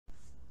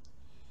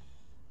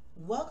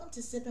Welcome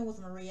to Sipping with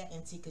Maria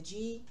and Tika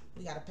Gee.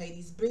 We got to pay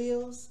these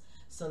bills,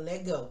 so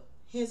let go.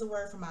 Here's a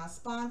word from our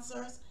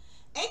sponsors.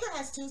 Anchor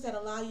has tools that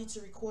allow you to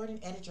record and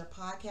edit your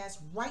podcast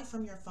right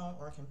from your phone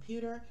or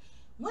computer.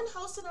 When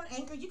hosted on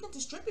Anchor, you can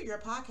distribute your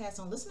podcast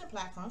on listening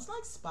platforms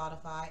like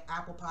Spotify,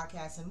 Apple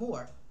Podcasts, and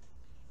more.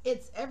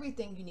 It's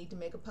everything you need to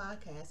make a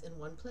podcast in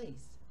one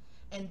place.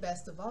 And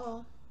best of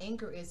all,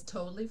 Anchor is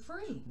totally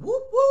free.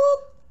 Whoop whoop!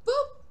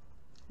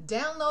 Boop!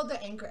 Download the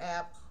Anchor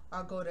app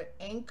or go to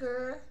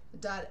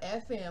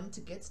anchor.fm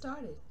to get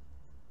started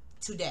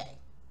Today.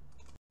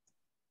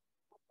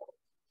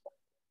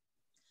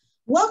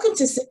 Welcome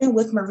to Sipping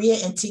with Maria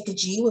and Tika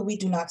Gee, where we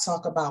do not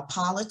talk about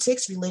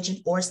politics,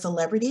 religion, or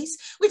celebrities.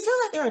 We feel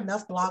like there are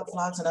enough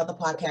vlogs, and other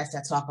podcasts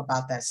that talk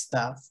about that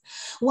stuff.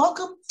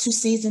 Welcome to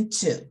season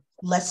 2.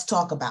 Let's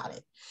talk about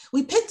it.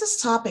 We picked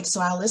this topic so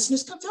our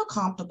listeners can feel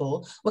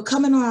comfortable with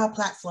coming on our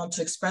platform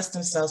to express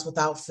themselves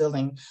without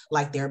feeling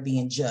like they're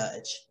being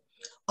judged.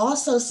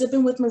 Also,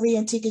 Sipping with Maria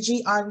and Tika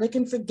Gee are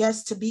looking for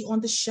guests to be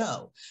on the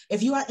show.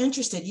 If you are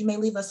interested, you may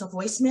leave us a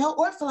voicemail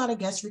or fill out a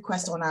guest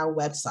request on our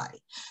website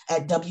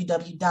at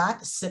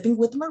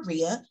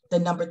www.sippingwithmaria, the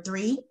number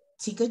 3,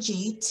 Tika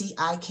Gee,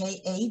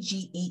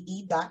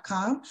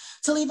 TIKAGEE.com.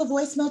 To leave a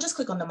voicemail, just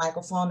click on the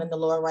microphone in the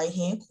lower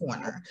right-hand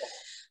corner.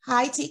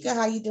 Hi, Tika.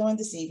 How you doing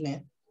this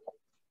evening?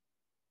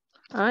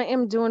 I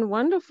am doing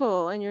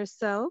wonderful. And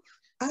yourself?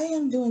 I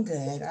am doing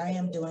good. I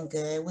am doing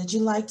good. Would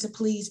you like to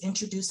please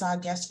introduce our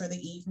guest for the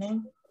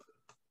evening?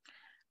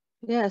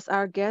 Yes,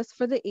 our guest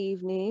for the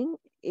evening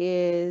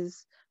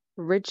is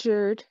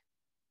Richard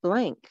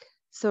Blank.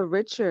 So,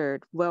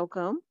 Richard,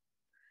 welcome.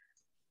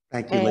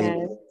 Thank you, lady.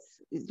 And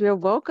you're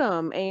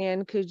welcome.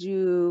 And could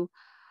you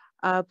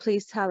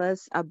please tell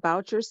us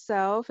about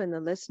yourself and the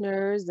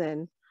listeners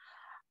and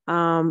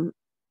how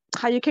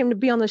you came to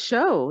be on the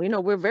show?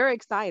 We're very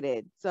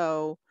excited.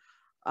 So,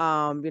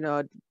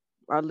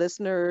 our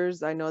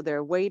listeners, I know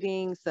they're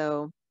waiting.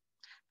 So,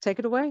 take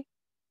it away.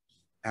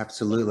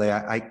 Absolutely.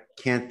 I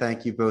can't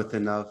thank you both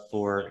enough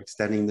for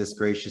extending this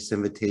gracious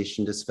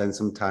invitation to spend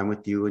some time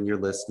with you and your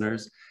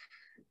listeners.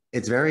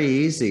 It's very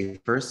easy.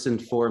 First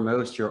and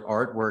foremost, your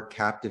artwork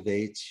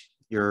captivates,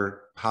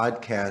 your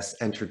podcasts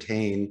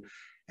entertain,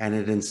 and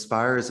it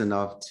inspires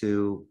enough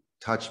to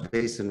touch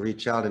base and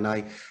reach out. And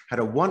I had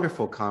a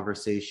wonderful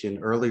conversation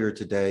earlier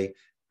today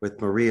with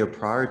Maria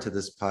prior to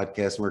this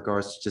podcast in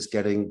regards to just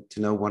getting to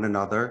know one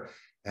another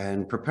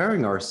and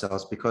preparing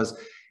ourselves, because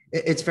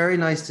it's very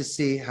nice to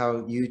see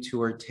how you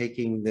two are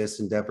taking this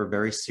endeavor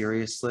very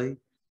seriously.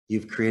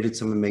 You've created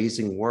some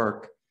amazing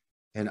work,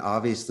 and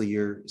obviously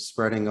you're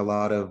spreading a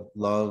lot of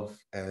love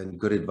and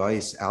good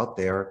advice out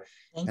there.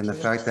 Thank And the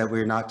you. fact that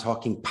we're not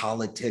talking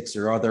politics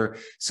or other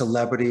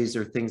celebrities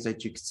or things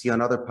that you can see on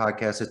other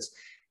podcasts,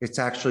 it's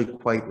actually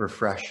quite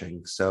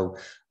refreshing. So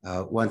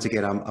once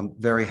again, I'm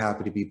very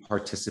happy to be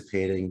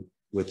participating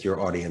with your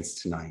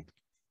audience tonight.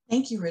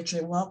 Thank you,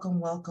 Richard.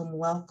 Welcome, welcome,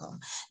 welcome.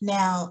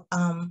 Now,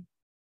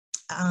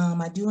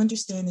 I do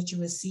understand that you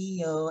were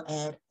CEO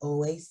at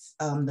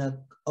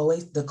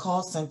the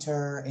call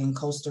center in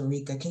Costa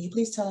Rica. Can you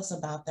please tell us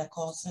about that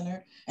call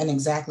center and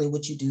exactly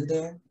what you do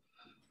there?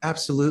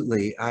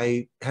 Absolutely.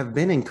 I have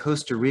been in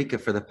Costa Rica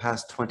for the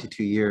past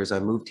 22 years. I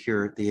moved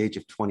here at the age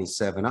of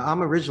 27.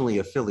 I'm originally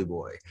a Philly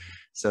boy,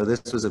 so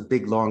this was a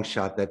big long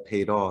shot that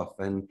paid off.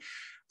 And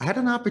I had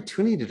an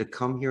opportunity to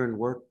come here and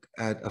work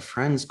at a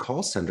friend's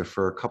call center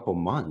for a couple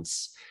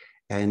months.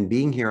 And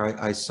being here,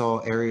 I saw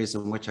areas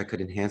in which I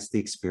could enhance the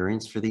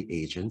experience for the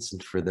agents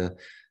and for the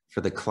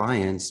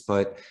clients.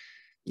 But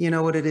you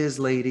know what it is,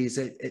 ladies,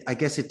 I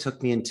guess it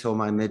took me until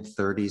my mid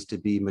 30s to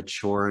be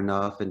mature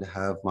enough and to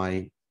have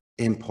my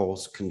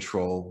impulse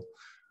control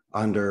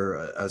under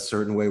a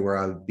certain way where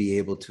I would be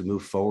able to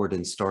move forward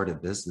and start a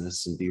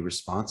business and be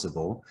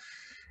responsible.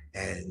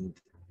 And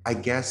I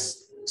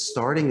guess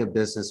starting a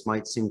business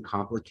might seem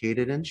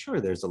complicated, and sure,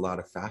 there's a lot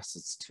of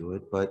facets to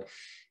it, but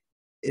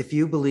if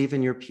you believe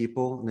in your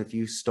people and if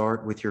you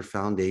start with your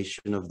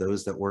foundation of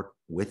those that work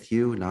with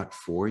you, not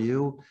for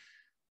you,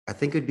 I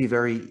think it'd be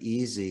very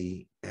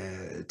easy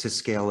to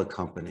scale a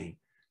company,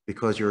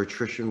 because your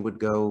attrition would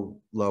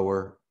go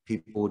lower,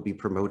 people would be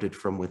promoted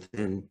from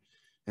within,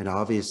 and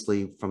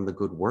obviously from the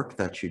good work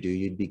that you do,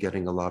 you'd be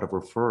getting a lot of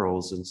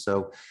referrals. And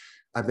so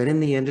I've been in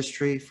the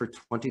industry for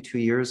 22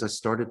 years. I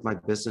started my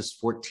business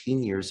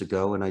 14 years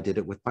ago, and I did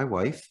it with my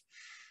wife.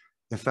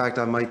 In fact,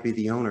 I might be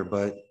the owner,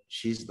 but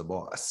she's the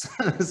boss.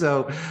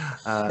 So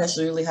That's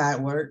really how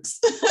it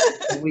works.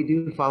 we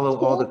do follow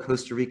all the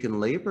Costa Rican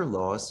labor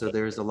laws. So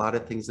there's a lot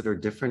of things that are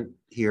different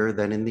here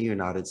than in the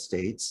United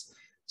States.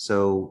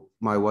 So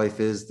my wife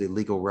is the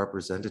legal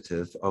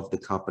representative of the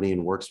company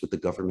and works with the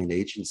government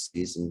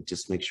agencies and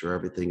just make sure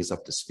everything is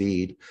up to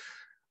speed.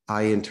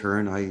 In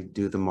turn, I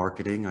do the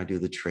marketing, I do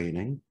the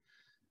training,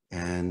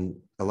 and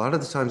a lot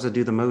of the times I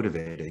do the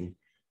motivating.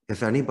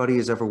 If anybody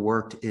has ever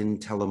worked in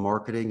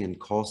telemarketing and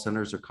call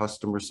centers or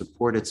customer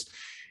support,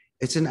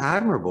 it's an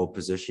admirable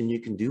position.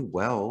 You can do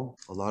well.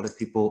 A lot of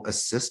people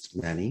assist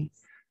many,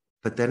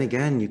 but then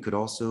again, you could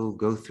also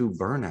go through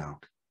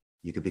burnout.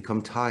 You could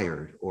become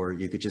tired, or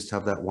you could just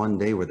have that one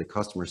day where the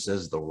customer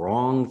says the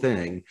wrong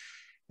thing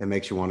and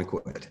makes you want to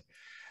quit.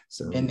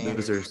 So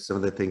those are some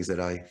of the things that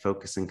I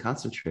focus and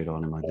concentrate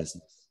on in my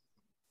business.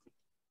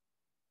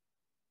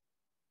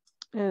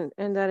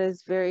 And that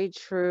is very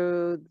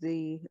true.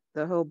 The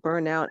whole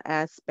burnout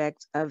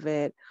aspect of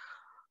it.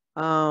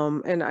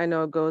 And I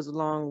know it goes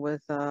along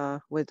with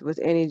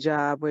any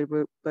job,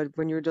 but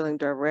when you're dealing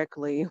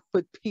directly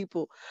with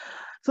people,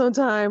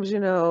 sometimes,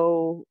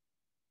 you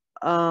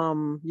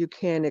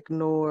can't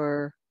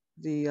ignore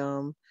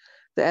the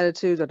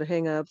attitudes or the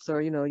hangups,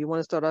 or you want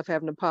to start off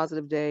having a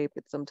positive day,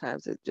 but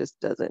sometimes it just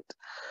doesn't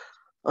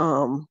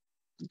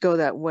go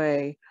that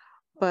way.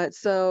 But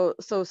so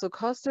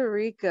Costa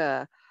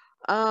Rica,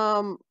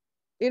 I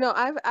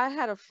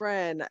had a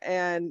friend,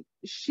 and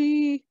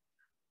she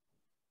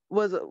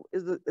is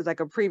like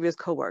a previous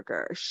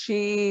coworker.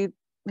 She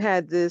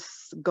had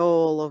this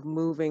goal of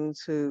moving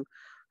to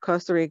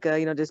Costa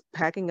Rica, just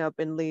packing up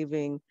and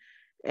leaving,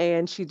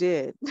 and she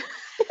did.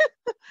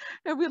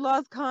 And we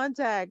lost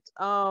contact.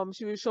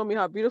 She was showing me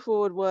how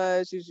beautiful it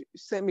was. She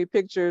sent me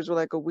pictures for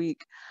like a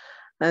week,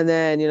 and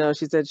then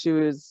she said she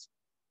was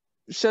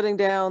shutting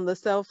down the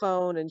cell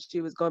phone and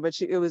she was going, but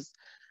it was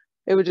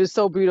just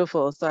so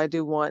beautiful. So I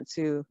do want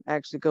to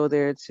actually go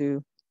there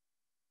to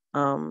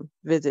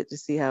visit to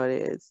see how it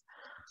is.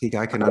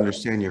 I can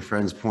understand your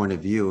friend's point of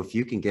view. If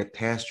you can get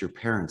past your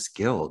parents'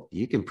 guilt,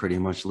 you can pretty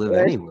much live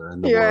Right. anywhere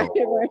in the You're right, world.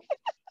 you're right.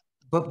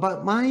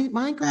 But mine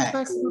goes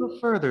back a little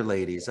further,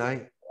 ladies.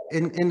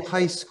 In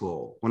high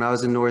school, when I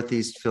was in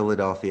Northeast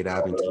Philadelphia at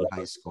Abington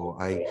High School,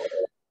 I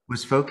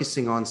was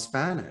focusing on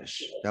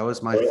Spanish. That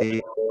was my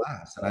favorite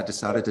class, and I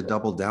decided to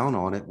double down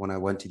on it when I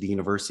went to the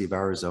University of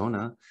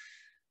Arizona.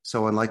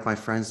 So unlike my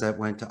friends that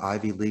went to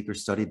Ivy League or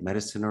studied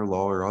medicine or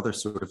law or other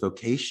sort of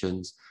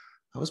vocations,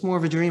 I was more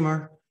of a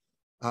dreamer.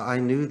 I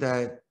knew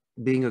that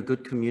being a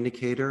good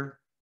communicator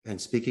and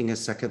speaking a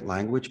second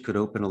language could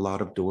open a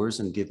lot of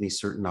doors and give me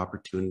certain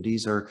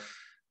opportunities, or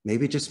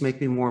maybe just make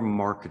me more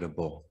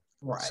marketable.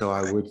 Right. So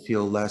I would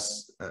feel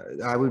less,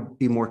 I would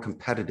be more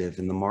competitive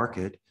in the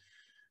market.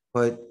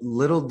 But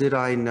little did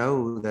I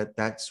know that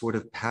that sort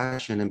of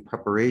passion and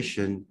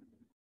preparation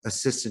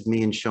assisted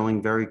me in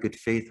showing very good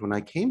faith when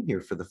I came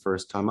here for the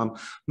first time. I'm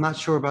not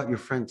sure about your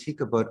friend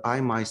Tika, but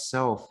I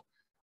myself,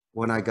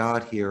 when I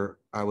got here,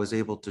 I was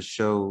able to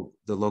show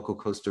the local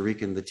Costa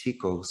Rican, the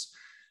Ticos,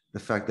 the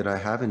fact that I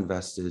have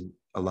invested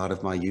a lot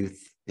of my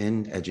youth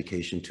in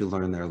education to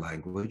learn their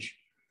language.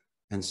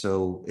 And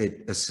so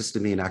it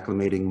assisted me in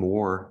acclimating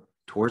more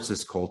towards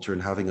this culture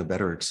and having a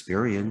better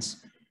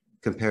experience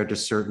compared to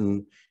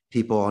certain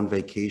people on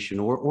vacation,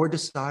 or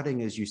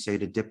deciding, as you say,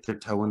 to dip their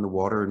toe in the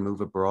water and move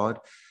abroad.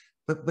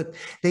 But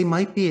they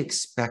might be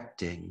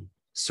expecting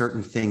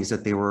certain things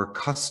that they were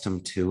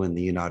accustomed to in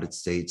the United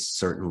States,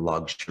 certain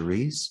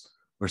luxuries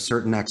or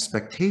certain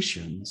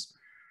expectations.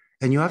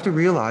 And you have to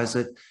realize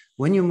that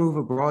when you move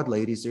abroad,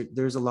 ladies,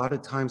 there's a lot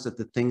of times that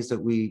the things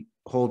that we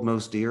hold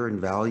most dear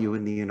and value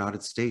in the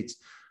United States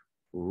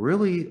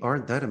really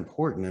aren't that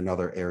important in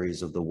other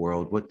areas of the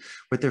world.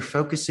 What they're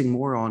focusing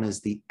more on is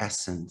the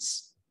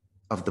essence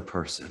of the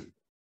person,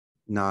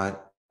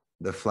 not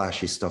the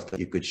flashy stuff that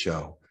you could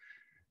show.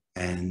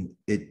 And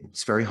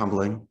it's very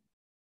humbling,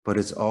 but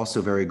it's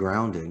also very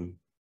grounding,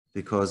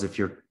 because if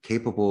you're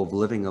capable of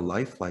living a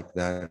life like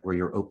that, where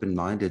you're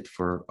open-minded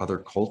for other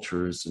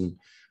cultures and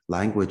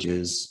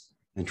languages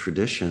and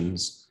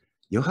traditions,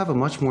 you'll have a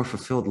much more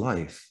fulfilled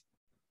life.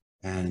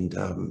 And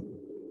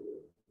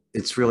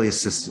it's really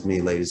assisted me,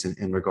 ladies,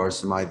 in regards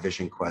to my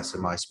vision quest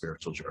and my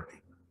spiritual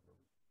journey.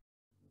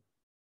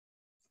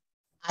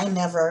 I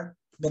never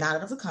been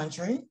out of the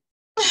country.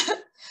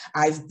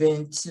 I've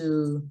been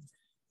to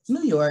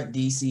New York,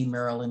 DC,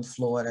 Maryland,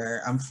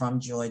 Florida. I'm from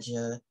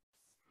Georgia.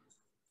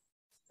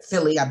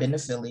 Philly, I've been to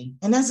Philly,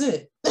 and that's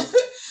it.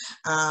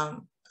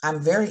 I'm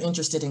very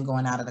interested in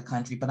going out of the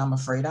country, but I'm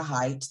afraid of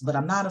heights, but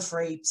I'm not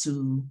afraid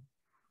to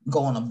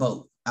go on a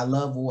boat. I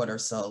love water,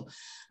 so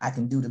I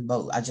can do the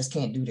boat. I just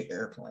can't do the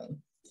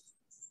airplane.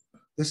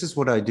 This is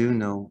what I do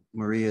know,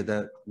 Maria,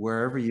 that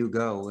wherever you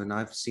go, and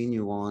I've seen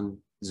you on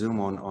Zoom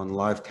on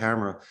live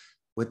camera,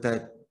 with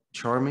that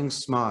charming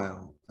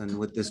smile and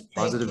with this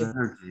positive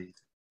energy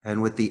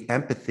and with the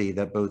empathy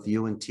that both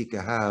you and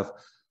Tika have,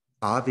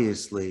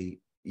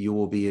 obviously you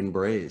will be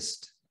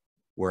embraced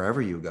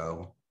wherever you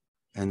go.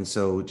 And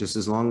so just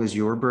as long as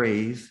you're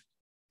brave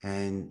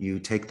and you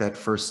take that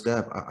first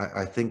step,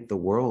 I think the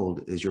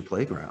world is your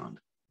playground.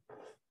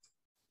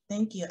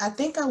 Thank you. I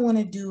think I want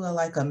to do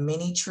like a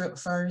mini trip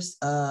first,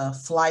 a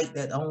flight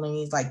that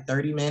only is like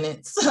 30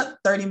 minutes,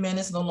 30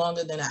 minutes, no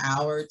longer than an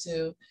hour or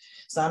two.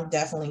 So I'm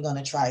definitely going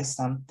to try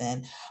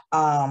something.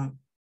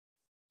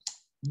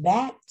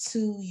 Back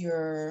to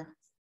your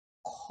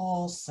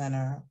call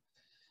center.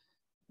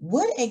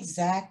 What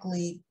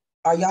exactly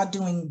are y'all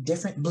doing?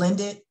 Different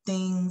blended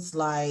things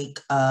like,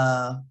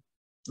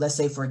 let's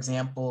say, for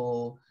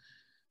example,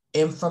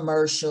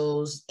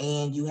 infomercials,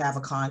 and you have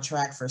a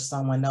contract for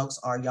someone else,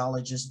 or y'all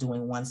are just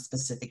doing one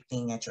specific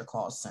thing at your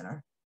call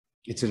center?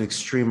 It's an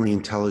extremely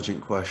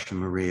intelligent question,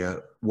 Maria.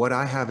 What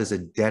I have is a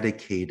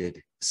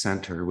dedicated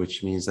center,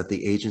 which means that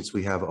the agents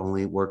we have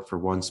only work for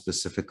one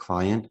specific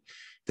client.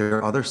 There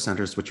are other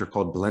centers which are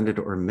called blended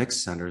or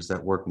mixed centers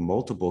that work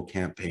multiple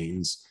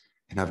campaigns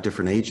and have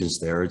different agents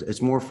there.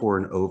 It's more for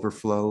an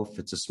overflow if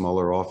it's a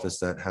smaller office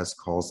that has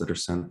calls that are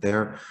sent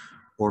there,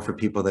 or for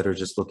people that are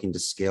just looking to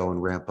scale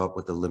and ramp up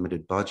with a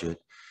limited budget.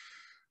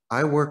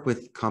 I work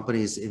with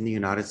companies in the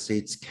United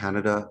States,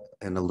 Canada,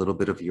 and a little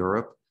bit of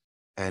Europe.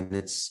 And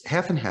it's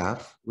half and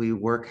half. We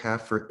work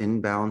half for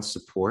inbound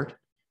support.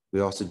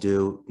 We also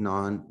do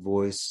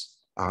non-voice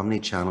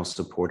omni-channel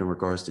support in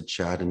regards to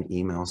chat and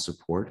email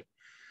support.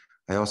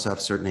 I also have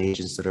certain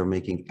agents that are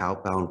making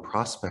outbound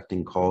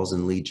prospecting calls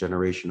and lead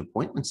generation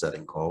appointment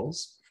setting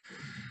calls.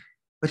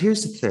 But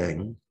here's the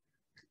thing.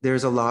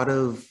 There's a lot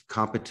of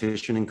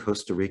competition in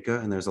Costa Rica,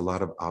 and there's a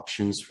lot of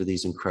options for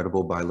these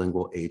incredible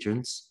bilingual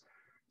agents.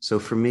 So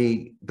for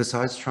me,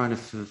 besides trying to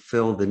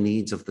fulfill the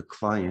needs of the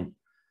client,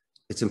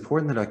 it's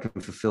important that I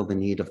can fulfill the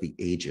need of the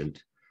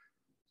agent.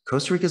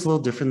 Costa Rica is a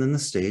little different than the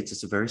States.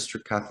 It's a very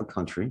strict Catholic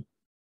country.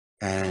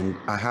 And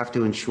I have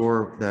to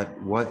ensure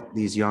that what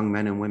these young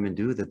men and women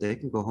do, that they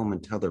can go home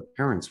and tell their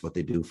parents what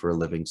they do for a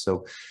living.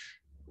 So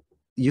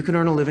you can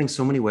earn a living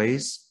so many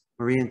ways,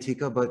 Maria and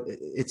Tika, but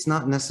it's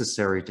not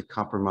necessary to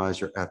compromise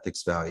your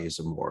ethics, values,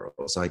 and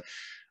morals.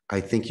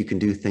 I think you can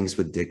do things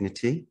with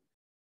dignity.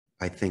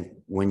 I think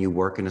when you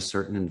work in a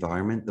certain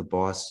environment, the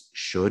boss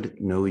should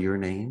know your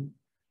name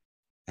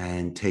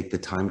and take the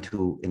time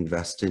to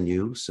invest in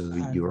you so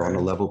you're on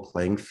a level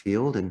playing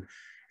field, and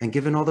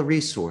given all the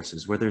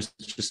resources where there's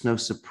just no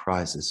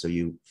surprises, so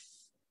you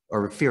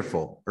are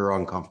fearful or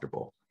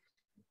uncomfortable.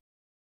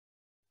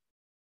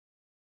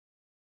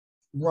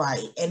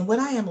 Right. And what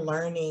I am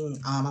learning,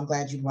 I'm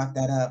glad you brought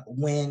that up,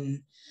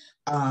 when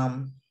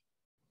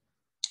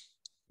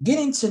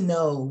getting to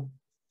know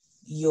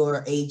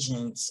your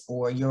agents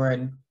or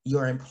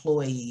your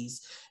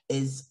employees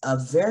is a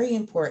very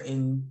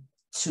important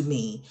to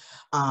me,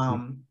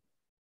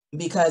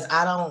 because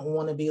I don't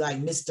want to be like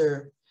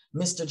Mr.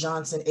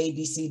 Johnson,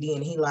 ABCD,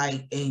 and he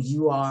like, and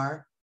you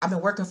are, I've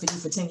been working for you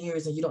for 10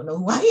 years and you don't know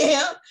who I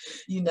am.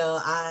 You know,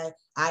 I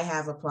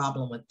have a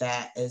problem with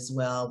that as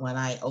well. When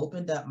I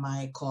opened up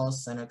my call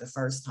center the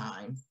first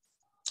time,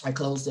 I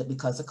closed it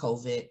because of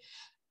COVID.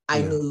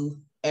 I knew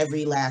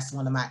every last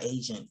one of my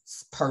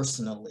agents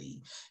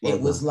personally.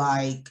 It was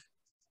like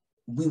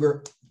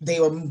they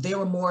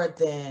were more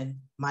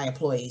than my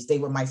employees. They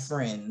were my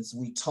friends.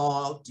 We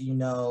talked, you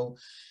know.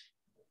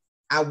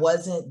 I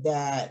wasn't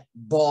that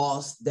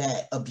boss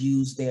that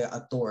abused their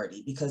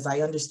authority, because I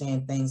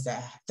understand things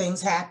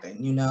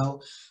happen, you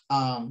know.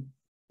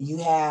 You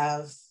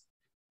have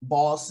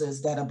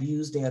bosses that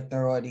abuse their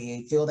authority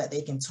and feel that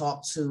they can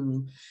talk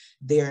to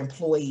their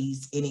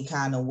employees any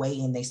kind of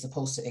way and they're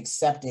supposed to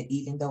accept it,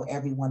 even though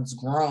everyone's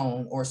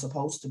grown or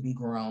supposed to be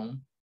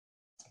grown.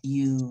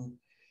 You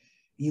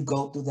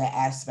go through that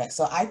aspect.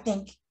 So I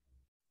think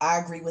I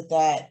agree with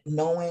that,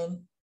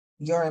 knowing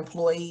your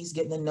employees,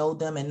 getting to know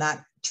them and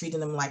not treating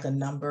them like a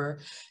number,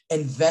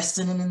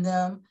 investing in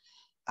them.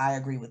 I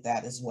agree with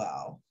that as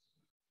well.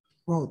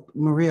 Well,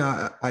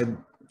 Maria, I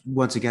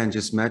once again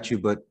just met you,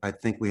 but I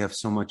think we have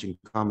so much in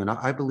common.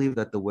 I believe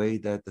that the way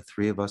that the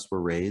three of us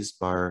were raised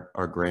by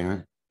our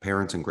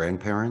grandparents and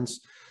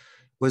grandparents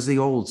was the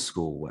old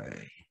school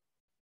way,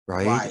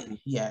 right? Right,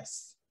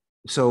 yes.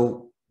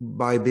 So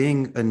by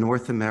being a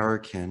North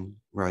American,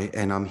 right,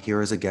 and I'm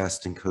here as a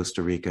guest in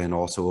Costa Rica and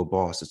also a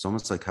boss, it's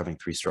almost like having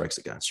three strikes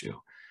against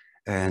you.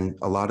 And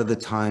a lot of the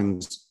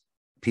times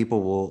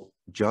people will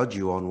judge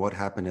you on what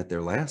happened at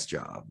their last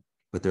job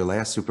with their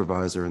last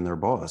supervisor and their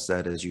boss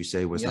that, as you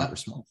say, was not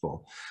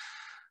respectful.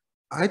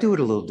 I do it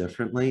a little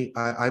differently.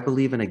 I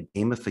believe in a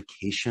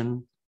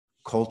gamification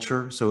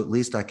culture. So at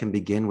least I can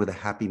begin with a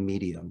happy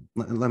medium.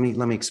 Let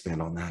me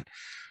expand on that.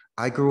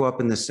 I grew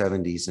up in the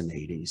 70s and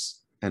 80s.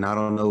 And I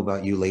don't know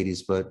about you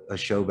ladies, but a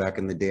show back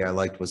in the day I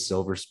liked was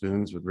Silver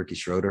Spoons with Ricky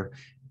Schroeder.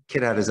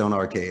 Kid had his own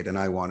arcade and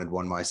I wanted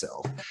one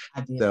myself.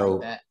 I did so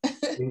like that.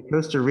 in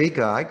Costa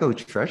Rica, I go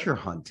treasure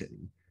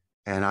hunting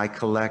and I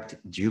collect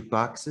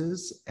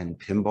jukeboxes and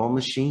pinball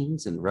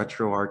machines and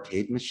retro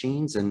arcade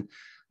machines. And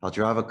I'll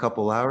drive a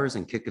couple hours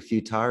and kick a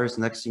few tires.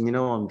 Next thing you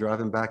know, I'm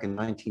driving back in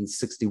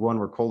 1961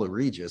 Ricola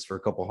Regis for a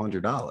couple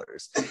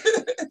 $100s.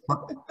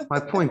 My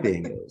point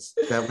being is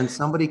that when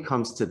somebody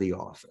comes to the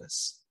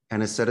office,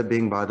 and instead of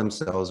being by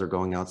themselves or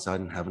going outside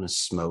and having a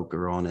smoke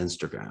or on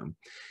Instagram,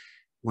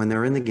 when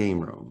they're in the game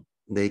room,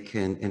 they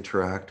can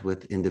interact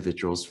with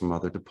individuals from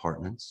other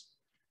departments.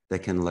 They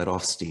can let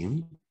off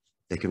steam.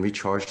 They can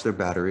recharge their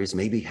batteries,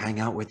 maybe hang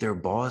out with their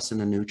boss in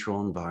a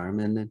neutral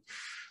environment. And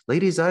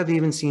ladies, I've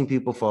even seen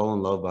people fall in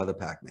love by the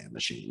Pac-Man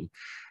machine.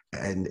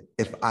 And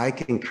if I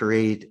can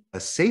create a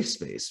safe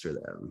space for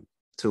them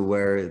to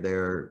where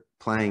they're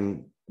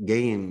playing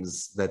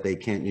games that they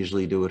can't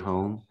usually do at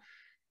home,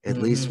 at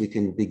least we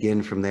can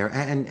begin from there.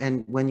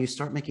 And when you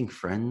start making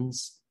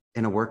friends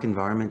in a work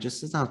environment,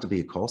 just doesn't have to be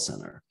a call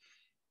center.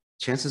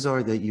 Chances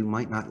are that you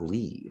might not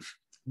leave,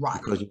 right?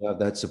 Because you have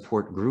that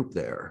support group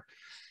there.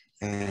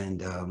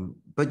 And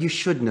but you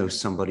should know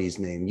somebody's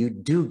name. You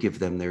do give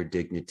them their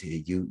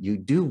dignity. You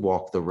do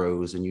walk the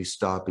rows and you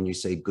stop and you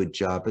say good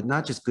job, but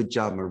not just good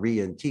job,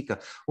 Maria and Tika.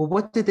 Well,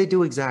 what did they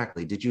do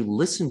exactly? Did you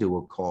listen to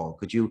a call?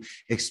 Could you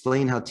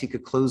explain how Tika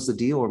closed the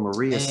deal or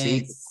Maria see?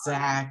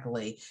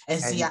 Exactly. And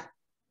see,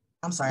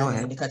 I'm sorry, Go I didn't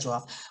ahead. mean to cut you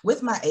off.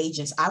 With my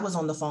agents, I was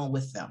on the phone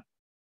with them.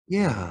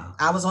 Yeah.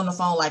 I was on the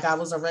phone like I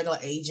was a regular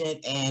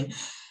agent, and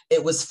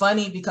it was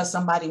funny because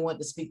somebody wanted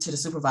to speak to the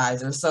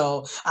supervisor.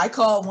 So I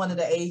called one of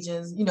the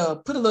agents,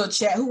 put a little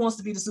chat, who wants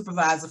to be the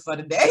supervisor for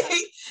the day,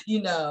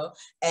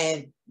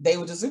 and they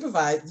would just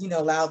supervise,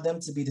 allowed them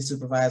to be the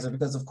supervisor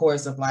because of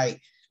course of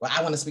like, well,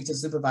 I want to speak to the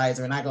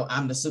supervisor and I go,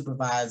 I'm the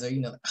supervisor,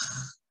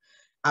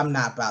 I'm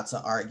not about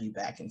to argue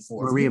back and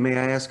forth. Maria, may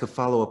I ask a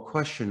follow-up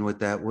question with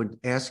that? When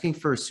asking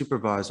for a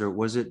supervisor,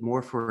 was it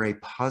more for a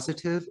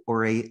positive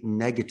or a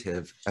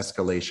negative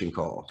escalation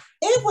call?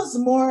 It was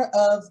more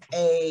of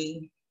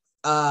a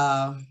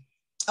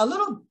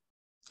little,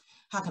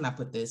 how can I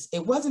put this?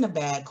 It wasn't a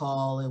bad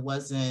call. It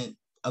wasn't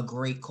a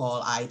great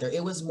call either.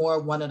 It was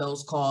more one of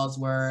those calls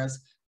where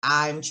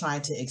I'm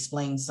trying to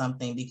explain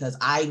something because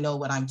I know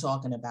what I'm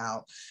talking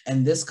about.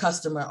 And this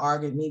customer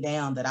argued me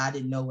down that I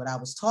didn't know what I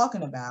was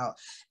talking about.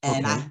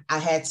 And Okay. I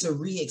had to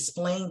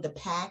re-explain the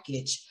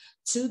package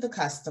to the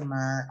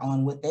customer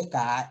on what they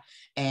got.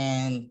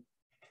 And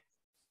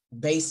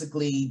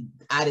basically,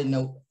 I didn't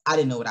know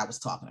what I was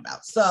talking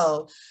about.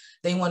 So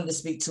they wanted to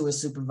speak to a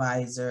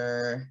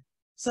supervisor.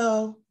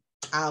 So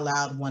I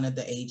allowed one of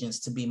the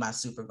agents to be my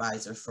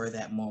supervisor for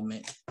that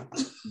moment.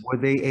 Were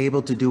they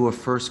able to do a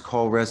first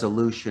call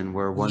resolution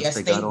where once yes,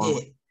 they got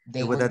on?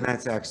 did.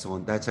 That's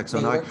excellent. That's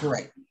excellent. They were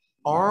great.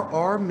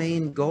 Our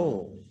main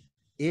goal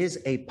is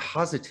a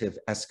positive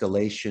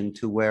escalation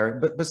to where,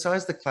 but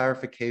besides the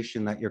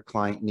clarification that your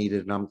client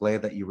needed, and I'm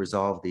glad that you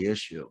resolved the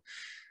issue.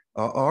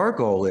 Our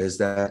goal is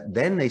that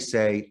then they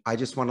say, I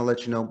just want to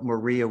let you know,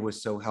 Maria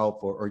was so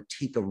helpful, or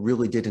Tika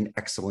really did an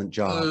excellent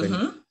job.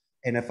 Mm-hmm.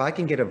 And if I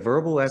can get a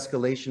verbal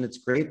escalation, it's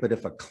great. But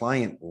if a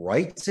client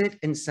writes it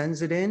and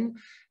sends it in,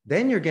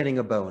 then you're getting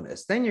a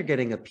bonus. Then you're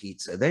getting a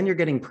pizza. Then you're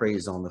getting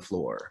praise on the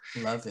floor.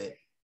 Love it.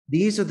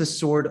 These are the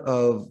sort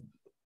of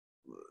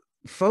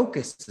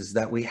focuses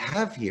that we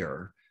have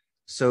here,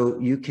 so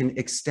you can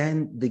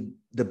extend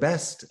the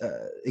best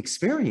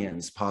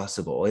experience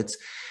possible. It's,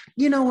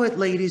 you know what,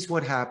 ladies,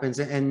 what happens,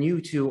 and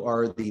you two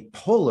are the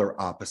polar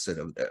opposite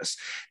of this,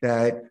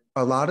 that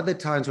a lot of the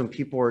times when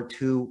people are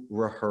too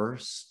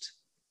rehearsed,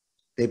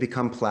 they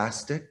become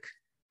plastic,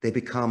 they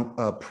become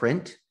a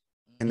print,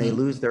 and they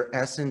lose their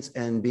essence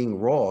and being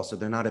raw, so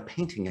they're not a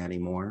painting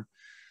anymore.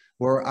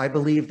 Where I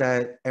believe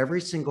that every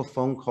single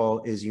phone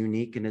call is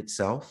unique in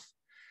itself.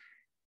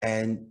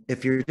 And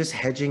if you're just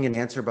hedging an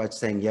answer by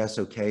saying yes,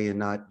 okay, and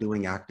not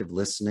doing active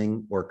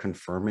listening or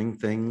confirming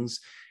things,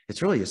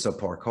 it's really a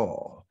subpar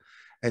call.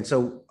 And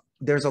so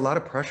there's a lot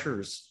of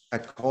pressures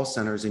at call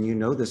centers, and you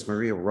know this,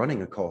 Maria,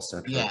 running a call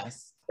center.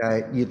 Yes.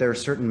 There are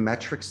certain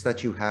metrics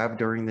that you have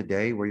during the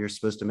day where you're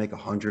supposed to make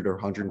 100 or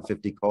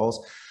 150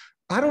 calls.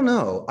 I don't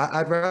know.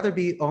 I'd rather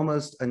be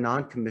almost a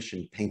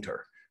non-commissioned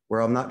painter, where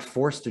I'm not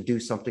forced to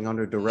do something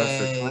under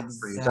duress or time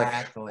freeze.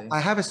 Exactly. I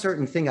have a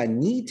certain thing I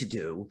need to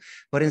do,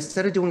 but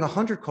instead of doing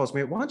 100 calls,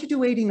 why don't you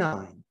do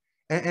 89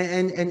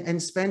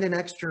 and spend an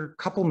extra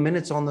couple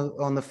minutes on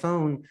the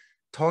phone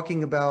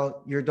talking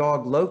about your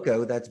dog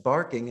Loco that's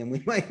barking, and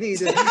we might need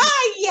to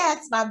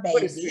yes, my baby.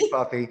 What a sweet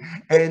puppy.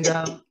 And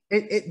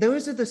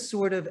those are the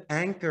sort of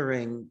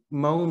anchoring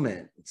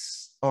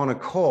moments on a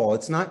call.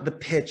 It's not the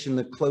pitch and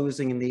the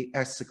closing and the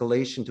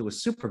escalation to a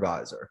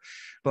supervisor.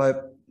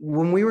 But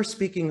when we were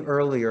speaking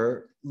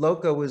earlier,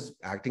 Loco was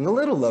acting a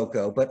little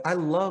loco, but I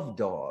love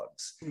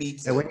dogs. Me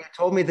too. And when you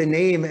told me the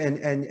name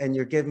and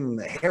you're giving him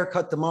a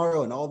haircut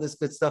tomorrow and all this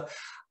good stuff,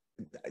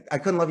 I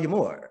couldn't love you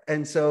more.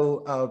 And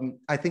so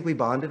I think we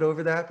bonded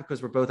over that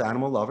because we're both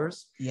animal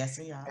lovers. Yes,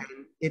 we are.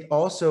 And it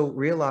also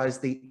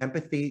realized the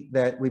empathy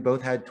that we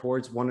both had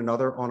towards one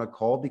another on a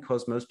call,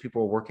 because most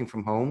people are working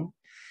from home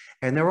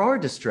and there are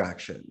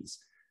distractions.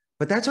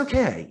 But that's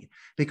okay,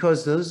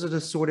 because those are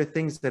the sort of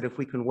things that if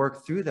we can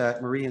work through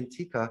that, Maria and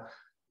Tika,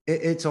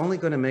 it's only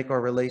going to make our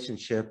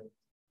relationship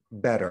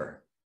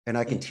better. And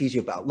I can tease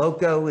you about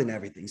Loco and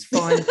everything's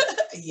fun.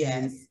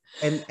 Yes.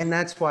 And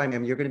that's why,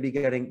 ma'am, you're going to be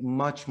getting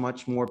much,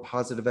 much more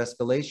positive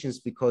escalations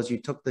because you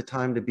took the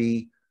time to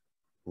be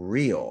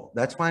real.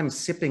 That's why I'm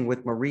sipping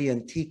with Maria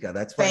and Tika.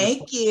 That's why.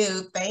 Thank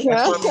you.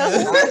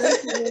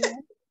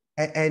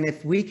 And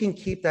if we can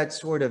keep that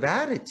sort of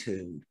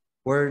attitude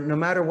where no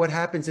matter what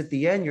happens at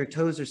the end, your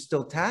toes are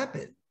still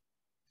tapping,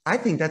 I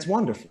think that's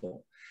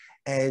wonderful.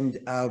 And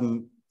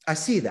I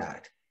see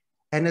that.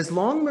 And as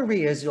long,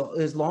 Maria,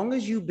 as long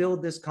as you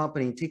build this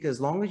company, Tika, as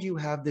long as you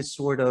have this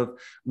sort of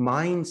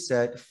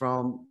mindset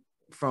from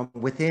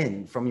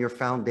within, from your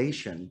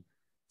foundation,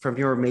 from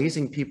your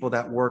amazing people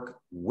that work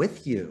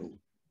with you,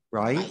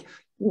 right?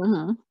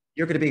 Mm-hmm.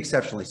 You're going to be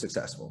exceptionally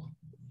successful.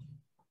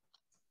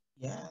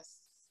 Yes.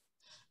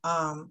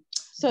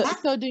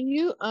 So do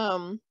you,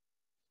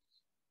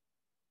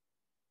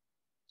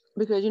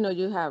 because, you know,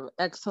 you have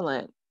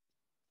excellent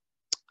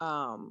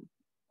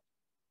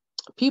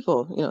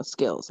people,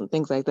 skills and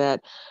things like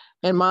that.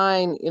 And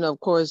mine, of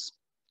course,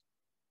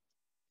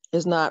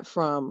 is not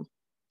from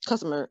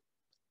customer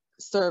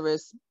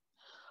service.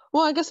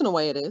 Well, I guess in a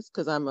way it is,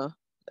 because I'm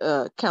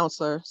a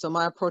counselor. So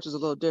my approach is a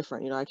little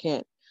different. I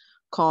can't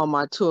call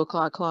my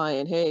 2:00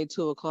 client, hey,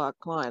 2:00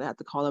 client. I have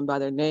to call them by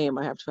their name.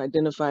 I have to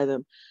identify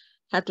them.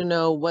 Have to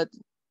know a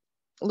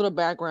little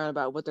background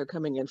about what they're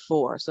coming in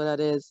for. So that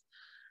is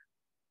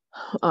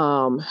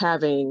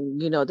having,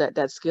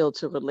 that skill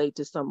to relate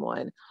to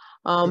someone.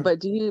 But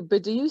do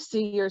you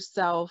see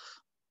yourself,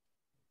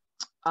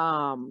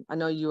 I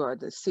know you are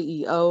the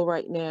CEO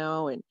right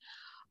now, and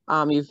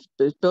you've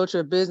built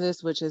your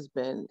business, which has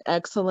been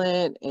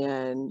excellent,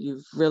 and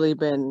you've really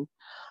been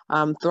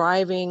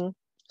thriving.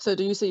 So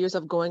do you see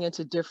yourself going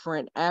into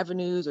different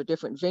avenues or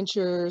different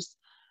ventures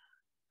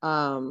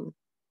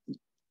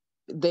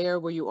there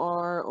where you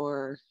are,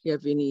 or you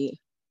have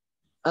any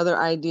other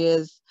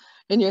ideas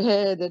in your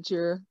head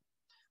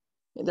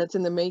that's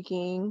in the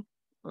making?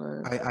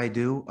 Or I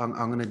do. I'm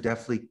going to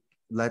definitely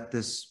let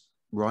this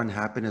run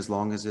happen as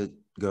long as it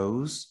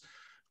goes.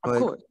 Of But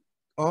course.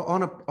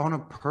 on a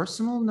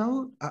personal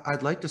note,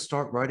 I'd like to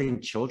start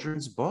writing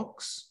children's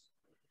books.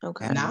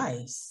 Okay.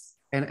 Nice.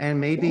 And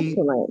maybe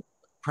Excellent.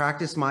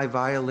 practice my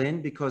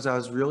violin, because I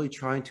was really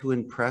trying to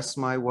impress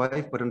my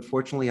wife, but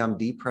unfortunately I'm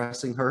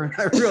depressing her and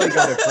I really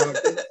got to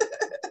practice.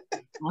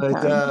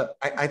 But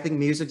I think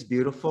music's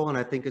beautiful, and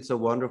I think it's a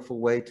wonderful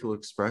way to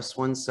express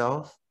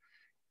oneself.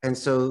 And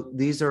so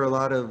these are a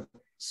lot of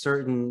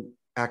certain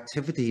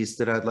activities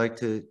that I'd like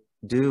to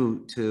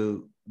do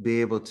to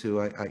be able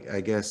to,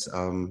 I guess,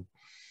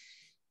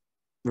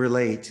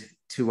 relate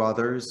to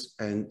others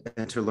and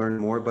to learn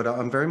more. But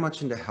I'm very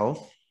much into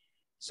health.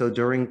 So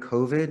during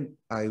COVID,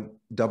 I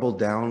doubled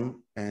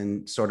down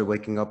and started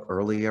waking up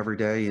early every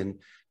day and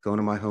going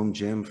to my home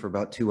gym for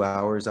about 2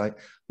 hours. I'm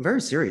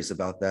very serious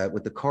about that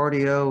with the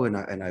cardio, and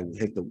I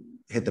hit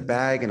the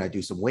bag, and I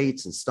do some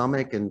weights and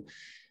stomach, and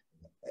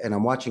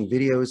I'm watching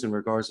videos in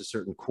regards to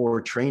certain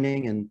core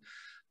training. And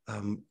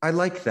I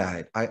like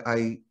that.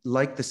 I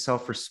like the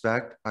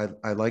self-respect.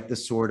 I like the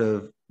sort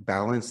of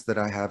balance that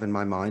I have in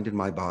my mind and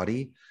my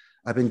body.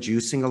 I've been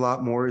juicing a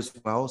lot more as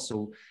well.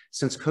 So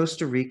since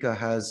Costa Rica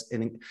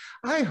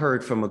I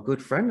heard from a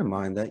good friend of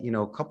mine that,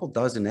 a couple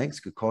dozen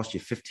eggs could cost you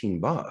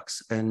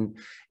 $15. And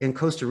in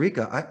Costa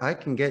Rica, I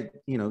can get,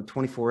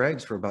 24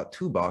 eggs for about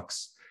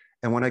 $2.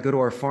 And when I go to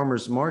our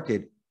farmer's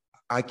market,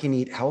 I can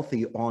eat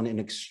healthy on an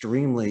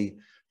extremely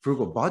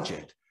frugal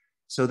budget.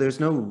 So there's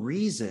no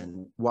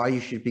reason why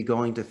you should be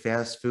going to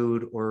fast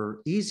food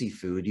or easy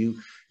food. You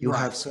Right.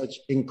 have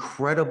such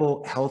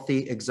incredible,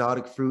 healthy,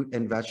 exotic fruit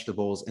and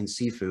vegetables and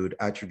seafood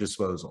at your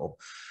disposal.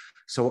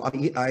 So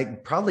I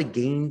probably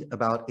gained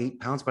about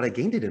 8 pounds, but I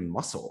gained it in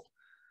muscle.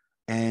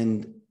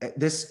 And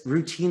this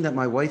routine that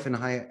my wife and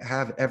I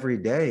have every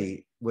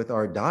day with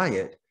our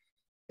diet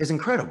is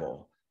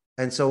incredible.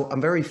 And so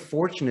I'm very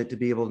fortunate to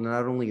be able to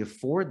not only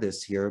afford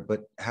this here,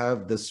 but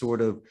have the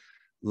sort of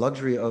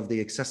luxury of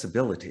the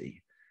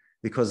accessibility,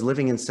 because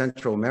living in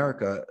Central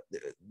America,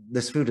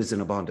 this food is in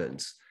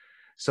abundance.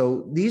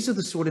 So these are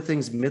the sort of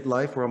things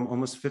midlife, where I'm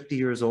almost 50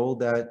 years old,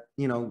 that,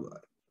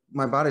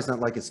 my body's not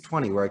like it's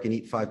 20 where I can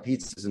eat 5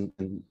 pizzas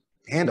and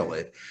handle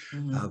it.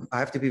 Mm-hmm. I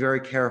have to be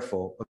very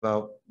careful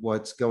about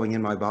what's going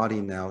in my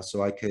body now,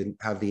 so I can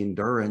have the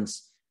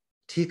endurance,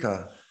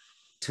 Tika,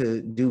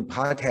 to do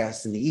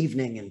podcasts in the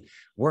evening and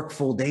work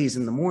full days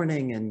in the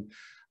morning. And,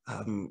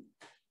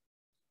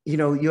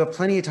 you have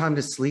plenty of time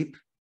to sleep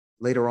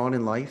later on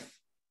in life.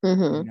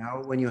 Mm-hmm.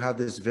 Now, when you have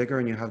this vigor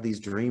and you have these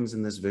dreams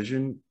and this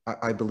vision,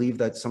 I believe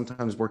that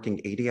sometimes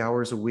working 80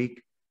 hours a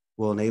week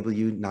will enable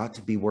you not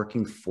to be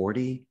working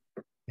 40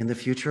 in the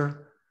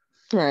future.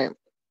 Right.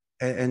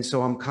 And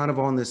so I'm kind of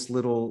on this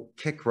little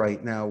kick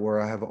right now where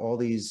I have all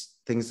these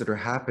things that are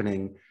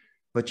happening,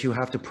 but you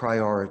have to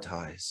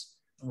prioritize,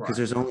 because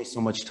there's only so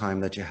much time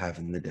that you have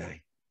in the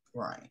day.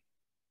 Right.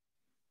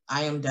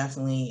 I am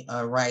definitely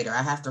a writer.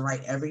 I have to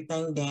write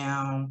everything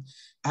down.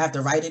 I have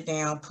to write it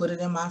down, put it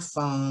in my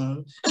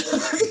phone,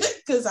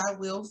 because I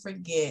will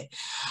forget.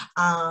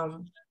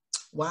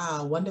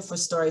 Wow, wonderful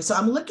story. So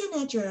I'm looking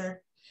at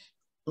your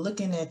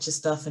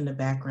stuff in the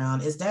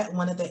background. Is that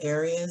one of the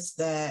areas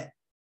that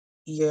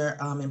your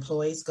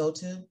employees go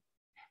to?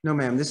 No,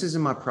 ma'am. This is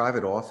in my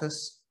private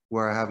office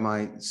where I have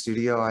my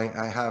studio.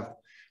 I have,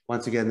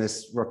 once again,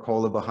 this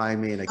Ricola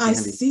behind me and a candy.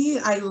 I see.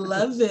 I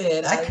love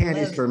it. That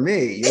candy's for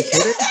me. You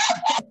kidding?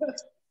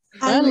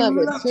 I love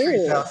it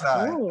treats too.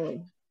 outside.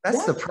 Oh.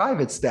 That's the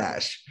private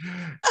stash.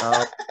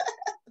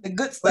 The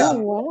good stuff.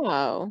 Oh,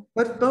 wow.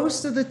 But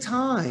most of the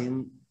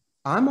time,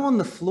 I'm on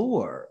the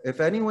floor. If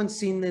anyone's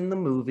seen in the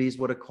movies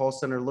what a call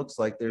center looks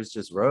like, there's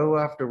just row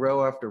after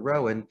row after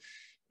row. And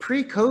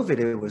pre-COVID,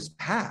 it was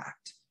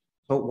packed.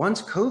 But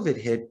once COVID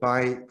hit,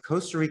 by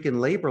Costa Rican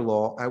labor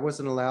law, I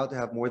wasn't allowed to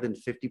have more than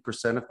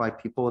 50% of my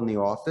people in the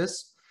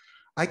office.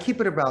 I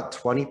keep it about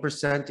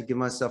 20% to give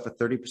myself a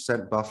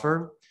 30%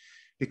 buffer,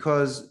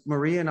 because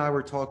Maria and I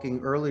were talking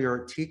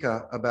earlier,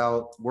 Tika,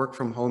 about work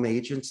from home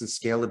agents and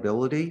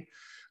scalability.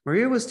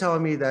 Maria was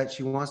telling me that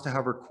she wants to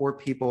have her core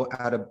people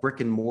at a brick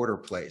and mortar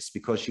place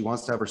because she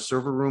wants to have her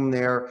server room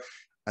there,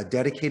 a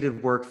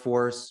dedicated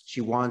workforce. She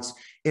wants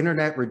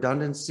internet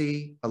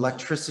redundancy,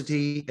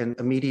 electricity, and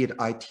immediate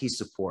IT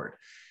support.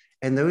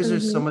 And those are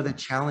some of the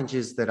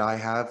challenges that I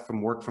have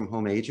from work from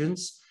home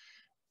agents.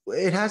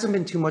 It hasn't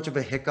been too much of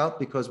a hiccup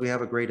because we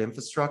have a great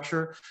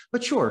infrastructure,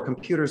 but sure,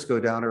 computers go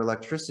down or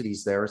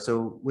electricity's there.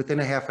 So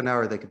within a half an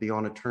hour, they could be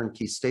on a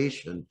turnkey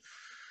station.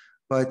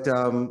 But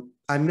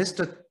I missed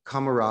a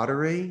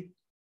camaraderie.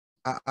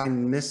 I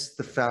missed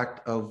the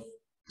fact of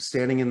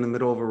standing in the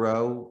middle of a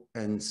row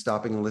and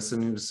stopping and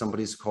listening to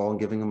somebody's call and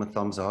giving them a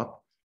thumbs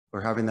up,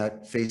 or having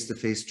that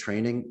face-to-face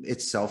training.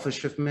 It's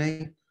selfish of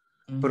me.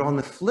 But on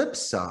the flip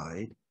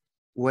side,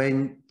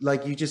 when,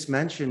 like you just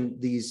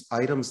mentioned, these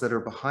items that are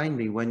behind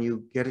me, when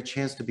you get a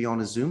chance to be on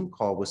a Zoom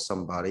call with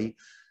somebody,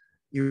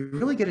 you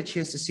really get a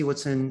chance to see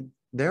what's in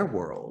their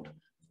world.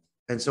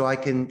 And so I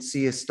can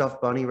see a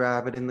stuffed bunny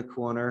rabbit in the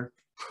corner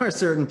or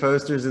certain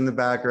posters in the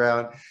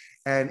background.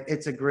 And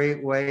it's a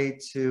great way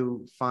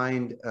to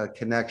find a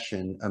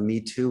connection, a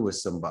me too with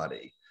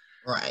somebody.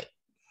 Right.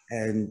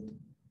 And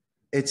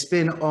it's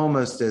been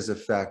almost as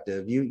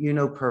effective. You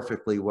know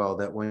perfectly well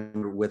that when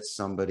you're with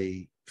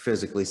somebody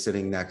physically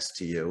sitting next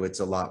to you, it's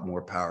a lot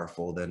more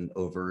powerful than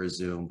over a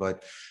Zoom.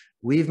 But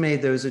we've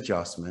made those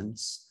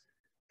adjustments.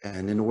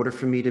 And in order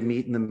for me to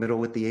meet in the middle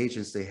with the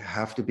agents, they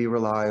have to be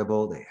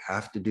reliable. They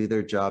have to do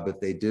their job. If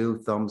they do,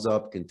 thumbs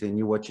up,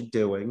 continue what you're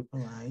doing.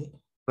 Right.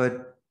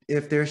 But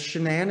if there's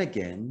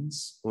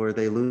shenanigans or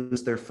they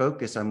lose their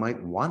focus, I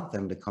might want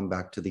them to come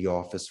back to the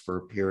office for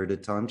a period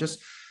of time,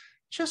 just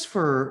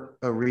for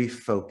a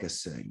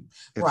refocusing.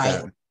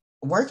 Right.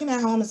 Working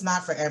at home is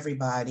not for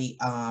everybody.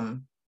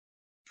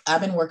 I've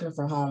been working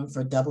from home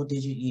for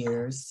double-digit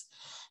years,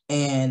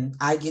 and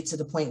I get to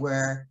the point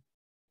where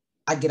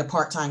I get a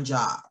part-time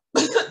job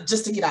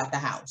just to get out the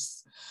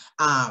house.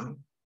 And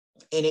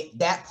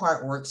that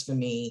part works for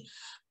me.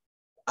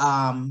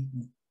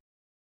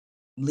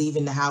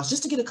 Leaving the house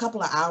just to get a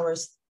couple of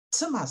hours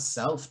to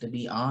myself, to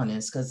be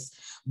honest, because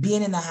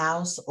being in the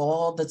house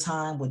all the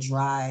time would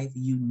drive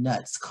you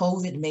nuts.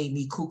 COVID made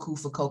me cuckoo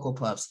for Cocoa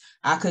Puffs.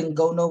 I couldn't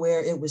go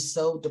nowhere. It was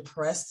so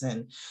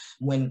depressing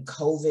when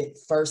COVID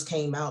first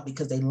came out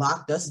because they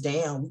locked us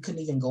down. We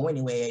couldn't even go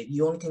anywhere.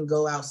 You only can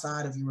go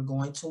outside if you were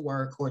going to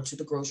work or to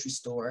the grocery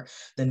store.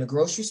 Then the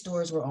grocery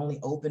stores were only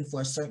open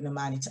for a certain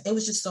amount of time. It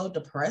was just so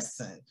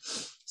depressing.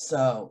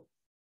 So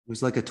it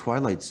was like a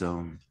Twilight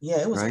Zone.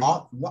 Yeah, it was right?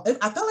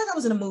 I felt like I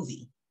was in a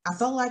movie. I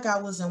felt like I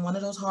was in one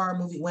of those horror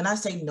movies. When I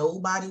say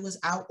nobody was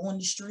out on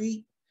the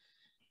street,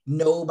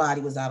 nobody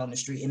was out on the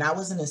street. And I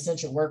was an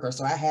essential worker,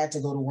 so I had to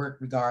go to work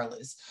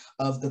regardless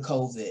of the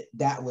COVID.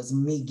 That was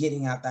me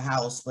getting out the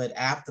house. But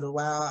after a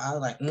while, I was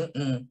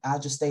like,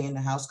 I'll just stay in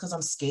the house because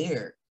I'm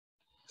scared.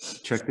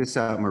 Check this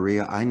out,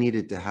 Maria. I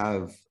needed to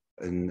have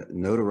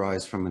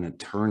notarized from an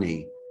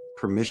attorney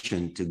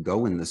permission to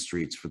go in the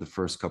streets for the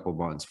first couple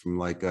months, from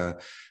like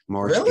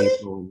March, Really?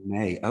 April,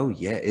 May. Oh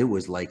yeah, it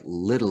was like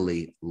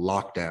literally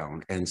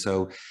lockdown. And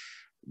so,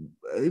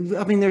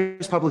 I mean,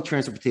 there's public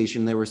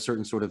transportation. There were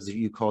certain sort of,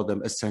 you call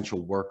them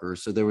essential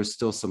workers. So there was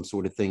still some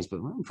sort of things,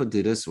 but let me put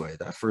it this way.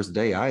 That first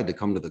day I had to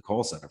come to the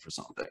call center for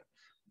something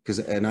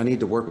and I need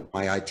to work with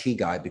my IT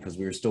guy because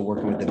we were still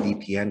working with the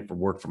VPN for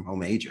work from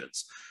home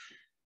agents.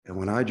 And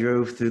when I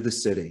drove through the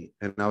city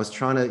and I was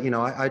trying to,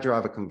 I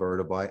drive a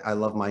convertible. I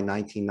love my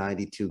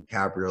 1992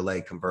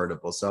 Cabriolet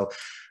convertible. So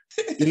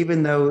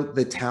even though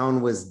the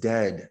town was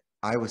dead,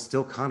 I was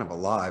still kind of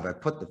alive. I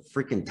put the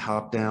freaking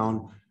top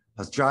down.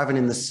 I was driving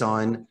in the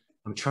sun.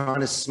 I'm trying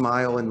to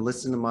smile and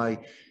listen to my,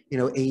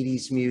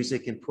 80s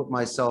music and put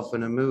myself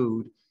in a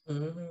mood.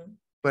 Mm-hmm.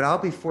 But I'll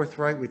be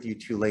forthright with you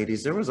two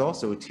ladies. There was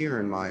also a tear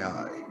in my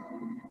eye.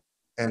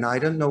 And I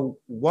didn't know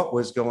what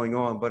was going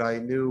on, but I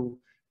knew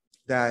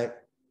that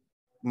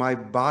my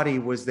body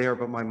was there,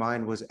 but my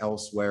mind was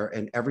elsewhere,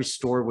 and every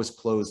store was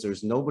closed.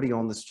 There's nobody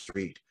on the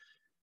street.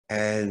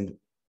 And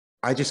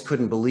I just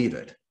couldn't believe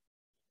it.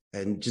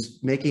 And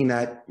just making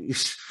that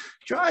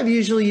drive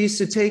usually used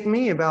to take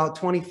me about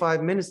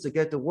 25 minutes to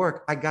get to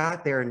work. I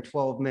got there in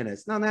 12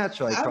 minutes. Now,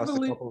 naturally, I crossed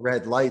a couple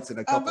red lights and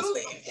a couple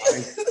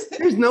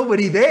there's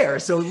nobody there.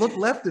 So look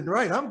left and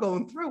right. I'm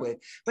going through it.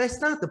 But that's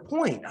not the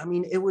point. I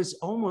mean, it was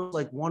almost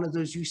like one of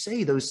those,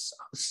 those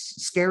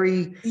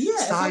scary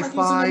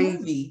sci-fi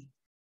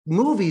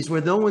movies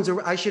where no one's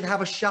I should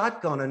have a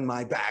shotgun in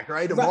my back,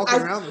 right? I'm walking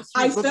around the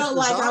street. I felt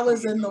like I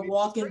was in The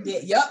Walking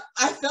Dead. Yep.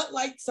 I felt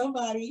like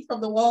somebody from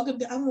The Walking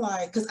Dead. I'm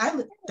like, because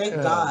thank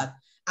God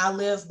I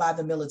live by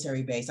the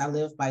military base. I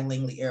live by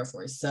Langley Air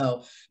Force.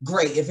 So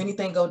great. If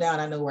anything go down,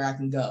 I know where I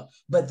can go.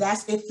 But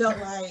it felt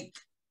like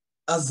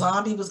a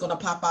zombie was going to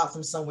pop out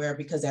from somewhere,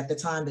 because at the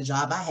time, the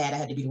job I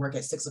had to be to work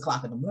at 6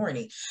 o'clock in the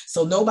morning.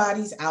 So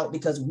nobody's out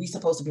because we're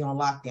supposed to be on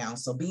lockdown.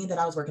 So being that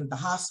I was working at the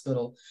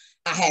hospital,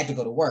 I had to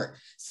go to work.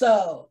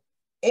 So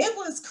it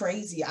was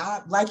crazy.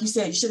 Like you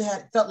said, you should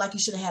have felt like you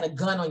should have had a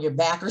gun on your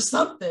back or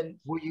something.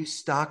 Were you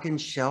stocking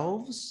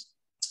shelves?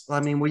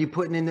 I mean, were you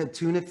putting in the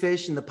tuna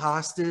fish and the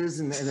pastas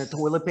and the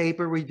toilet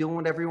paper? Were you doing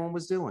what everyone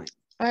was doing?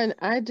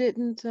 I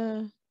didn't.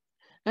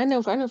 I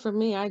know. For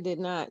me, I did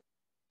not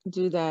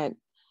do that.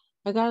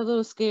 I got a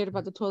little scared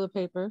about the toilet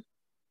paper.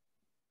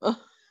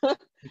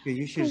 Okay,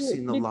 you should have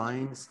seen the Be-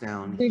 lines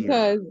down here.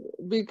 because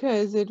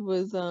because it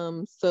was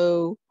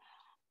so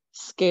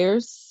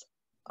scarce,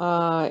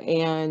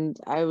 and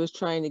I was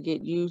trying to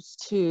get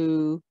used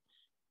to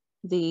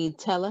the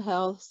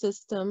telehealth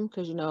system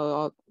because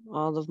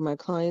all of my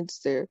clients,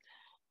 they're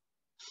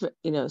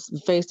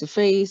face to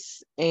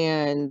face,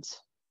 and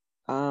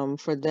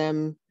for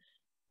them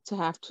to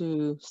have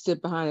to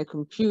sit behind a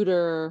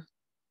computer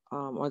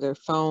or their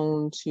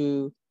phone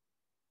to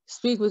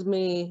speak with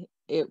me,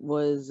 it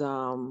was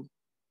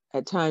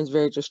at times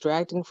very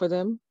distracting for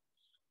them,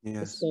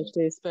 Yes.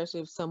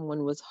 especially if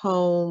someone was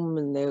home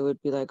and they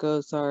would be like, "Oh,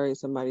 sorry,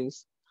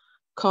 somebody's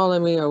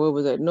calling me," or "What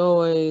was that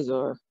noise?"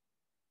 Or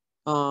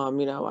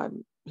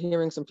I'm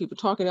hearing some people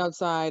talking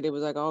outside. It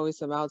was like always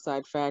some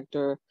outside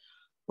factor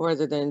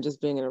rather than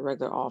just being in a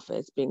regular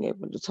office, being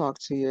able to talk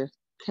to your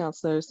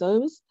counselor. So it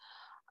was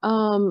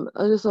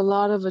just a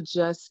lot of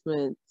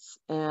adjustments,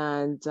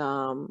 and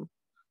a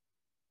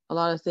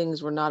lot of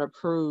things were not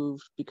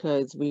approved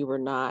because we were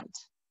not,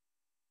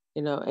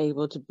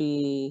 able to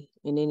be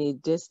in any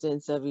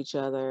distance of each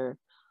other.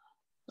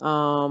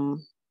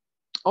 Um,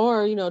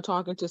 or,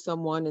 talking to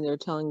someone and they're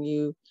telling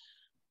you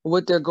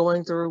what they're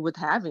going through with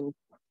having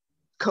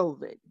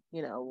COVID,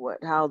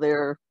 how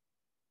they're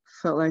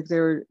felt like they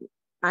were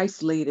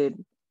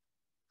isolated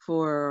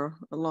for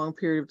a long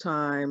period of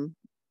time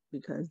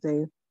because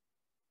they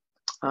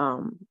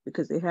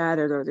had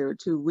it, or they were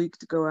too weak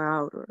to go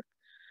out or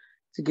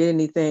to get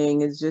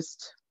anything. It's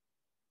just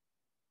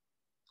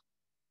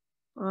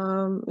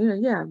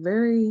yeah,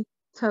 very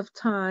tough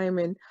time.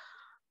 And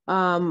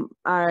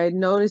I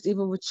noticed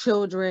even with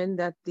children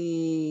that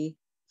the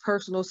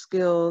personal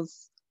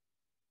skills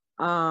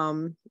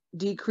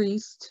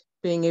decreased,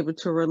 being able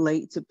to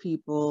relate to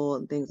people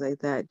and things like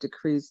that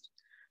decreased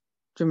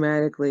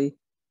dramatically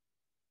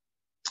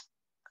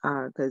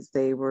because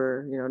they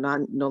were,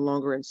 no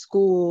longer in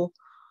school.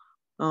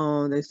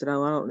 They said,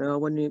 "Oh, I don't know,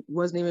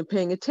 wasn't even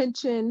paying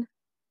attention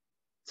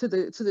to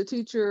the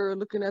teacher,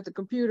 looking at the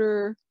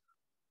computer.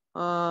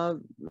 I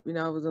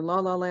was in La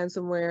La Land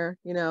somewhere,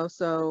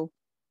 so."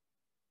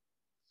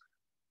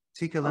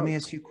 Tika, let Oh, me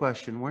ask you a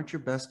question. Weren't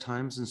your best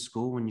times in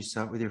school when you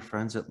sat with your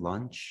friends at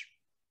lunch?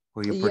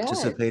 Or you yes,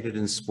 participated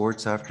in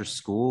sports after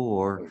school?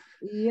 Or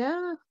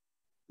yeah,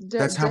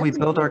 that's how we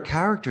build our definitely.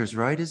 characters,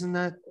 right? Isn't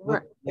that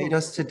what Right, made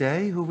us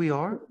today, who we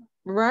are?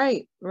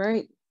 right.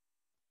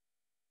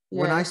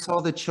 When I Yes.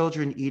 saw the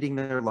children eating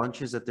their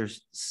lunches at their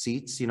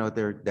seats,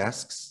 their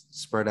desks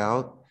spread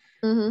out,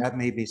 Mm-hmm. that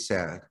made me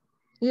sad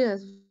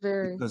Yes,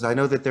 very. because I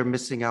know that they're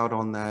missing out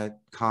on that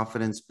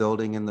confidence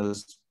building and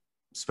those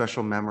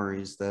special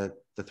memories that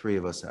the three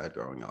of us had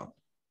growing up.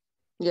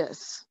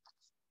 Yes.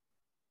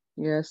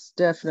 Yes,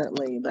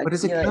 definitely. Like, But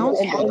as a and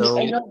counselor, and though,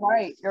 you're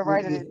right. You're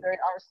right. It is you- very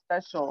our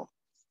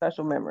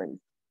special memories.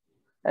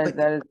 As but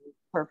that is a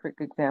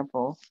perfect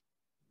example.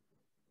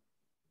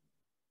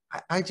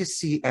 I just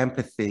see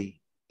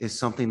empathy is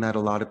something that a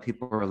lot of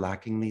people are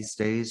lacking these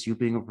days. You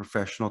being a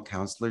professional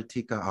counselor,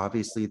 Tika,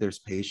 obviously there's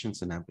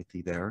patience and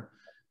empathy there.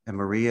 And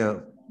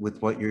Maria,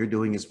 with what you're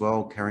doing as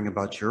well, caring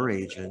about your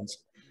agents.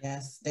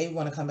 Yes, they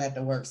want to come back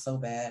to work so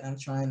bad. I'm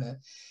trying to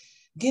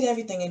get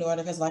everything in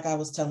order because, like I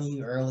was telling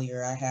you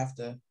earlier, I have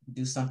to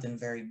do something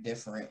very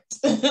different.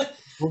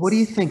 Well, what are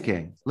you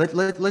thinking?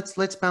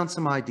 Let's bounce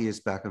some ideas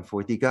back and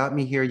forth. You got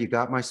me here. You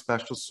got my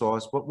special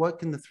sauce. What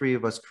can the three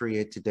of us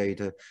create today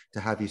to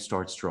have you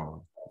start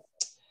strong?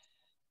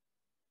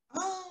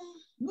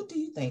 What do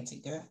you think,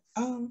 Tika?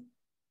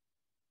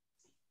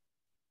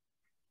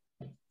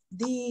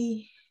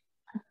 The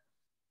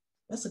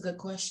That's a good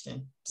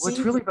question. Well, it's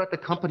See, really about the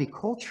company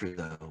culture,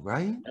 though,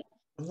 right?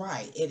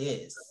 right, it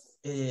is.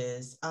 It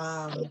is.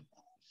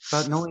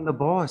 About knowing the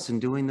boss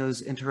and doing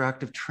those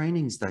interactive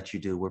trainings that you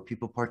do where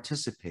people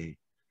participate.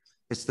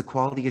 It's the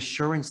quality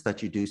assurance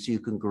that you do so you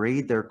can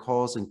grade their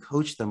calls and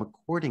coach them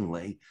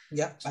accordingly.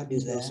 Yep, So I do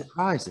there's no that.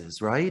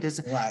 surprises, right?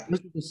 Right. Those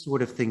are the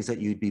sort of things that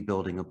you'd be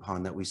building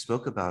upon that we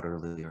spoke about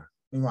earlier.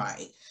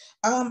 Right.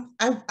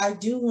 I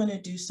do want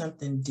to do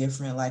something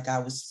different. Like I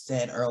was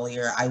said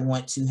earlier, I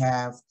want to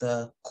have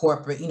the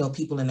corporate,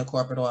 people in the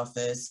corporate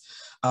office,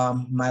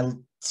 my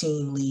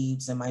team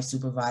leads and my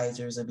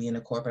supervisors will be in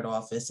the corporate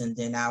office, and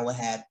then I will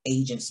have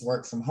agents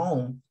work from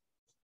home.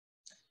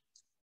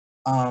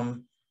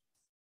 Because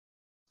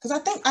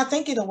I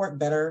think it'll work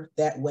better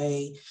that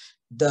way.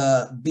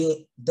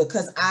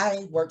 Because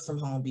I worked from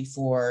home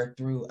before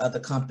through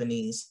other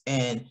companies,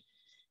 and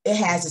it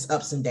has its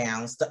ups and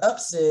downs. The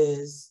ups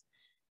is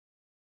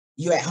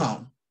you're at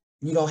home.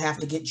 You don't have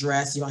to get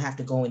dressed. You don't have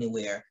to go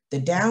anywhere. The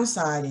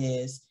downside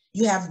is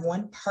you have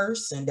one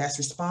person that's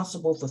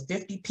responsible for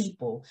 50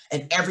 people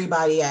and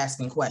everybody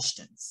asking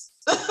questions.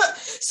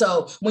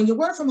 So when you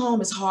work from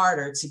home, it's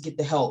harder to get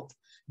the help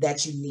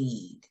that you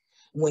need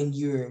when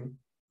you're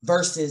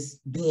versus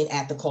being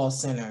at the call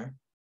center.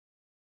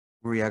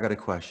 Maria, I got a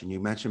question. You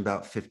mentioned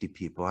about 50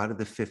 people. Out of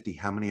the 50,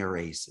 how many are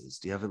aces?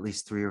 Do you have at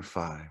least 3 or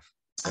 5?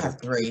 I that are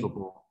have three.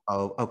 capable?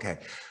 Oh, okay.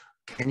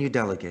 Can you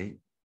delegate?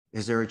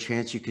 Is there a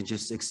chance you can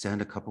just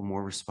extend a couple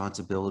more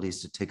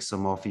responsibilities to take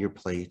some off of your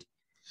plate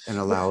and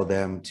allow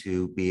them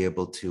to be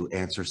able to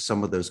answer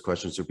some of those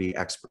questions or be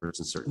experts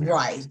in certain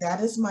Right. areas? That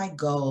is my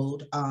goal,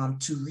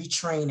 to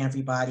retrain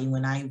everybody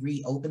when I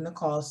reopen the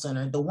call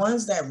center. The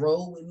ones that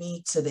roll with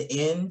me to the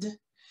end,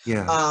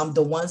 Yeah,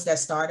 the ones that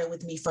started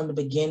with me from the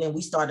beginning,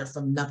 we started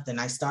from nothing.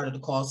 I started the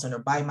call center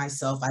by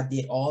myself. I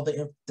did all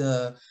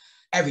the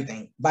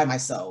everything by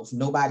myself.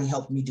 Nobody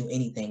helped me do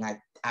anything.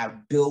 I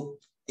built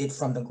it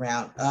from the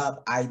ground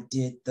up. I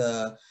did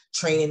the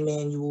training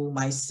manual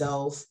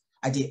myself.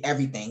 I did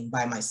everything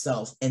by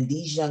myself. And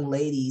these young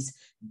ladies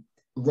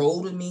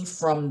rolled with me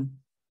from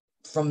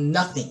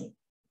nothing.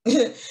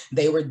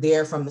 They were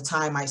there from the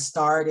time I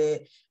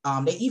started.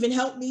 They even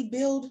helped me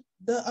build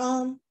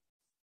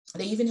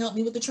they even helped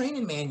me with the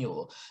training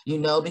manual,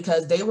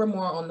 because they were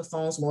more on the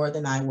phones more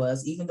than I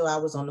was, even though I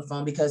was on the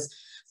phone, because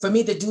for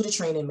me to do the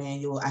training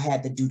manual, I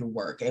had to do the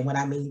work. And what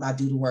I mean by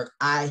do the work,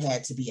 I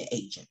had to be an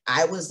agent.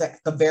 I was like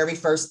the very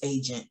first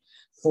agent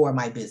for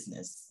my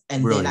business.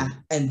 And brilliant.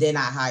 then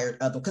I hired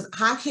other, because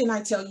how can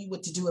I tell you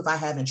what to do if I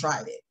haven't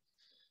tried it?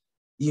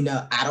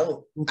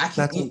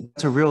 I can.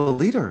 That's a real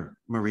leader,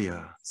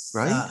 Maria,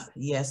 right?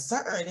 Yes,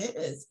 sir, it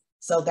is.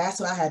 So that's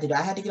what I had to do.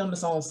 I had to get on the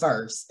phone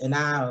first, and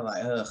I was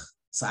like, ugh.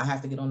 So I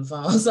have to get on the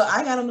phone. So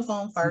I got on the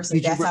phone first,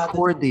 and Did you that's how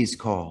record these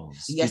calls?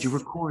 Did you yes,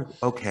 record?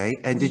 Okay.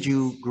 And did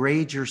you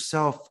grade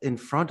yourself in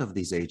front of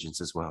these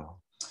agents as well?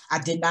 I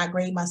did not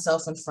grade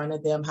myself in front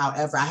of them.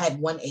 However, I had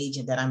one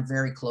agent that I'm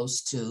very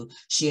close to.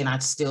 She and I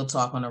still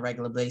talk on a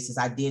regular basis.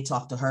 I did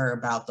talk to her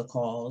about the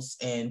calls,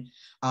 and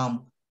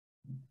um,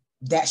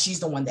 that she's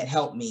the one that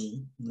helped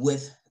me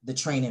with the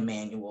training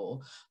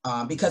manual,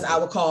 because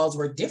our calls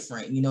were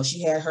different.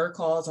 She had her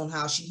calls on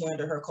how she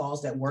handled her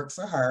calls that worked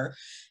for her.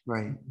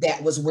 Right.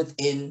 That was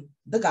within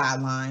the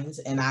guidelines.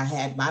 And I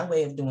had my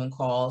way of doing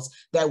calls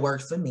that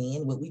worked for me.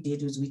 And what we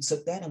did was we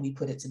took that and we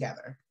put it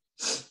together.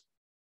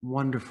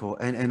 Wonderful.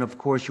 And of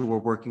course you were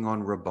working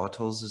on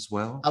rebuttals as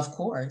well. Of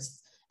course.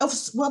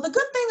 Well, the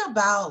good thing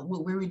about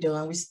what we were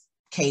doing was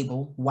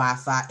cable,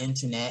 Wi-Fi,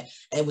 internet.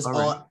 It was All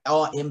right.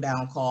 all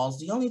inbound calls.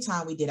 The only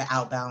time we did an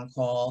outbound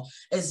call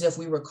is if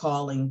we were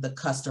calling the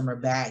customer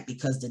back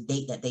because the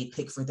date that they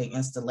picked for their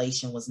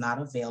installation was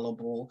not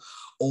available,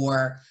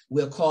 or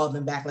we'll call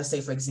them back. Let's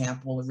say, for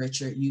example,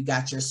 Richard, you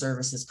got your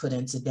services put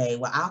in today.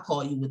 Well, I'll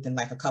call you within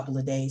like a couple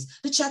of days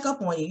to check up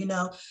on you.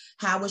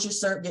 How was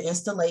your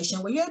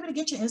installation? Were you able to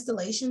get your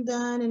installation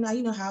done? And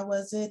how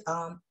was it?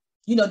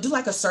 Do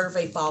like a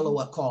survey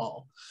follow-up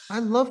call. I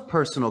love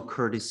personal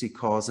courtesy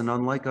calls, and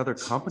unlike other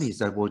companies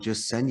that will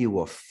just send you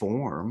a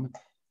form,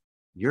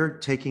 you're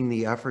taking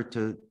the effort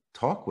to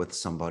talk with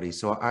somebody.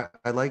 So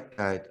I like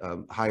that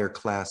higher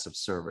class of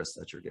service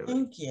that you're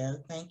giving.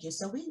 Thank you.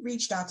 So we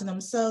reached out to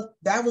them. So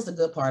that was the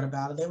good part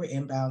about it. They were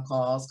inbound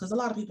calls because a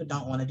lot of people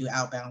don't want to do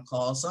outbound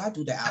calls. So I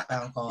do the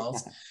outbound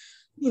calls,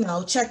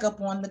 check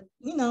up on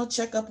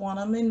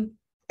them, and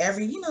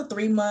every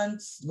 3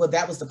 months. Well,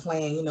 that was the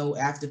plan,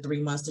 after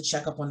 3 months to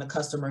check up on the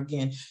customer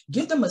again,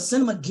 send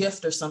them a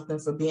gift or something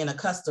for being a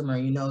customer,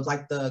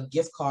 like the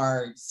gift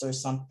cards or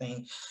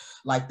something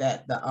like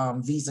that,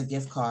 the Visa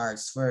gift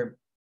cards for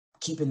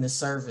keeping the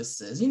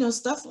services,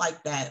 stuff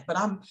like that. But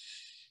I'm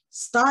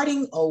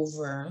starting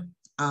over.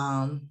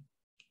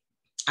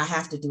 I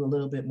have to do a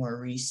little bit more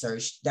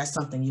research. That's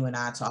something you and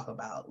I talk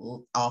about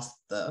off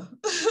the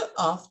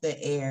off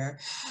the air.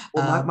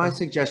 Well, my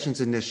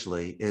suggestions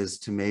initially is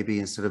to maybe,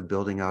 instead of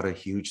building out a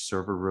huge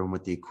server room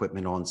with the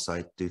equipment on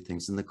site, do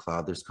things in the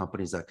cloud. There's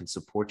companies that can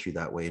support you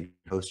that way and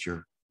host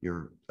your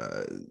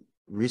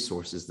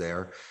resources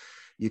there.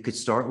 You could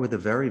start with a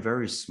very,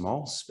 very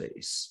small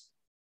space.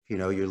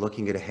 You're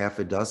looking at a half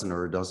a dozen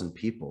or a dozen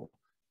people.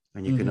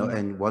 And you can,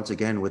 and once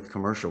again, with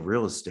commercial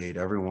real estate,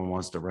 everyone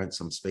wants to rent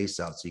some space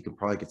out. So you can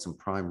probably get some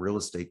prime real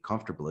estate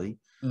comfortably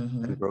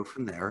and grow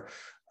from there.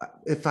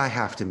 If I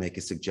have to make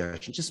a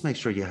suggestion, just make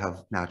sure you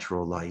have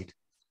natural light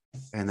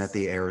and that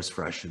the air is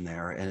fresh in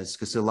there. And it's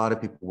because a lot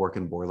of people work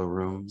in boiler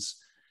rooms.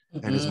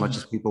 And as much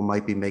as people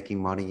might be making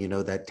money,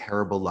 that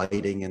terrible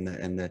lighting and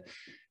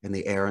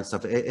the air and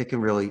stuff, it can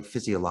really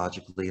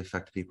physiologically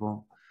affect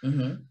people.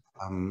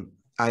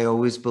 I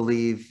always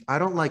believe, I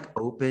don't like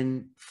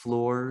open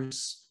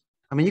floors.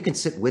 I mean, you can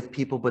sit with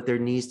people, but there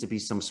needs to be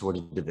some sort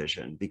of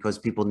division because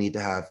people need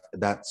to have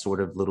that sort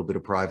of little bit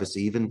of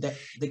privacy. Even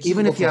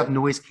if you have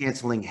noise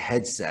canceling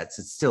headsets,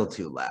 it's still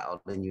too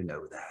loud, and you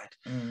know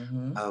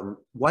that.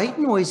 White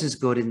noise is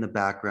good in the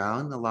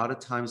background. A lot of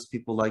times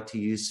people like to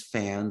use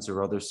fans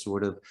or other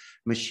sort of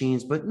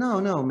machines, but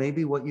no,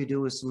 maybe what you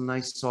do is some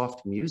nice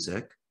soft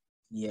music.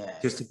 Yeah.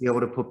 Just to be able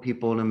to put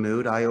people in a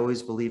mood. I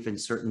always believe in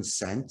certain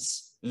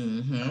scents.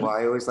 Well,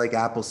 I always like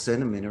apple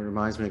cinnamon. It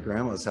reminds me of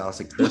grandma's house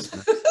at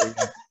Christmas.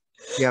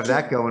 You have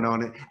that going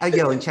on.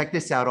 And check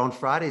this out. On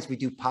Fridays, we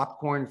do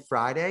Popcorn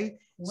Friday.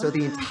 So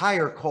the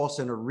entire call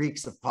center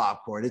reeks of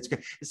popcorn.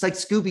 It's like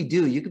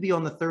Scooby-Doo. You could be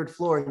on the third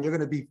floor and you're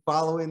going to be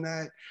following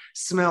that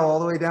smell all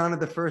the way down to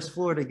the first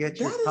floor to get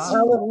your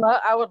popcorn.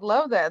 I would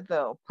love that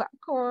though.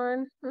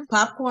 Popcorn.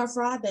 Popcorn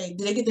Friday.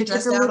 Did they get the It's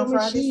like dressed a out little on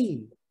Fridays?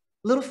 machine.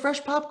 Little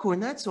fresh popcorn,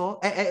 that's all.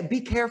 And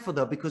be careful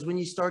though, because when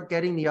you start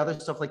getting the other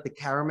stuff like the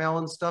caramel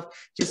and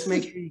stuff, just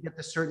make sure you get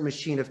the certain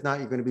machine. If not,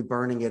 you're going to be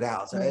burning it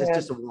out. So it's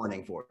just a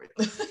warning for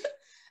you.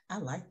 I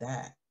like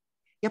that.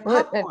 Yeah,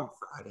 popcorn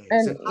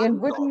Fridays.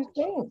 And what do you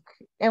think?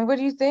 And what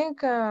do you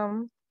think,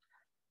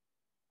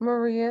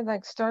 Maria,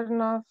 like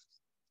starting off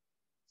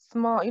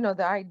small, you know,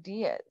 the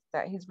idea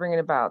that he's bringing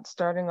about,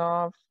 starting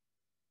off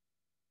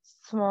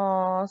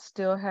small,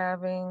 still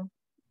having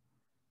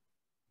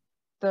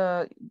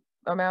the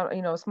amount,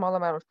 you know, small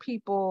amount of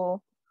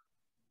people,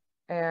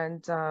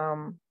 and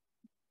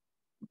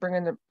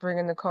bringing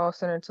the call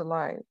center to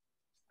life.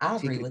 I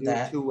agree with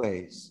that. 2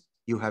 ways.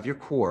 You have your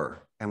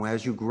core, and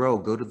as you grow,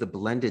 go to the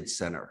blended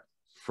center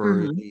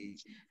for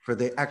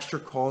the extra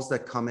calls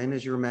that come in,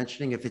 as you were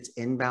mentioning, if it's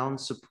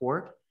inbound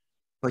support,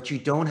 but you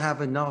don't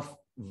have enough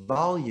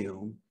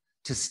volume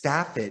to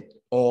staff it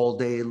all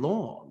day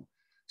long.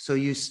 So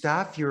you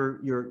staff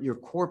your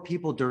core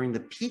people during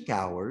the peak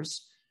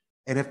hours.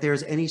 And if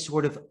there's any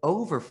sort of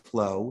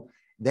overflow,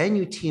 then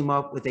you team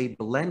up with a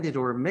blended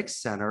or a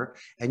mixed center,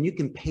 and you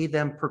can pay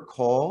them per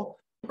call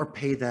or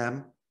pay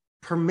them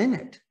per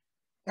minute.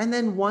 And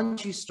then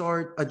once you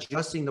start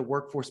adjusting the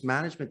workforce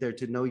management there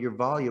to know your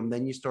volume,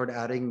 then you start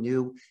adding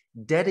new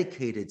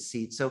dedicated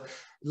seats. So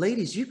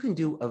ladies, you can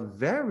do a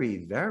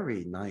very,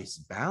 very nice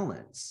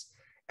balance.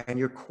 And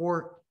your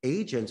core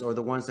agents are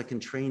the ones that can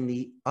train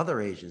the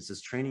other agents.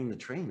 It's training the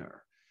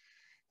trainer.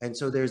 And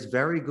so there's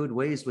very good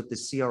ways with the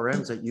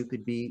CRMs that you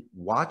could be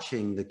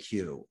watching the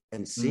queue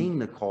and seeing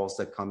the calls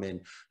that come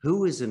in,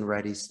 who is in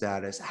ready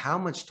status, how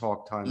much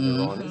talk time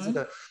they're on. Is it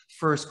a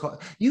first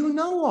call? You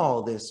know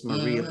all this,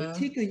 Maria, but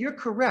Tika, you're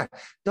correct.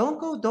 Don't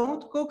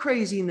go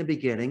crazy in the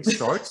beginning.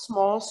 Start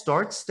small,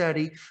 start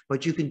steady,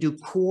 but you can do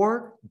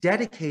core,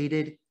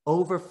 dedicated,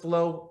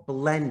 overflow,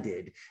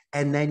 blended,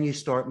 and then you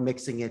start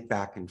mixing it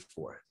back and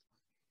forth.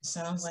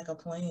 Sounds like a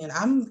plan.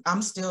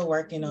 I'm still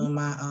working on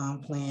my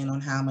plan on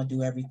how I'm gonna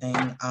do everything.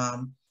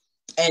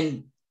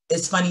 And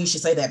it's funny you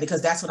should say that,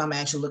 because that's what I'm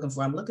actually looking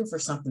for. I'm looking for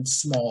something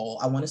small.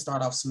 I want to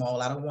start off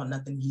small. I don't want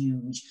nothing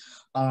huge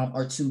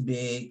or too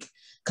big.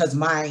 Because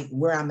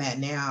where I'm at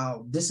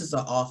now, this is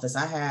an office.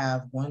 I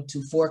have 1,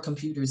 2, 4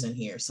 computers in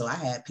here. So I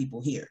had people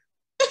here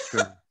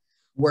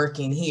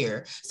working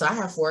here. So I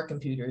have 4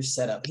 computers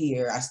set up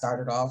here. I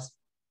started off,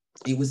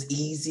 it was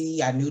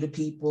easy. I knew the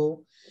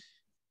people.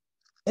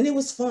 And it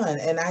was fun.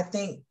 And I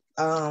think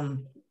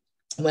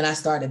when I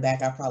started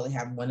back, I probably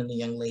have one of the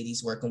young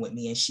ladies working with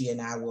me, and she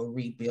and I will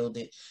rebuild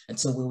it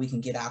until we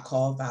can get our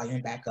call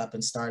volume back up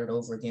and start it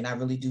over again. I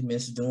really do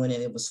miss doing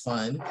it. It was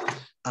fun.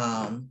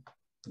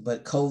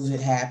 But COVID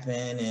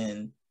happened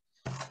and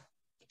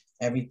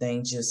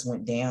everything just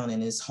went down,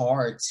 and it's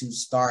hard to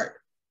start.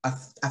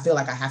 I feel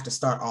like I have to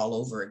start all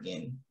over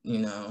again, you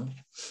know?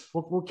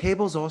 Well,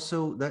 cable's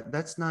also,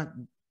 that's not,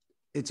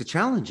 it's a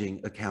challenging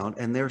account,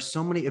 and there's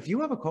so many. If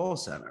you have a call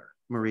center,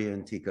 Maria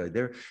and Tika,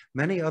 there are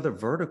many other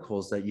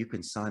verticals that you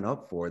can sign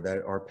up for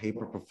that are pay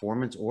per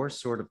performance, or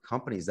sort of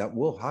companies that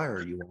will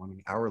hire you on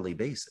an hourly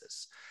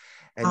basis.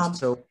 And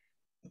so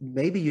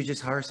maybe you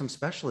just hire some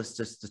specialists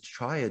just to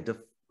try a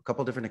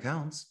couple different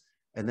accounts,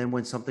 and then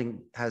when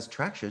something has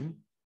traction,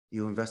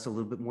 you invest a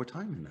little bit more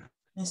time in that.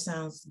 That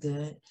sounds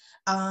good.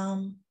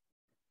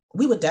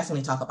 We would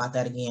definitely talk about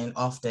that again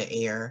off the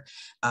air.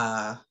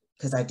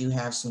 Because I do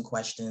have some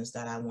questions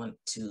that I want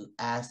to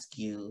ask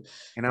you.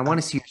 And I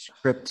want to see your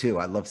script too.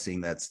 I love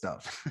seeing that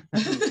stuff.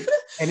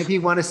 And if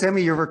you want to send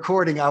me your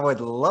recording, I would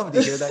love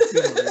to hear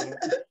that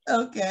too.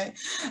 Okay.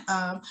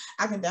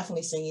 I can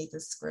definitely send you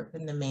the script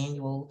and the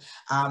manual.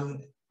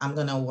 I'm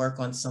going to work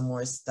on some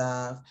more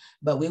stuff,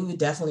 but we would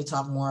definitely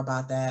talk more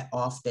about that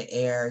off the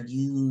air.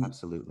 You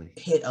absolutely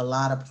hit a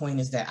lot of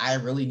pointers that I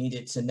really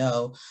needed to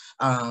know.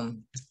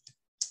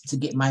 To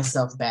get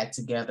myself back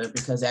together,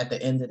 because at the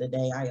end of the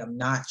day, I am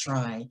not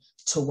trying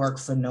to work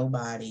for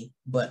nobody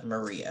but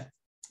Maria.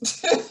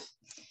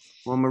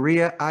 Well,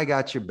 Maria, I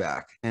got your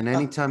back. And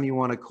anytime you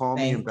want to call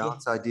me and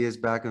bounce ideas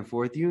back and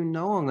forth, you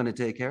know I'm going to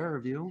take care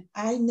of you.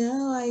 I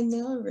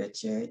know,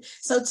 Richard.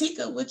 So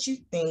Tika, what you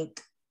think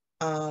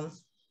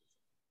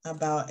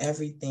about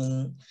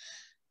everything?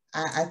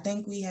 I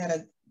think we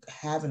had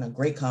having a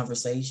great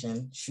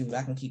conversation. Shoot,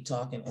 I can keep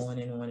talking on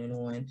and on and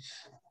on.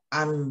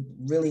 I'm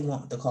really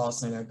want the call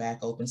center back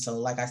open. So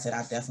like I said,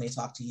 I'll definitely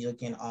talk to you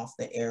again off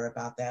the air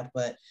about that.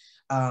 But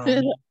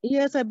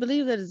yes, I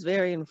believe that is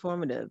very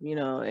informative, you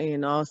know,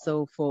 and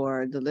also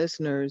for the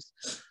listeners,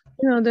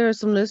 you know, there are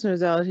some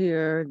listeners out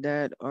here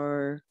that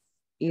are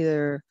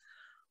either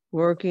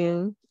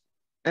working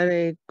at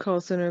a call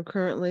center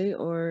currently,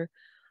 or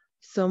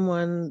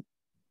someone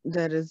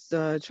that is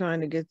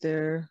trying to get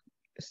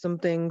some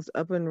things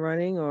up and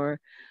running, or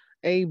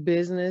a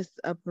business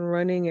up and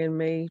running and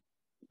may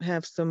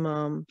have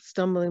some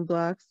stumbling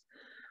blocks.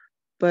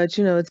 But,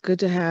 it's good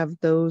to have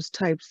those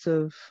types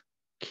of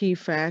key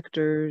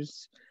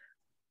factors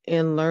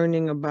in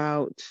learning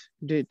about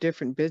the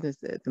different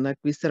businesses. And like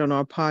we said on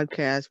our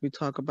podcast, we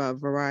talk about a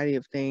variety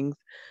of things.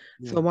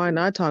 So Yeah, why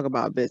not talk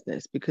about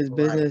business? Because Right.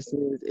 business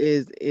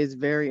is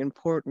very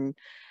important.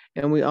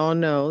 And we all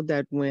know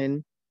that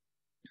when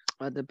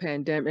the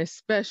pandemic,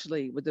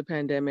 especially with the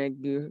pandemic,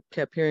 you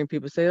kept hearing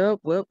people say, oh,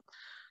 well,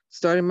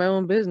 starting my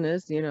own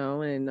business,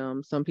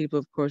 and some people,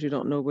 of course, you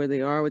don't know where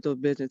they are with those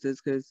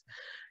businesses because,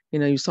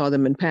 you saw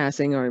them in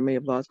passing or you may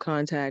have lost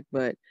contact,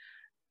 but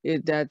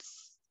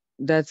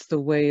that's the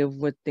way of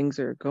what things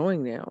are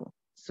going now.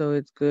 So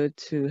it's good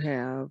to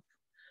have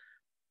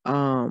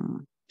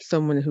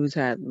someone who's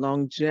had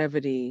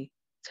longevity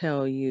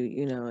tell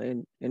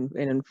you, and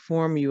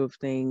inform you of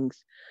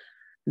things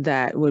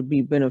that would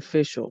be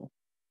beneficial.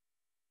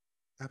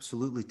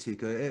 absolutely,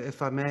 Tika.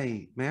 If I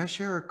may I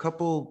share a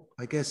couple,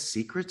 I guess,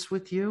 secrets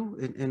with you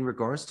in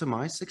regards to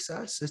my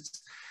success?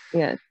 It's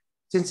Yes.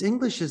 since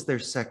English is their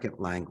second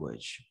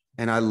language,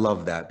 and I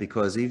love that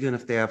because even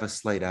if they have a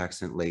slight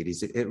accent,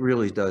 ladies, it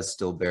really does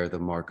still bear the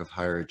mark of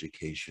higher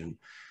education.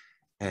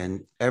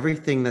 And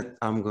everything that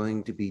I'm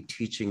going to be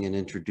teaching and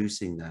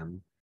introducing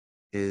them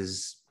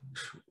is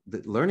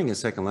that learning a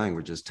second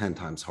language is 10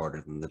 times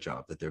harder than the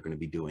job that they're going to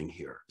be doing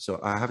here. So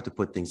I have to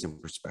put things in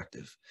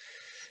perspective.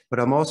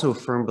 But I'm also a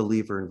firm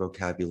believer in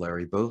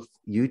vocabulary. Both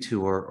you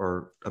two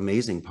are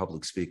amazing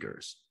public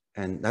speakers,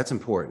 and that's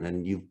important.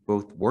 And you've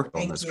both worked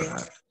on Thank this you.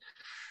 craft.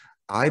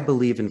 I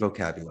believe in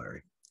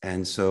vocabulary.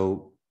 And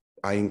so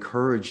I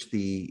encourage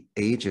the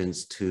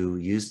agents to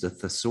use the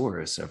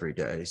thesaurus every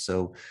day.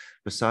 So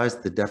besides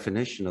the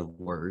definition of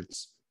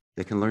words,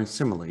 they can learn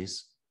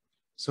similes.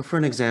 So for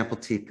an example,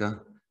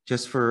 Tika,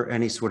 just for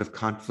any sort of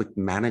conflict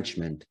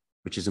management,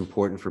 which is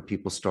important for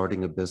people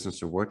starting a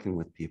business or working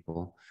with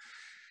people,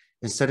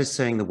 instead of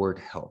saying the word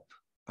help,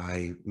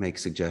 I make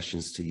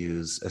suggestions to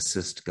use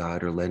assist,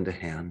 guide, or lend a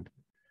hand.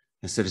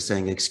 Instead of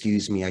saying,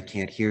 excuse me, I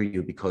can't hear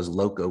you because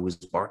Loco was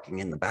barking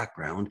in the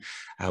background,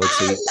 I would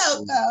say,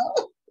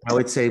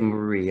 Loco.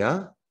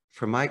 Maria,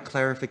 for my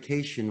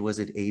clarification, was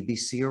it A, B,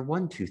 C, or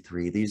 1, 2,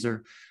 3? These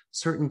are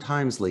certain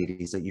times,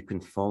 ladies, that you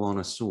can fall on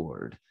a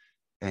sword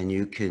and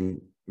you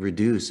can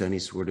reduce any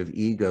sort of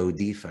ego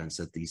defense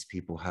that these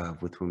people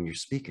have with whom you're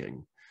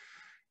speaking.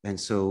 And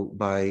so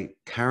by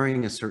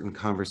carrying a certain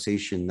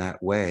conversation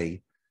that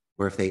way,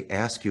 where if they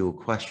ask you a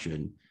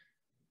question,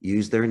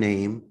 use their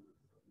name,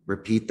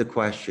 repeat the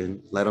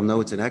question, let them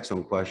know it's an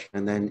excellent question,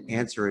 and then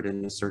answer it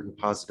in a certain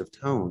positive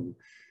tone,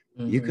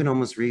 you can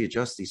almost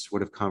readjust these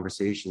sort of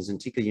conversations. And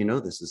Tika, you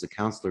know this as a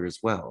counselor as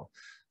well.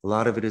 A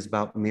lot of it is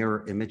about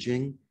mirror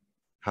imaging,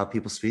 how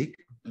people speak,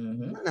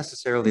 not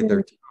necessarily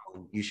their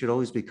tone. You should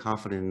always be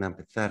confident and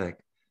empathetic.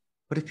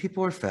 But if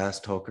people are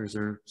fast talkers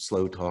or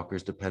slow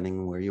talkers, depending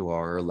on where you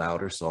are, or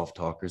loud or soft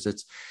talkers,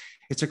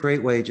 it's a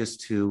great way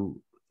just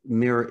to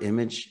mirror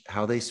image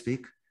how they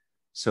speak.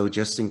 So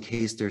just in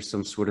case there's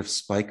some sort of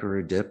spike or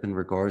a dip in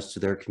regards to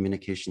their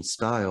communication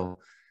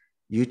style,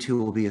 you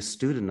two will be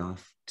astute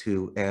enough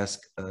to ask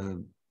a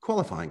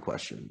qualifying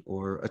question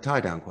or a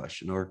tie-down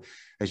question, or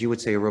as you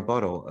would say, a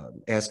rebuttal,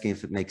 asking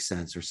if it makes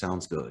sense or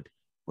sounds good,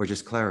 or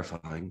just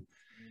clarifying.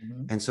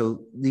 And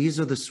so these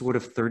are the sort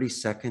of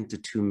 30-second to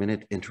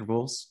 2-minute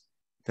intervals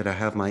that I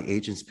have my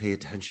agents pay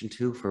attention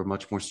to for a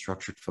much more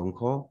structured phone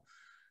call.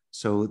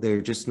 So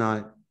they're just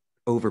not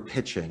over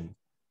pitching.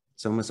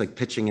 It's almost like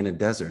pitching in a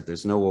desert.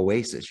 There's no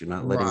oasis. You're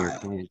not letting your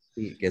client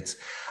speak. It's,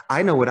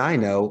 I know what I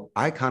know.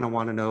 I kind of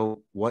want to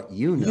know what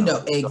you know. You know,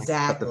 So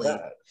exactly.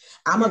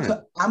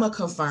 I'm a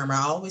confirmer.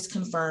 I always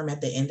confirm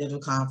at the end of the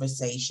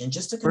conversation,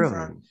 just to confirm.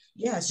 Brilliant.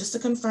 Yes, just to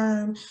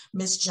confirm,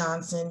 Miss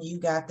Johnson, you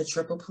got the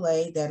triple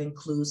play that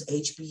includes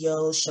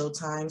HBO,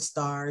 Showtime,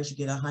 Stars. You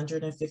get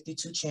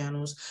 152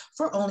 channels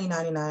for only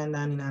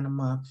 $99.99 a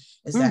month.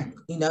 Is that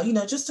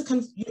just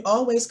to you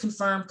always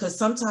confirm, because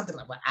sometimes they're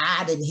like, well,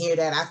 I didn't hear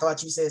that. I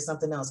thought you said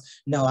something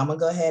else. No, I'm gonna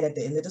go ahead at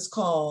the end of this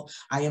call.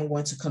 I am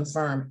going to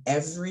confirm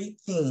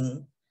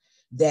everything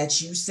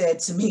that you said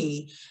to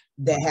me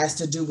that has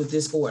to do with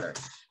this order.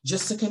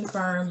 Just to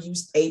confirm,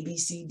 use A, B,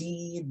 C,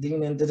 D,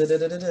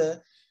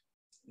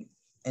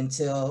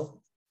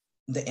 until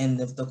the end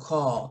of the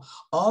call.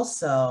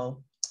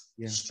 Also,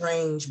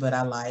 strange, but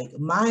I like,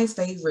 my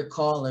favorite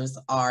callers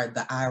are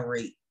the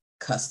irate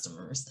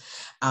customers.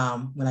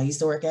 When I used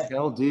to work at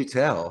do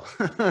tell.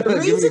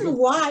 The reason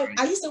why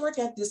I used to work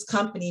at this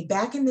company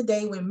back in the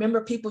day, when,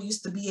 remember, people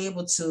used to be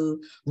able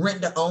to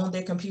rent to own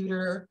their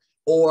computer,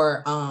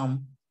 or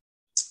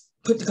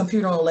put the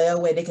computer on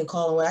layaway. They can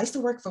call away. I used to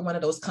work for one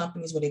of those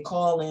companies where they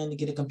call in to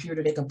get a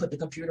computer. They can put the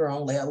computer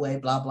on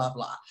layaway, blah, blah,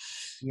 blah.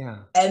 Yeah.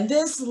 And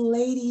this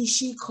lady,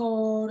 she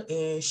called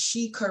and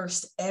she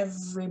cursed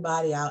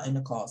everybody out in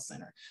the call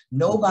center.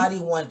 Nobody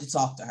wanted to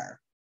talk to her.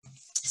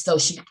 So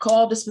she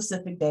called a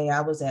specific day.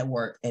 I was at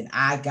work and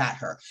I got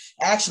her.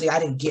 Actually, I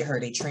didn't get her.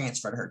 They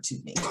transferred her to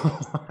me.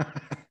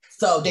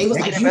 So they was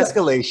like,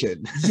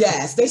 escalation.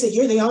 Yes. They said,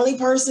 you're the only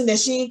person that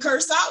she ain't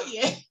cursed out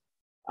yet.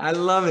 I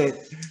love it.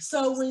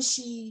 So when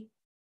she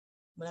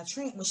When I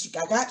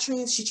got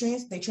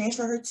they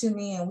transferred her to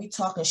me and we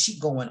talking, she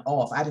going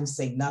off. I didn't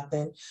say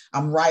nothing.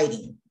 I'm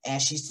writing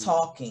as she's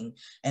talking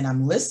and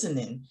I'm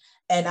listening.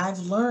 And I've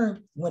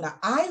learned when an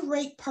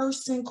irate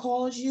person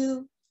calls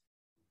you,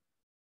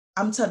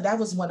 I'm telling that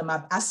was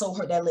I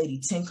sold that lady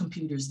 10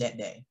 computers that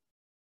day.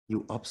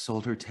 You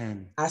upsold her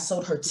 10. I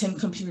sold her 10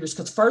 computers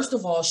because first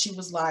of all, she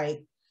was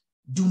like,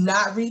 do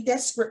not read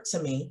that script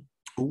to me.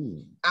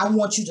 Ooh. I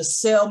want you to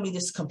sell me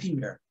this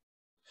computer.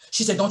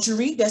 She said, don't you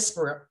read that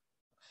script.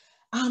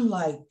 I'm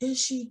like, is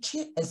she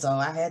kidding? And so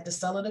I had to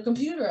sell her the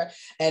computer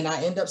and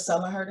I ended up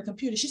selling her the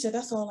computer. She said,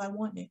 that's all I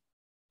wanted.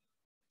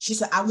 She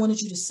said, I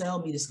wanted you to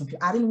sell me this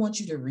computer. I didn't want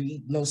you to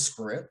read no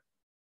script.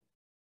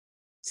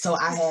 So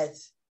I had.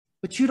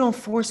 But you don't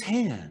force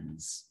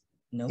hands.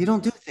 Nope. You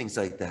don't do things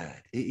like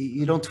that.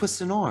 You don't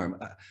twist an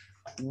arm.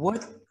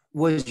 What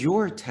was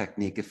your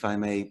technique, if I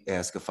may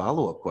ask a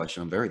follow-up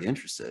question? I'm very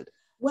interested.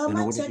 Well,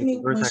 my technique,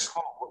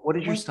 what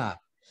did you stop?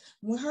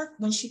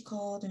 When she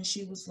called and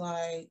she was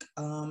like,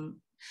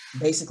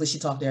 basically she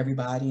talked to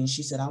everybody and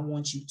she said, I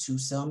want you to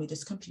sell me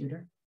this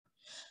computer.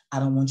 I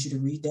don't want you to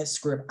read that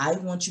script. I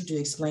want you to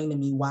explain to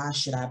me why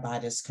should I buy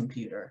this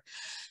computer?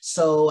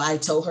 So I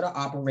told her the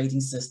operating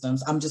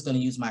systems. I'm just going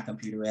to use my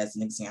computer as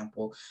an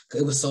example.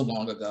 It was so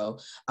long ago.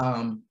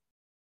 I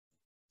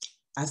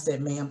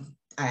said, ma'am,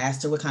 I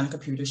asked her what kind of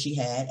computer she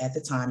had at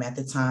the time. At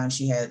the time,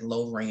 she had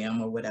low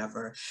RAM or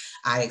whatever.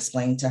 I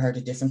explained to her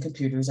the different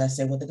computers. I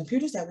said, well, the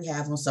computers that we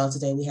have on sale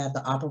today, we have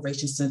the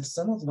operation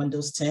system of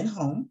Windows 10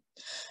 Home.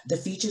 The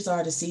features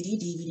are the CD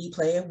DVD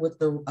player with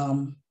the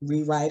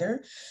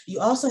rewriter.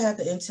 You also have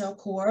the Intel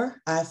Core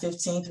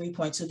i15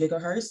 3.2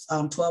 gigahertz,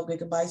 12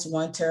 gigabytes,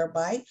 1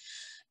 terabyte.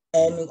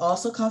 And it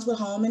also comes with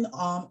home and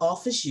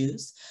office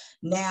use.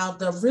 Now,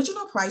 the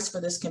original price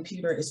for this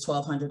computer is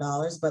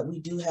 $1,200, but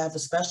we do have a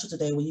special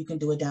today where you can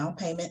do a down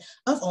payment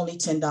of only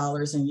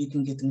 $10 and you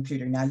can get the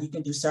computer. Now, you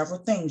can do several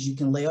things. You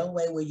can lay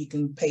away where you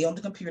can pay on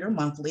the computer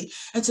monthly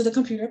until the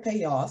computer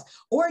pay off,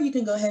 or you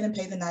can go ahead and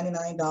pay the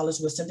 $99.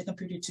 We'll send the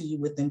computer to you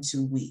within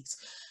 2 weeks.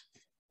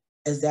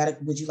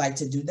 Would you like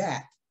to do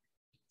that?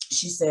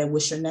 She said,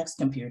 what's your next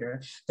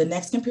computer? The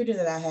next computer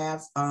that I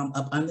have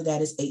up under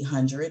that is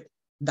 $800.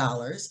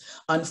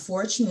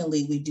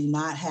 Unfortunately, we do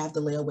not have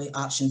the layaway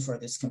option for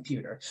this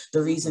computer.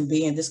 The reason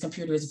being, this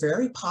computer is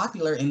very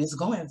popular and it's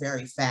going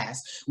very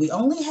fast. We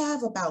only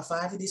have about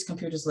 5 of these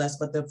computers left,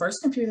 but the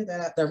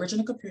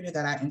original computer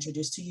that I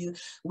introduced to you,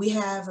 we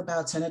have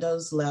about 10 of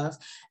those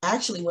left.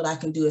 Actually, what I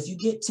can do, if you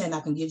get 10, I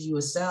can give you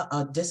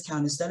a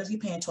discount. Instead of you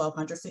paying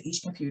 $1,200 for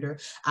each computer,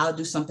 I'll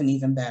do something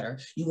even better.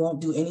 You won't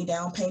do any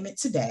down payment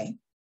today.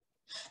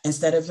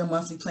 Instead of your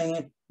monthly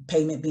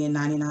payment being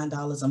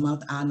 $99 a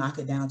month, I'll knock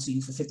it down to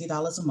you for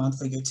 $50 a month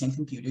for your 10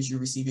 computers. You'll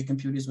receive your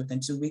computers within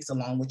 2 weeks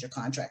along with your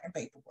contract and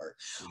paperwork.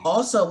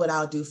 Also, what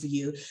I'll do for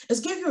you is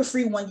give you a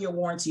free 1-year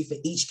warranty for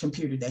each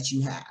computer that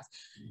you have.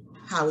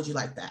 How would you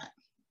like that?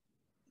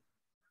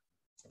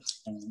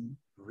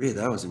 Maria,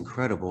 that was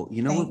incredible.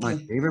 You know what my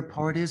favorite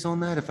part is on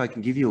that? If I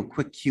can give you a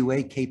quick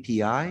QA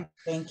KPI.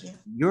 Thank you.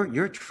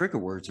 Your trigger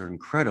words are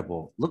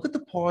incredible. Look at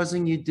the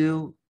pausing you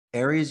do.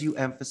 Areas you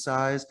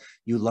emphasize,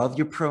 you love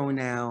your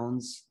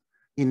pronouns,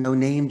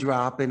 name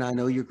dropping. I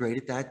know you're great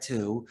at that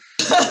too.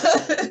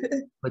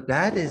 But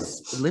that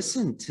is,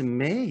 listen to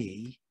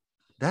me,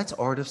 that's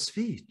art of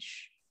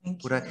speech.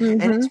 Thank you.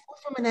 And it's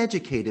from an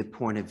educated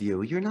point of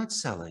view. You're not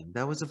selling.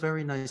 That was a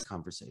very nice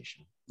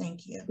conversation.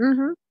 Thank you.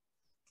 Mm-hmm.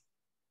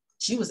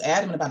 She was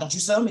adamant about, don't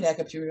you sell me that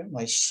computer? I'm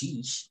like,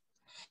 sheesh.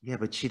 Yeah,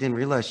 but she didn't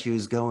realize she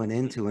was going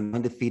into an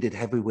undefeated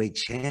heavyweight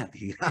champ.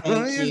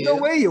 There's no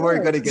way you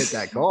weren't going to get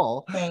that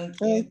call. Thank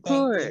you.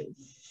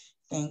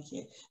 Thank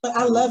you. But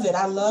I love it.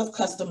 I love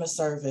customer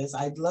service.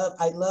 I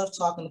love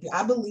talking to people.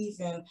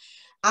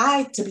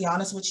 To be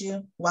honest with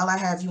you, while I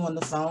have you on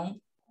the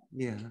phone,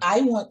 yeah, I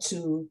want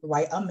to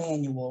write a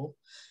manual.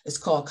 It's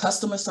called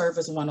Customer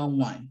Service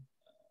 101.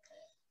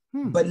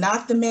 But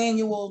not the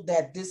manual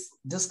that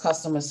this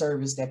customer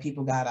service that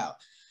people got out.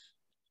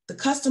 The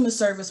customer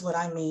service, what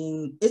I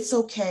mean, it's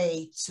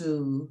okay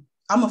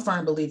I'm a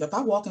firm believer. If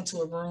I walk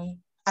into a room,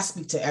 I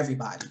speak to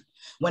everybody.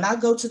 When I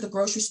go to the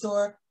grocery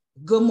store,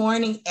 good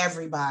morning,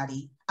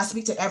 everybody. I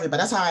speak to everybody.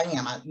 That's how I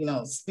am. I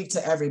speak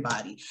to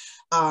everybody.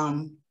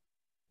 The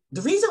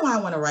reason why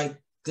I want to write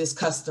this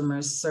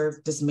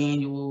this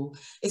manual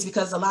is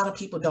because a lot of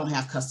people don't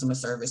have customer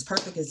service.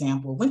 Perfect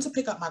example, went to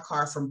pick up my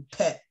car from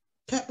Pet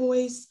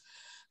Boys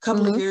a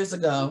couple of years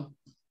ago,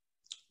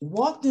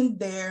 walked in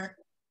there.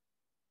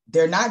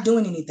 They're not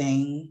doing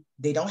anything.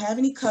 They don't have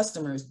any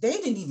customers. They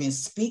didn't even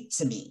speak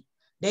to me.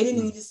 They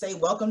didn't even say,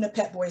 welcome to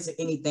Pet Boys or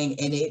anything.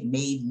 And it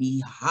made me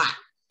hot.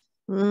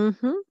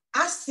 Mm-hmm.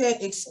 I said,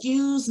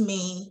 excuse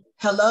me.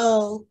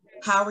 Hello.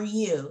 How are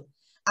you?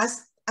 I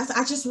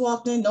just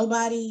walked in.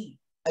 Nobody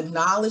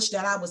acknowledged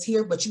that I was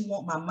here, but you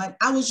want my money.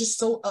 I was just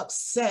so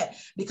upset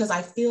because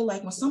I feel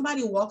like when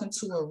somebody walk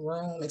into a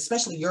room,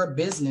 especially your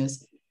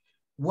business,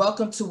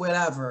 welcome to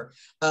whatever.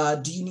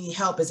 Do you need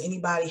help? Is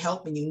anybody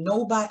helping you?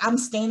 Nobody. I'm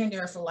standing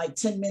there for like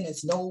 10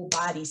 minutes.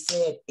 Nobody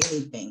said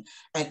anything.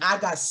 And I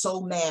got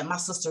so mad. My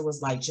sister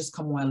was like, just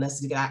come on,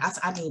 let's get out.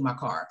 I need my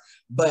car.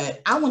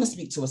 But I want to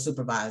speak to a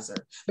supervisor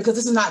because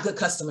this is not good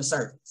customer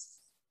service.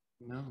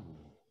 No.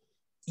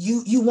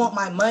 You want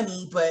my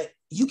money, but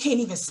you can't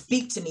even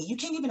speak to me. You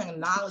can't even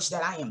acknowledge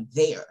that I am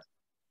there.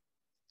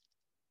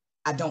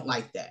 I don't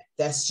like that.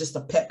 That's just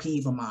a pet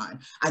peeve of mine.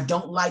 I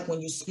don't like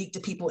when you speak to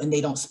people and they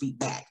don't speak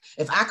back.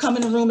 If I come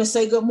in the room and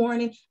say good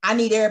morning, I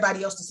need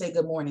everybody else to say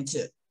good morning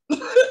too.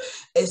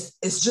 It's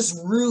just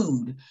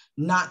rude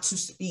not to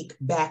speak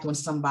back when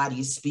somebody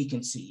is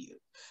speaking to you.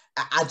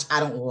 I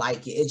don't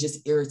like it. It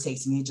just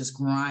irritates me. It just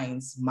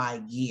grinds my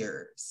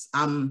gears.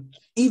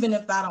 Even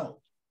if I don't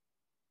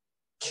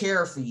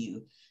care for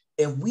you,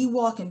 if we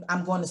walk in,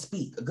 I'm going to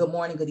speak. Good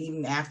morning, good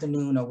evening,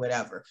 afternoon, or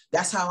whatever.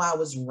 That's how I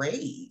was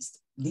raised.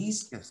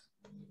 These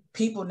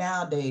people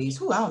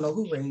nowadays, I don't know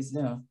who raised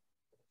them.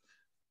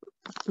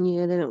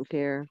 Yeah, they don't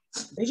care.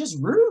 They're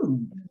just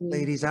rude.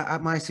 Ladies, I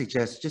might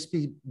suggest just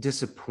be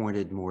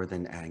disappointed more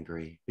than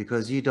angry,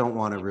 because you don't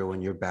want to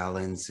ruin your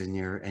balance and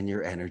your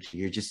energy.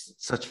 You're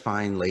just such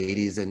fine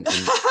ladies and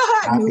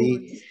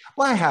happy.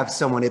 Why have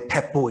someone at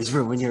Pep Boys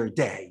ruin your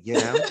day, you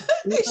know?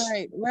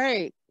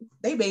 Right.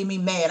 They made me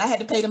mad. I had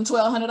to pay them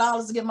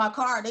 $1,200 to get my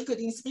car. They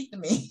couldn't even speak to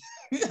me.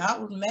 I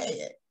was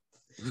mad.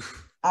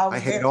 I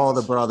hate all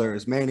the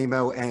brothers, Manny,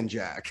 Mo, and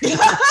Jack.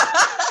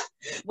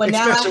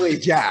 Especially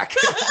Jack.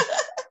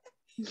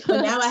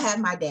 But now I have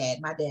my dad.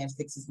 My dad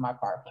fixes my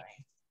car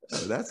frame.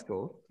 Oh, that's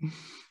cool.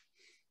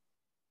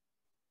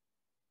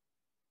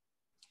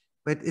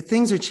 But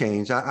things are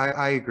changed.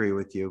 I agree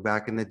with you.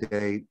 Back in the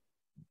day,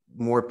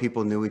 more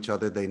people knew each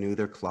other. They knew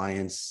their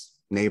clients,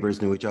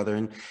 neighbors knew each other.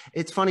 And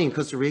it's funny, in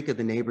Costa Rica,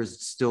 the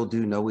neighbors still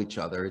do know each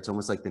other. It's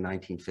almost like the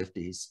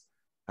 1950s.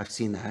 I've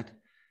seen that.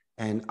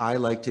 And I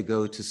like to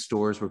go to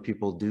stores where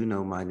people do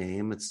know my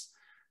name. It's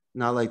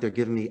not like they're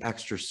giving me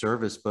extra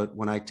service, but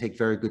when I take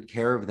very good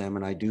care of them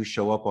and I do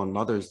show up on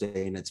Mother's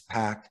Day and it's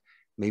packed,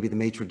 maybe the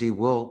maitre d'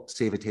 will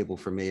save a table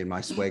for me and my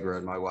swagger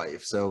and my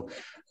wife. So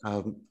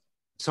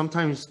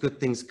sometimes good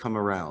things come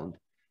around.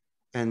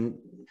 And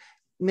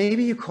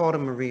maybe you caught a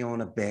Maria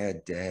on a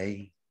bad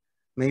day.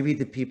 Maybe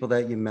the people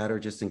that you met are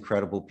just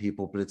incredible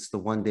people, but it's the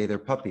one day their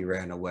puppy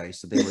ran away.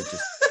 So they were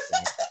just...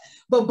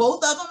 But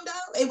both of them,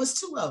 though? It was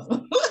two of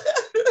them.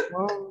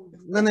 Well,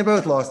 then they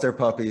both lost their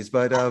puppies.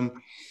 But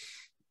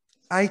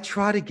I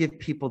try to give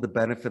people the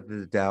benefit of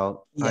the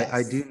doubt. Yes.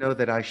 I do know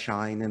that I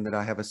shine and that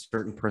I have a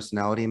certain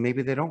personality, and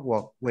maybe they don't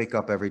wake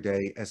up every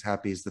day as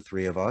happy as the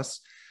three of us.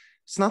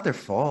 It's not their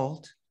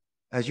fault.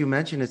 As you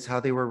mentioned, it's how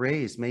they were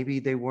raised. Maybe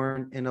they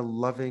weren't in a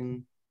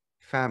loving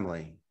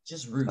family.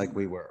 Just rude. Like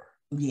we were.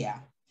 Yeah.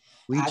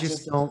 We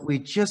just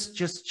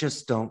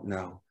don't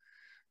know.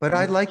 But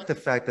I like the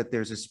fact that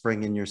there's a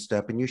spring in your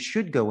step, and you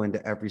should go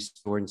into every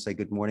store and say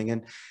good morning.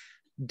 And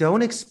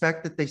don't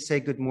expect that they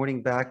say good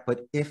morning back,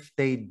 but if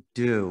they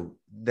do,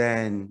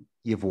 then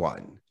you've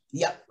won.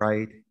 Yep.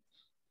 Right?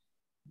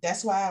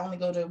 That's why I only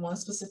go to one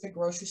specific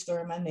grocery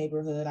store in my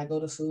neighborhood. I go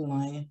to Food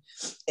Lion,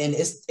 and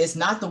it's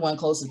not the one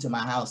closer to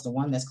my house. The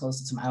one that's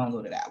closer to I don't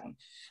go to that one.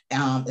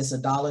 It's a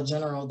Dollar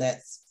General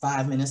that's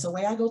 5 minutes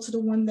away. I go to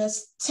the one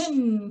that's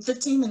 10,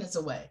 15 minutes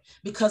away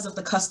because of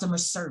the customer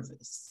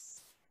service.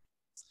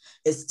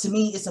 To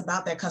me, it's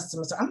about that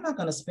customer. So I'm not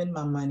going to spend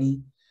my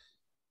money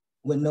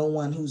with no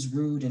one who's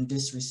rude and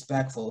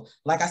disrespectful.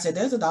 Like I said,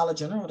 there's a Dollar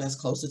General that's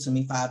closer to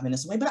me 5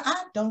 minutes away, but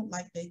I don't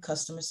like their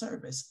customer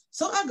service.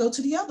 So I go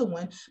to the other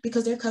one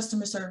because their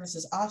customer service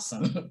is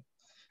awesome.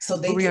 So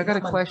Maria, I got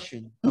a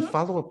question, a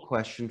follow-up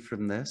question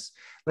from this.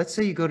 Let's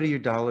say you go to your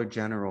Dollar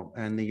General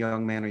and the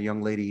young man or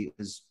young lady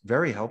is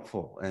very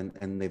helpful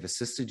and they've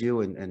assisted you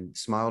and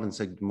smiled and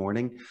said good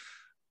morning.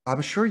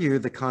 I'm sure you're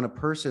the kind of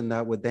person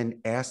that would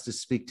then ask to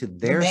speak to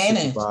their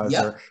supervisor.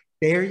 Yep.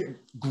 They're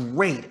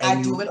great. And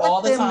I do it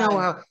all the time. Know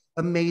how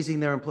amazing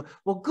their employee.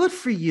 Well, good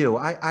for you.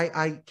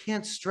 I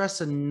can't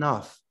stress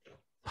enough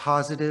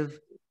positive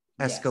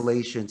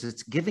escalations. Yes.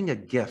 It's giving a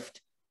gift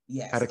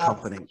at a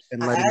company.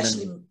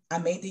 I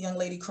made the young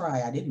lady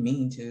cry. I didn't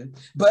mean to,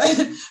 but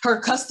her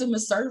customer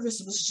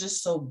service was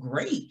just so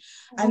great.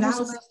 When was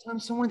the last time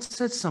someone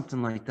said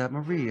something like that,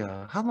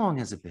 Maria? How long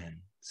has it been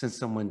since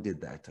someone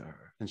did that to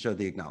her and showed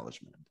the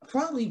acknowledgement?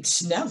 Probably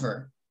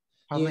never.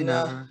 Probably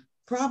never.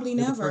 Probably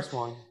You're never. The first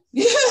one.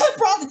 Yeah,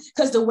 probably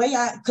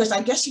because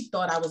I guess she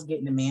thought I was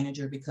getting the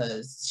manager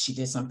because she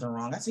did something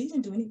wrong. I said, you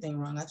didn't do anything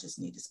wrong. I just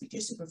need to speak to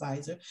your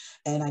supervisor.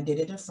 And I did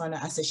it in front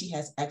of, I said, she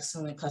has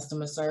excellent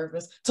customer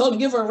service. Told him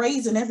give her a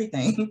raise and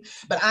everything.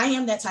 But I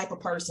am that type of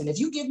person. If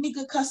you give me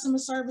good customer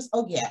service,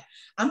 oh yeah,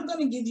 I'm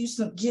going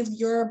to give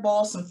your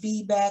boss some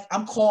feedback.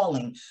 I'm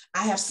calling.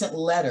 I have sent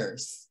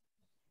letters.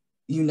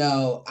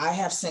 I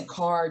have sent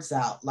cards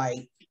out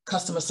like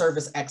customer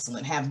service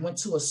excellent. Went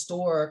to a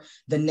store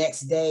the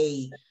next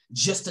day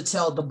just to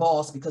tell the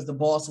boss, because the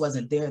boss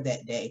wasn't there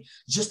that day,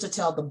 just to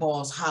tell the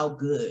boss how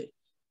good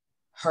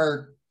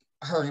her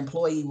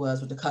employee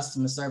was with the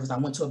customer service. I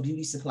went to a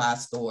beauty supply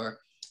store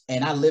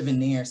and I live in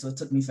there, so it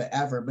took me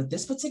forever. But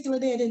this particular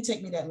day, it didn't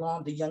take me that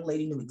long. The young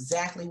lady knew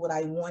exactly what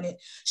I wanted.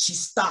 She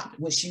stopped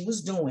what she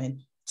was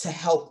doing to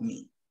help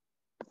me.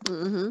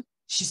 Mm-hmm.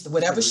 She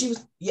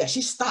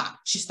stopped.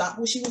 She stopped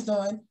what she was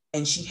doing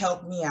and she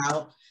helped me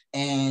out.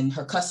 And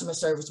her customer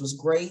service was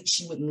great.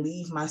 She wouldn't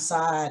leave my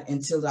side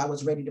until I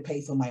was ready to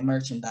pay for my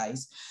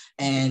merchandise.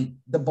 And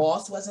the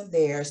boss wasn't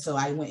there. So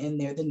I went in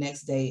there the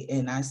next day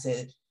and I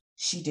said,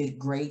 she did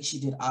great. She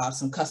did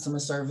awesome. Customer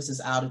service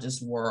is out of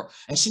this world.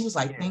 And she was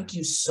like, thank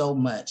you so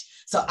much.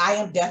 So I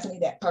am definitely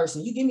that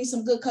person. You give me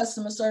some good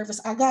customer service,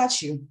 I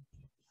got you.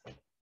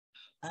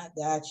 I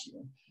got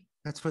you.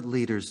 That's what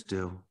leaders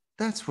do.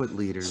 That's what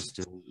leaders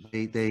do.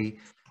 They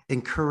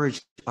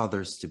encourage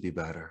others to be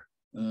better.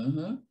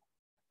 Mm-hmm.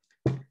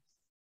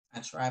 I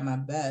try my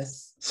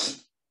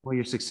best. Well,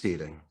 you're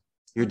succeeding.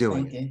 You're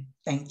doing it.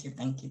 Thank you.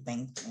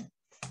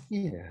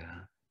 Yeah.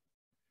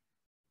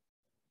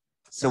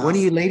 So when are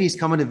you ladies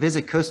coming to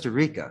visit Costa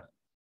Rica?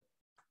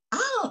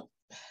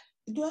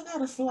 Do I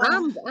gotta fly?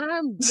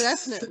 I'm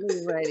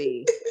definitely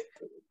ready.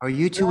 Are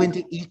you two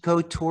into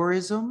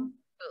ecotourism?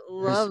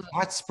 Love There's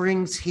hot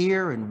springs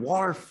here and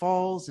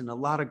waterfalls and a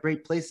lot of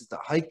great places to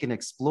hike and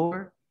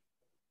explore.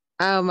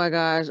 Oh my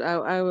gosh,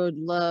 I would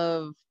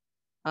love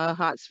a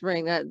hot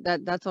spring.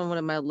 That's on one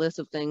of my list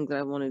of things that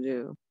I want to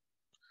do.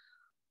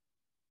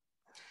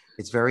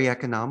 It's very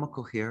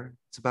economical here.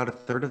 It's about a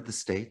third of the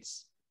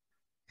states.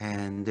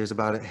 And there's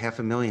about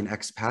 500,000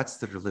 expats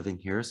that are living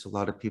here. So a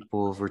lot of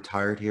people have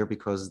retired here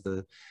because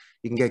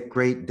you can get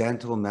great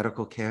dental and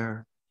medical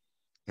care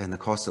and the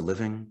cost of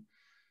living.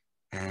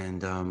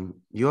 And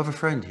you have a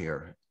friend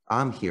here.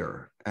 I'm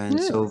here.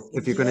 And so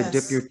if you're going to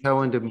dip your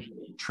toe into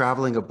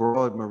traveling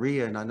abroad,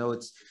 Maria, and I know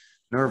it's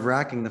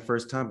nerve-wracking the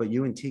first time, but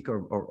you and Tika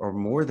are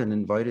more than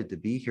invited to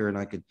be here. And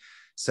I could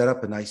set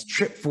up a nice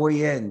trip for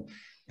you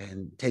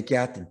and take you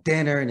out to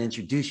dinner and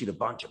introduce you to a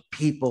bunch of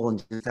people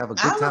and just have a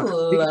good time.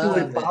 We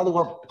can do a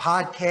follow-up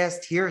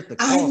podcast here at the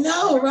I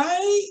know,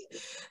 right?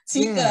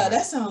 Tika,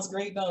 that sounds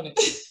great, don't it?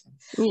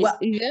 Well,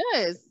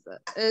 yes.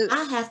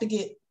 I have to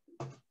get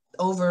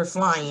over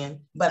flying,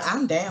 but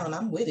I'm down.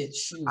 I'm with it.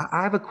 Shoot.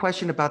 I have a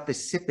question about the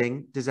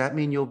sipping. Does that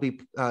mean you'll be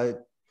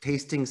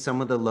tasting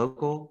some of the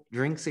local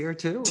drinks here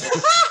too?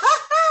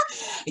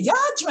 Y'all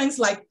drinks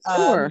like,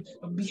 sure.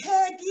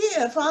 Heck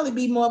yeah, probably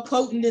be more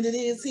potent than it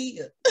is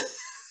here.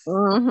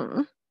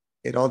 Mm-hmm.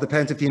 It all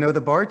depends if you know the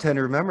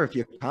bartender. Remember, if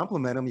you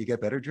compliment them, you get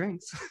better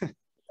drinks.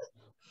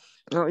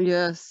 Oh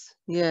yes,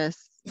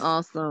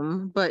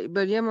 awesome.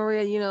 But yeah,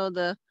 Maria,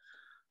 the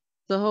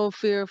whole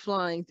fear of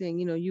flying thing,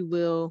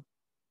 you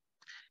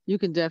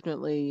can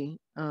definitely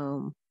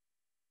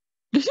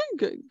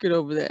get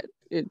over that.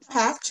 It's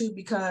have to,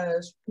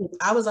 because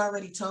I was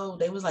already told,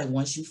 they was like,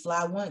 once you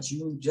fly once,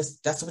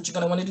 that's what you're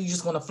gonna want to do. You're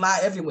just gonna fly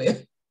everywhere.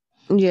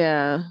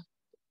 Yeah.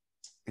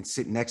 And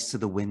sit next to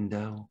the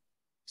window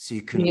so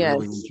you can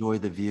really enjoy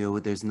the view.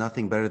 There's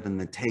nothing better than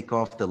the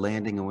takeoff, the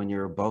landing, and when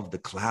you're above the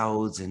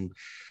clouds. And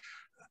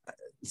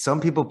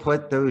some people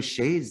put those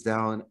shades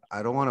down.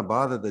 I don't want to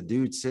bother the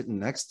dude sitting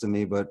next to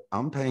me, but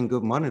I'm paying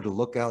good money to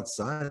look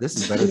outside. This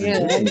is better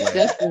than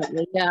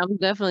definitely. Yeah, I'm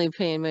definitely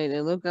paying money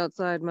to look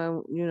outside my,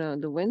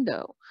 the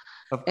window,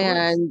 of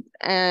course.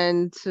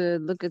 and to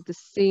look at the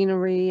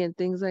scenery and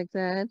things like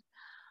that.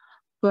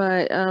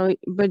 But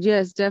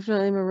yes,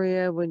 definitely,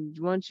 Maria.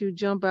 Once you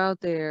jump out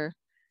there,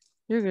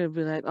 you're gonna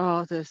be like,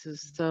 oh, this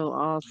is so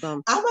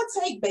awesome. I'm gonna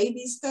take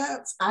baby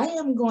steps. I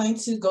am going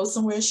to go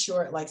somewhere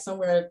short, like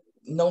somewhere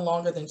no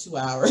longer than 2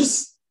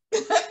 hours.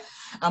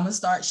 I'm gonna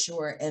start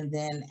short, and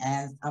then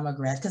as I'm a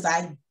grad, because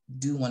I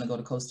do want to go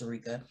to Costa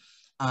Rica.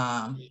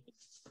 But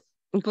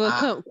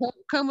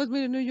come with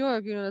me to New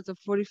York. That's a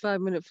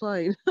 45-minute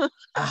flight.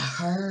 I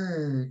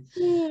heard.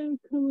 Yeah,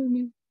 come with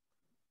me.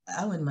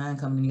 I wouldn't mind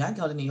coming to New York. I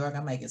go to New York, I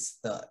might get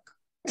stuck.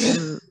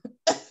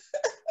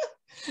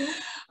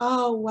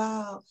 Oh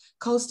wow,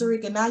 Costa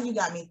Rica. Now you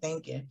got me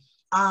thinking.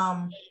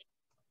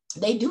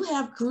 They do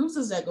have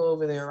cruises that go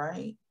over there,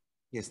 right?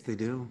 Yes, they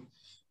do.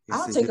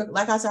 I'll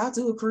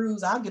do a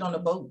cruise. I'll get on a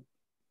boat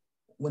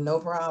with no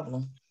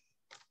problem.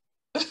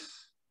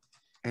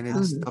 And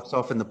it stops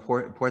off in the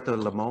Puerto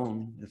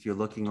Limon. If you're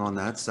looking on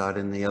that side,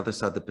 and the other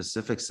side, the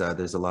Pacific side,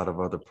 there's a lot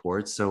of other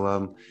ports.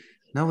 So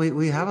no,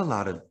 we have a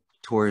lot of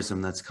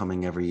tourism that's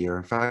coming every year.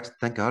 In fact,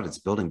 thank God it's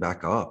building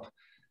back up.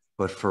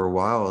 But for a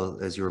while,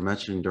 as you were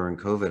mentioning during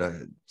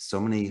COVID, so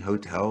many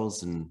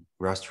hotels and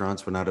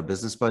restaurants went out of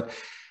business, but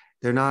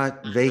they're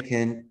not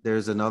vacant.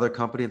 There's another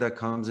company that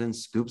comes in,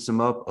 scoops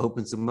them up,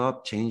 opens them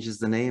up, changes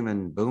the name,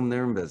 and boom,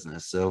 they're in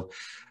business. So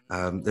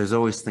there's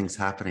always things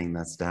happening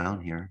that's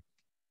down here.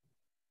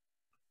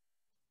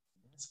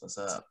 That's what's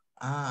up.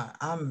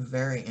 I'm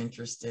very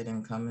interested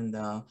in coming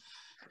though.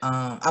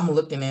 I'm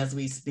looking as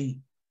we speak.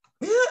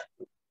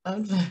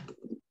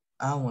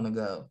 I want to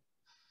go.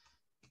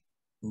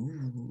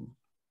 Ooh.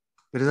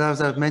 But as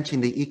I've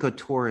mentioned, the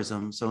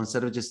ecotourism, so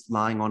instead of just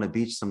lying on a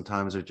beach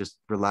sometimes or just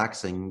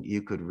relaxing,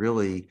 you could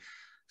really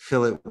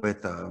fill it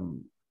with, a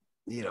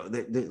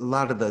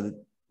lot of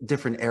the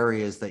different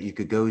areas that you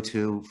could go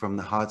to, from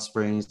the hot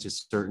springs to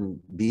certain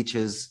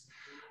beaches,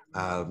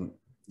 the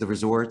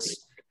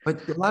resorts.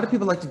 But a lot of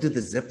people like to do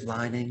the zip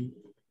lining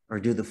or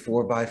do the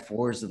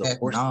 4x4s or the Heck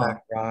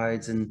horseback no.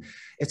 rides. And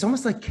it's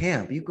almost like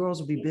camp. You girls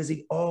will be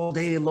busy all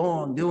day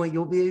long doing,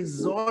 you'll be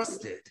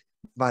exhausted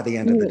by the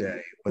end of the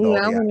day with all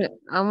Yeah, the.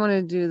 I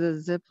wanna do the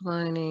zip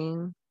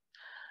lining,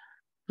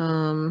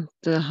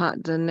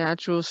 the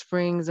natural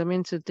springs. I'm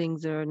into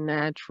things that are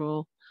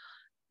natural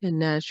and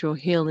natural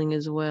healing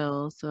as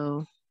well.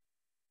 So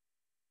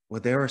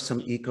Well, there are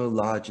some eco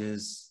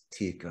lodges,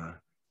 Tika,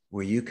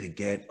 where you could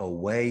get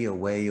away,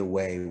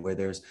 where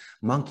there's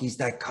monkeys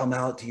that come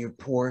out to your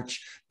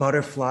porch,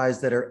 butterflies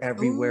that are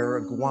everywhere,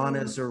 Ooh.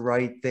 iguanas are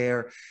right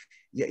there.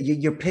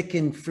 You're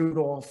picking fruit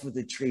off of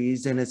the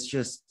trees, and it's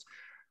just,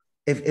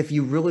 if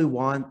you really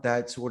want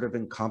that sort of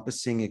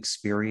encompassing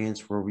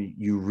experience where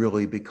you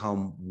really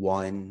become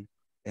one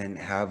and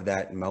have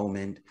that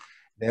moment,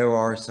 there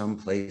are some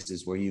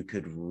places where you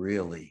could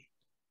really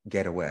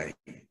get away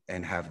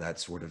and have that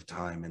sort of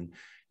time and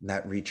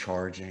that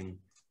recharging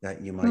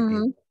that you might be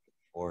mhm,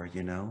 for,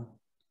 you know?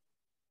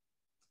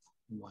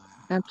 Wow.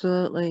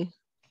 absolutely.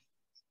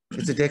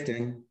 It's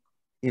addicting,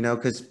 you know,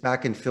 because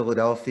back in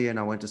Philadelphia and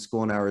I went to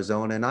school in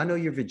Arizona, and I know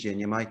you're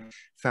Virginia. My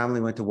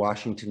family went to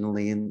Washington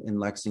Lee in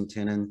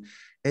Lexington, and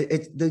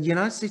the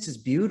United States is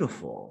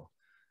beautiful,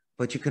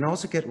 but you can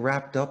also get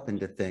wrapped up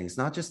into things,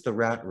 not just the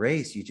rat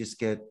race, you just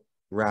get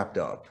wrapped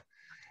up.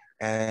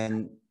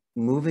 And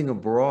moving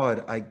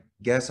abroad, I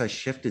guess I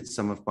shifted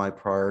some of my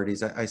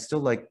priorities. I still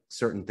like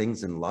certain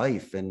things in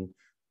life, and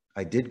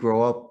I did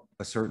grow up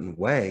a certain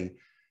way,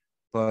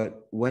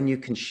 but when you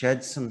can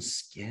shed some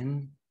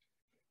skin,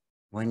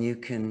 when you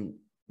can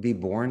be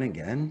born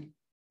again,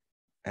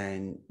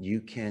 and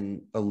you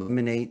can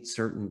eliminate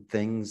certain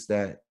things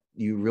that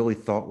you really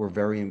thought were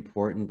very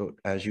important, but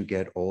as you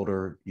get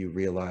older, you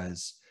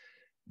realize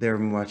there are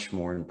much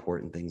more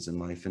important things in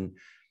life. And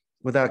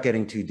without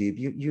getting too deep,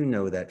 you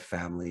know that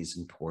family is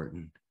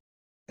important,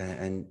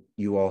 and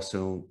you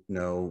also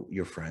know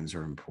your friends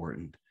are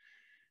important,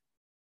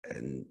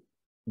 and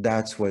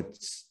that's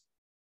what's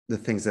the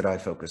things that I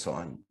focus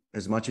on.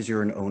 As much as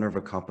you're an owner of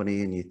a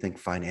company and you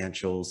think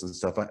financials and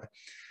stuff,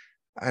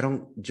 I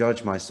don't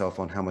judge myself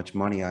on how much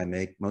money I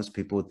make. Most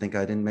people would think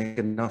I didn't make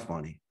enough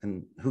money,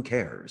 and who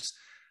cares?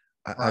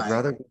 I'd Right.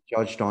 rather be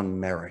judged on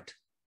merit.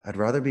 I'd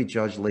rather be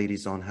judged,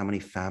 ladies, on how many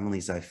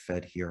families I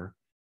fed here,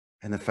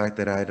 and the fact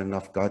that I had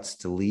enough guts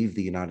to leave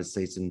the United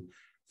States and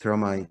throw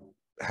my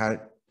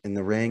hat in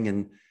the ring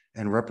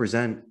and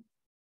represent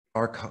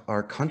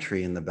our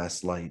country in the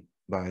best light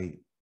by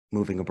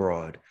moving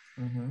abroad.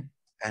 Mm-hmm.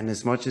 And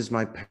as much as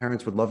my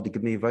parents would love to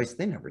give me advice,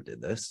 they never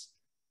did this.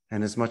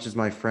 And as much as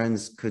my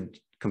friends could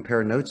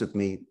compare notes with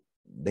me,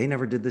 they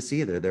never did this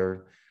either.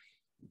 They're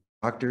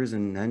doctors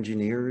and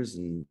engineers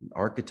and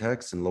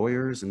architects and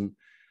lawyers. And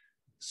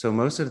so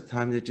most of the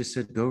time they just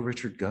said, go,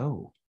 Richard,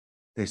 go.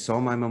 They saw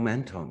my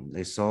momentum.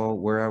 They saw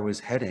where I was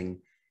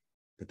heading,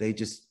 but they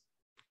just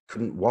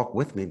couldn't walk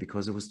with me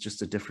because it was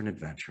just a different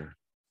adventure.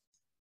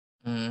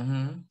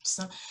 Mm-hmm.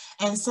 So,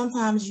 and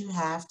sometimes you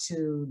have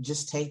to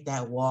just take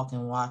that walk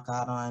and walk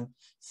out on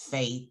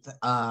faith.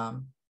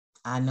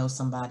 I know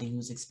somebody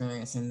who's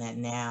experiencing that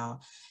now,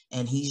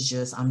 and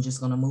I'm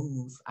just gonna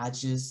move.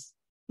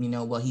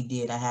 Well, he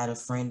did. I had a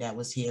friend that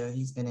was here.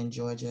 He's been in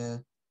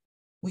Georgia.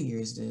 What year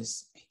is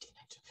this?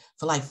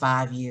 For like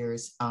 5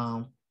 years.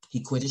 He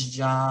quit his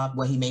job.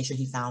 Well, he made sure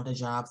he found a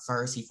job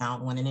first. He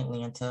found one in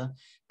Atlanta,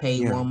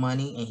 paid Yeah. more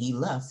money, and he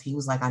left. He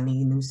was like, I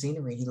need new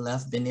scenery. He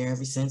left, been there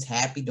ever since,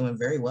 happy, doing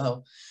very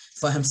well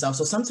for himself.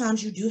 So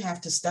sometimes you do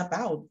have to step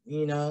out,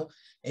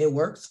 it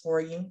works for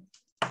you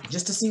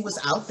just to see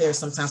what's out there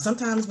sometimes.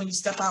 Sometimes when you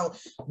step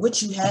out, when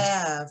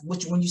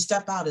you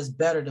step out is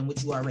better than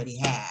what you already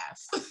have.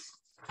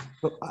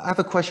 Well, I have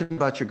a question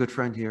about your good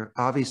friend here.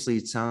 Obviously,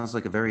 it sounds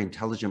like a very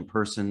intelligent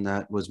person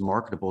that was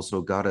marketable,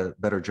 so got a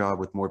better job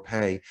with more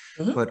pay.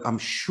 Mhm. But I'm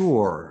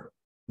sure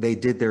they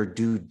did their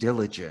due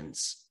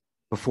diligence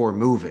before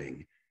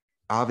moving,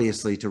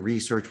 obviously, to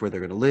research where they're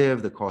going to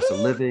live, the cost of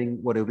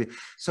living, what it would be.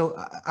 So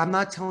I'm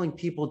not telling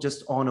people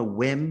just on a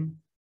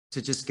whim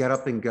to just get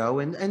up and go.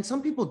 And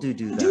some people do I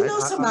do that. know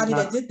I'm somebody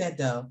that not. did that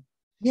though.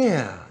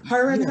 Yeah,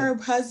 Her and yeah. her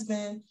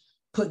husband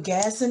put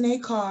gas in their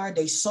car.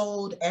 They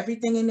sold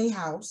everything in their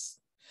house,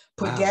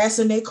 put Wow. gas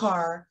in their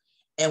car,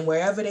 and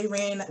wherever they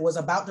was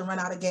about to run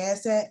out of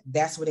gas at,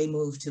 that's where they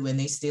moved to, and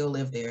they still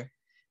live there.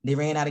 They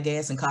ran out of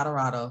gas in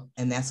Colorado,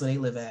 and that's where they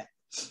live at.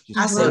 Just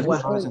I pull said, Look, those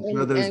 "What?" arrows and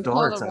throw those and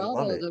darts. I love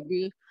Colorado it. is a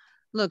beautiful.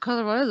 Look,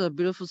 Colorado is a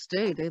beautiful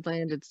state. They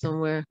landed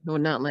somewhere, well,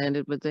 not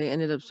landed, but they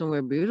ended up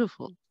somewhere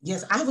beautiful.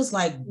 Yes, I was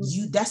like,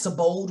 Mm. that's a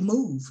bold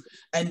move.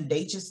 And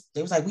they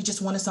was like, we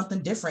just wanted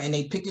something different. And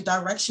they picked the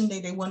direction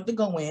they wanted to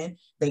go in.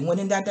 They went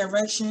in that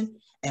direction.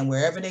 And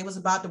where they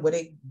about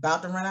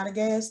to run out of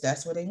gas,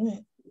 that's where they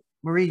went.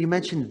 Marie, you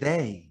mentioned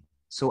they.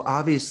 So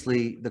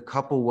obviously the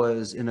couple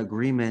was in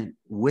agreement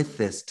with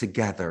this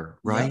together,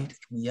 Yep. right?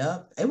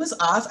 Yep. It was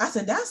awesome. I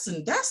said,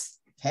 that's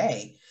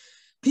hey.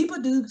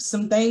 People do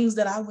some things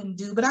that I wouldn't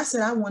do, but I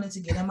said I wanted to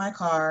get in my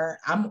car.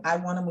 I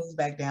want to move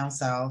back down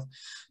south,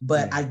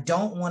 but I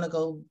don't want to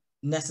go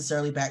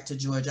necessarily back to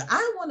Georgia.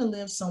 I want to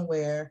live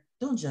somewhere,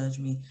 don't judge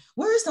me,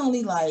 where it's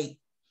only like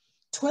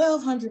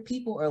 1,200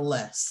 people or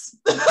less.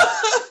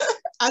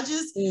 I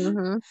just,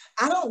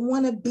 I don't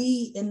want to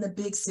be in the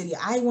big city.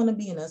 I want to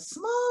be in a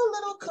small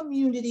little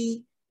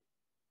community.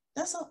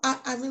 That's all.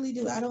 I really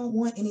do. I don't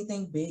want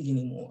anything big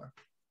anymore.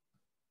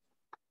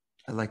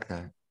 I like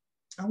that.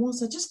 I want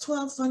just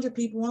 1,200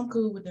 people. I'm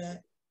cool with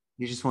that.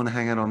 You just want to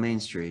hang out on Main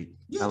Street.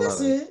 Yeah, that's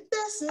it.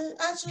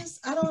 That's it.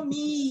 I don't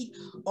need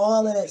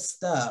all of that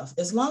stuff.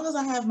 As long as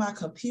I have my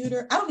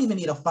computer, I don't even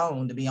need a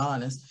phone, to be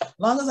honest. As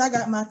long as I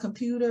got my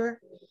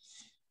computer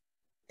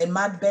and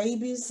my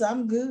babies,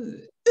 I'm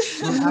good.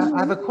 Well, I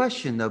have a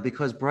question though,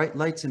 because bright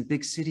lights in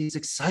big cities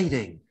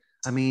exciting.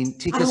 I mean,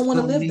 Tika's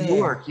still in New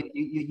York.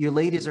 Your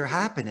ladies are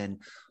happening.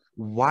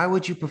 Why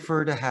would you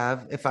prefer to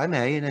have, if I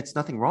may, and it's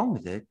nothing wrong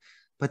with it,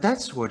 but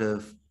that sort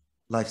of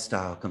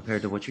lifestyle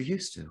compared to what you're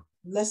used to?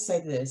 Let's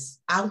say this.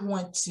 I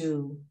want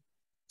to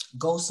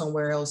go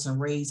somewhere else and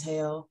raise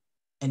hell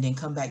and then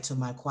come back to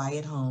my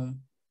quiet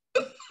home.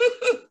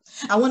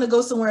 I want to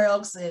go somewhere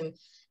else and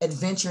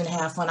adventure and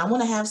have fun. I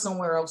want to have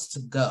somewhere else to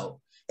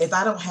go. If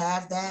I don't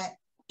have that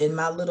in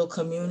my little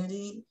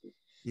community,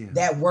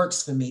 that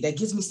works for me. That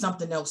gives me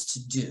something else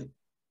to do.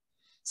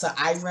 So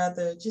I'd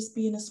rather just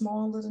be in a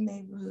small little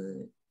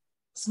neighborhood,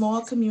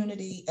 small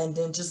community, and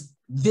then just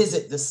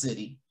visit the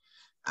city.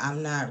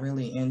 I'm not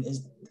really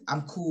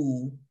I'm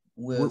cool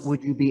with.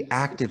 Would you be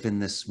active in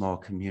this small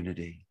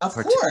community? Of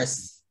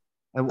course.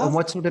 And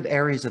what sort of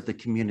areas of the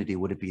community?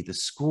 Would it be the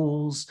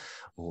schools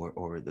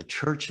or the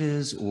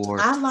churches?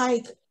 Or I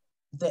like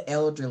the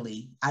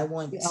elderly. I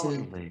want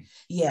elderly.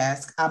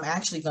 Yes, I'm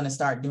actually going to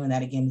start doing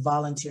that again,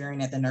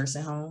 volunteering at the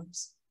nursing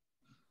homes.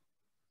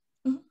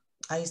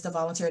 I used to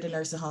volunteer at the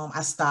nursing home.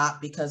 I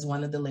stopped because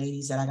one of the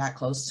ladies that I got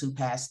close to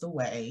passed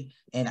away,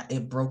 and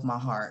it broke my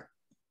heart.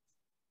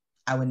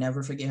 I would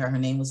never forget her. Her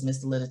name was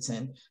Miss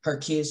Littleton. Her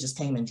kids just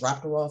came and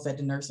dropped her off at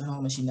the nursing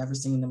home, and she never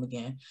seen them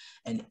again.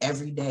 And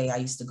every day I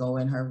used to go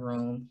in her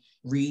room,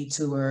 read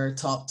to her,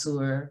 talk to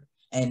her.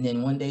 And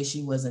then one day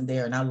she wasn't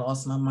there and I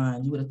lost my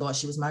mind. You would have thought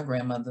she was my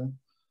grandmother.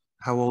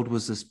 How old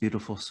was this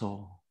beautiful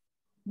soul?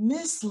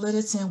 Miss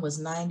Littleton was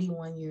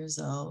 91 years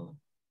old.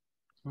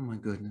 Oh my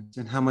goodness.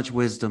 And how much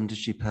wisdom did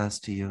she pass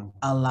to you?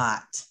 A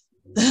lot.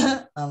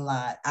 A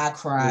lot. I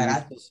cried.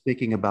 You're still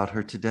speaking about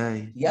her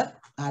today. Yep.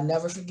 I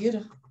never forget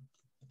her.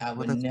 I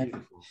would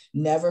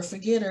never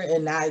forget her.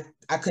 And I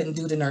couldn't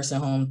do the nursing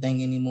home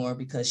thing anymore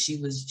because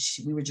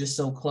we were just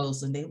so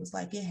close, and they was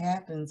like, it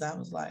happens. I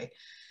was like,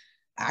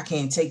 I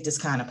can't take this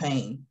kind of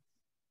pain.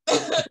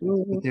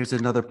 There's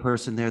another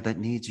person there that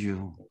needs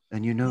you,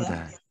 and you know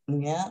that.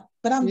 Yeah,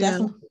 but I'm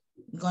definitely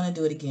going to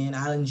do it again.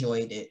 I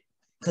enjoyed it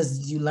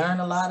because you learn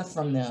a lot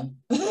from them.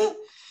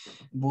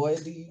 Boy,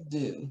 do you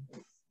do.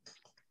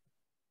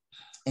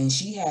 And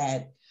she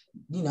had,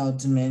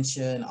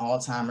 dementia and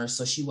Alzheimer's,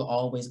 so she would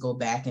always go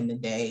back in the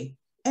day,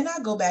 and I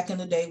go back in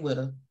the day with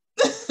her.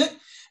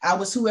 I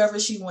was whoever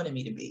she wanted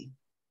me to be.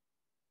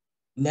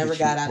 Never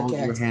got out of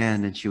character. Your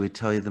hand and she would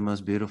tell you the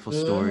most beautiful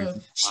stories.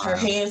 Her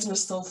hands were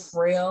so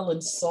frail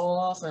and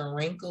soft and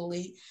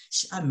wrinkly.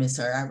 I miss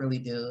her. I really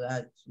do.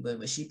 But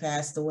when she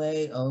passed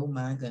away, oh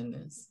my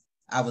goodness,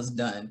 I was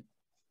done.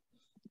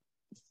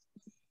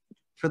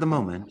 For the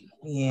moment.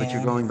 Yeah. But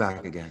you're going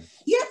back again.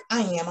 Yeah,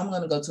 I am. I'm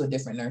going to go to a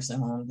different nursing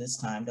home this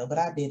time though. But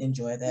I did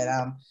enjoy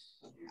that.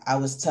 I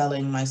was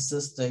telling my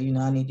sister,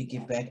 I need to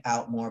get back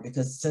out more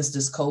because since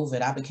this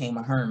COVID, I became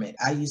a hermit.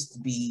 I used to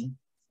be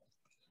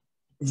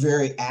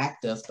very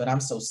active, but I'm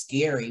so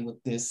scary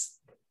with this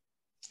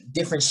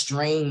different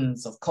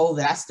strains of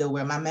COVID. I still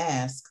wear my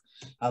mask.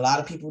 A lot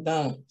of people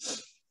don't.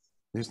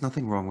 There's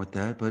nothing wrong with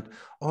that, but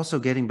also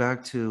getting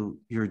back to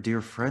your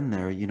dear friend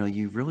there,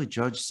 you really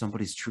judge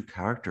somebody's true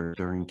character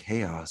during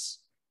chaos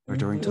or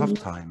during tough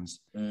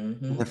times.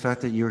 And the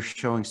fact that you're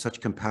showing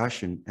such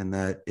compassion and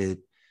that it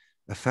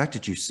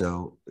affected you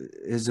so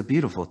is a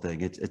beautiful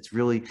thing.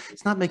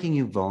 It's not making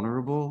you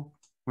vulnerable,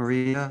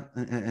 Maria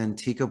and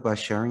Tika, by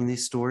sharing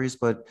these stories,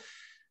 but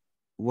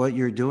what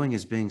you're doing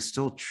is being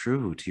still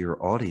true to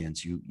your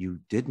audience. You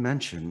did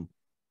mention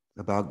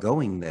about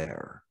going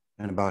there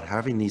and about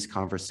having these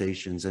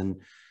conversations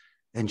and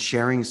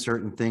sharing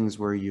certain things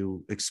where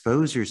you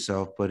expose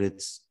yourself, but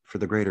it's for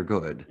the greater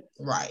good.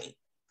 Right.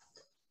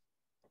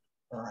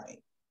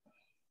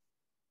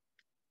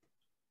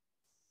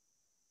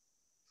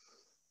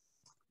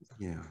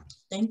 Yeah.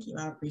 Thank you.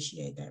 I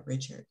appreciate that,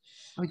 Richard.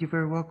 Oh, you're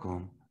very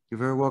welcome. You're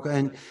very welcome.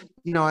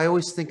 And, I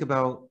always think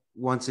about,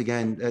 once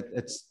again, that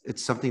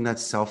it's something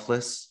that's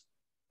selfless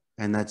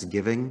and that's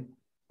giving.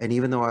 And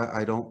even though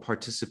I don't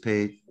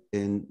participate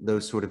in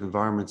those sort of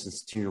environments in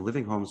senior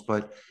living homes,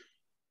 but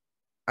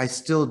I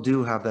still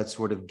do have that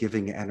sort of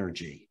giving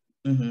energy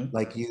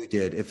like you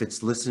did. If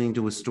it's listening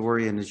to a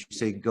story and, as you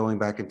say, going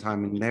back in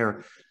time and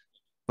there,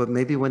 but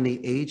maybe when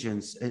the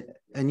agents,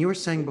 and you were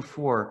saying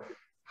before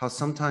how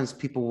sometimes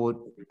people would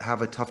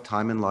have a tough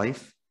time in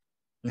life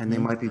and they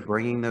might be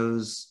bringing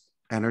those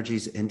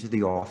energies into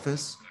the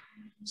office.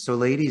 So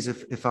ladies,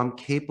 if I'm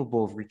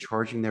capable of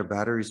recharging their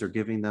batteries or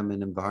giving them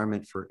an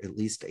environment for at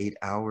least 8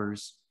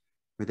 hours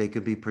where they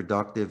could be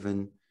productive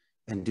and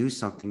do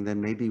something, then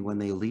maybe when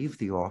they leave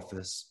the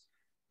office,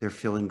 they're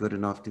feeling good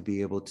enough to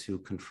be able to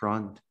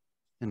confront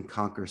and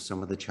conquer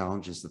some of the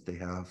challenges that they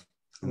have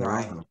in their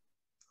own home.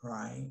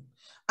 Right.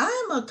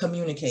 I'm a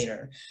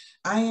communicator.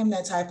 I am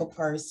that type of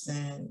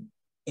person.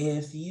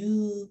 If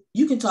you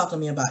can talk to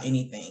me about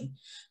anything.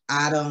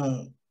 I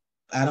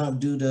don't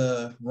do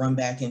the run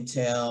back and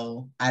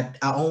tell. I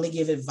only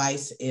give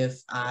advice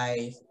if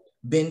I've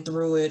been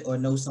through it or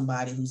know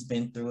somebody who's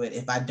been through it.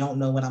 If I don't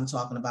know what I'm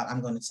talking about,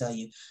 I'm going to tell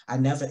you. I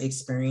never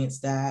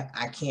experienced that.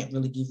 I can't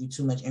really give you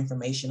too much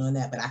information on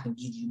that, but I can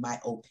give you my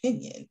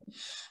opinion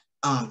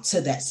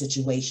to that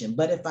situation.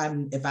 But if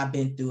I've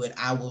been through it,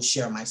 I will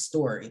share my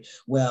story.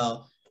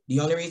 Well, the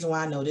only reason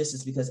why I know this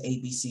is because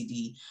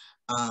ABCD.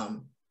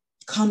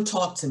 Come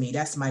talk to me.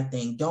 That's my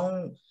thing.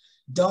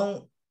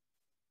 Don't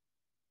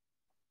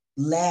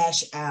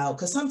lash out,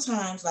 because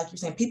sometimes, like you're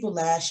saying, people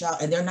lash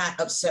out and they're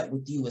not upset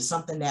with you. It's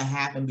something that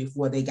happened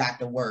before they got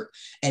to work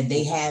and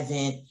they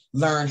haven't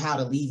learned how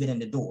to leave it in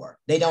the door.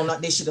 They don't know,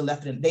 they should have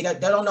left it. They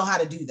don't know how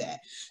to do that.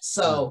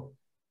 So,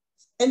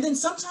 and then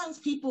sometimes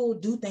people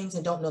do things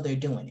and don't know they're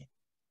doing it.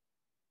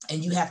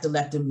 And you have to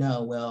let them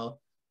know, well,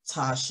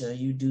 Tasha,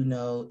 you do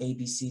know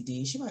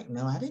ABCD. She's like,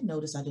 no, I didn't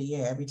notice. I did.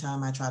 Yeah, every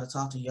time I try to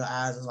talk to you, your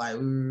eyes is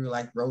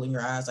like rolling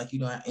your eyes, like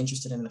you're not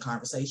interested in the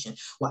conversation.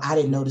 Well, I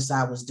didn't notice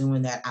I was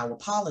doing that. I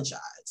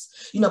apologize.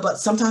 But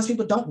sometimes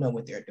people don't know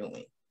what they're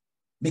doing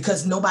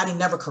because nobody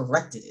never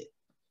corrected it.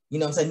 You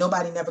know what I'm saying?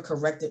 Nobody never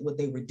corrected what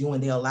they were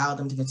doing. They allowed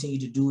them to continue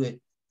to do it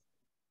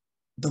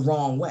the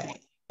wrong way.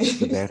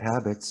 The bad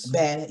habits.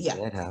 Bad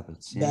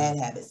habits. Bad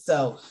habits.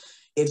 So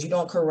if you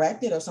don't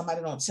correct it or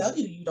somebody don't tell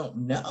you, you don't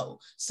know.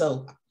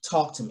 So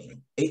talk to me.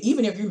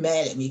 Even if you're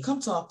mad at me,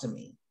 come talk to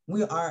me.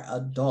 We are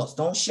adults.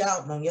 Don't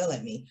shout, don't yell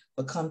at me,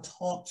 but come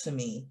talk to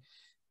me.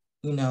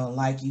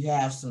 Like you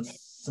have some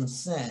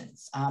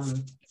sense.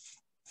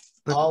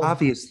 But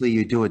obviously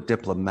you do it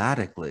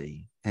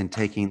diplomatically and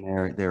taking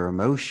their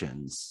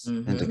emotions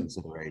into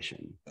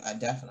consideration.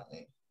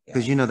 Definitely.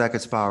 Because that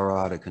could spiral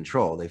out of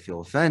control. They feel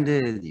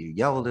offended. You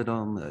yelled at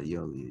them.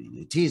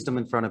 You teased them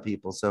in front of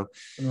people. So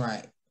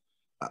right.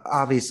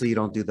 Obviously, you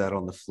don't do that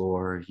on the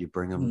floor. You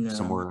bring them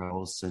somewhere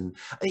else. And,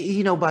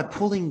 by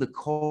pulling the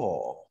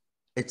call,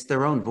 it's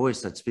their own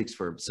voice that speaks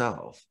for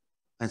itself.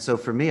 And so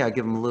for me, I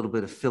give them a little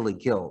bit of Philly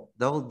guilt.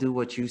 They'll do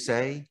what you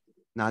say,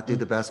 not do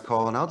the best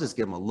call. And I'll just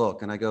give them a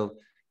look. And I go,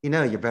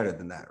 you're better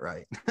than that,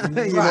 right?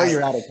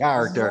 You're out of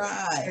character.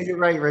 Right. You're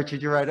right, Richard.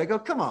 You're right. I go,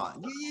 come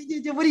on.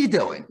 What are you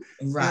doing?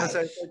 Right. So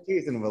I start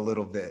teasing them a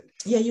little bit.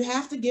 Yeah, you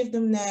have to give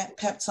them that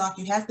pep talk.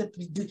 You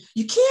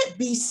can't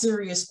be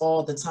serious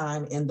all the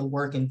time in the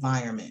work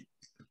environment.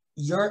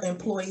 Your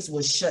employees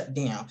will shut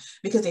down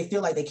because they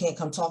feel like they can't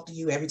come talk to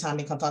you. Every time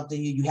they come talk to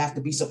you, you have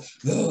to be so,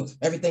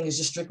 everything is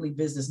just strictly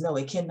business. No,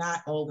 it cannot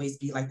always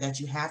be like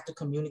that. You have to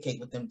communicate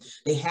with them.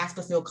 They have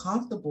to feel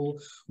comfortable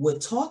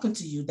with talking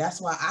to you.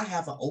 That's why I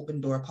have an open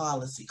door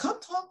policy.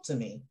 Come talk to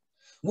me.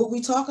 What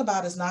we talk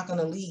about is not going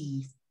to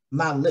leave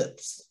my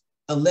lips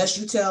unless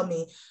you tell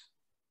me,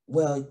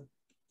 well,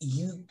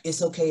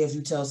 it's okay if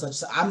you tell such.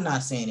 So I'm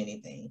not saying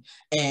anything.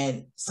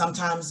 And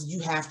sometimes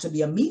you have to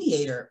be a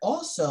mediator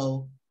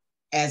also.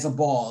 As a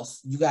boss,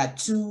 you got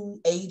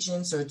two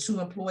agents or two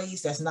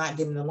employees that's not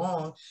getting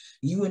along.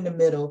 You in the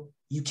middle.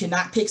 You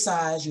cannot pick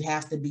sides. You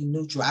have to be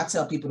neutral. I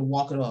tell people to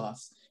walk it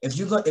off. If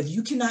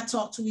you cannot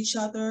talk to each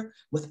other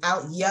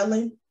without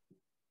yelling,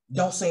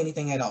 don't say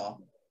anything at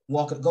all.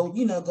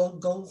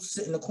 Go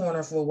sit in the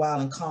corner for a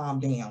while and calm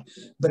down.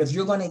 But if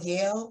you're going to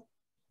yell,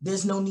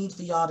 there's no need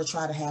for y'all to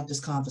try to have this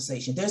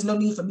conversation. There's no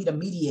need for me to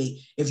mediate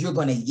if you're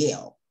going to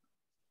yell.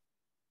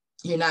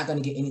 You're not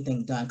going to get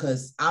anything done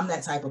because I'm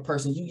that type of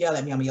person. You yell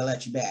at me, I'm going to yell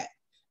at you back.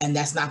 And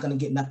that's not going to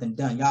get nothing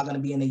done. Y'all going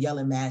to be in a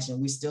yelling match and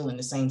we're still in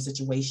the same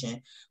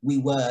situation we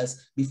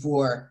was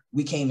before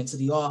we came into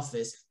the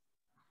office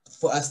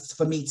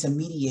for me to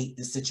mediate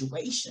the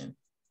situation.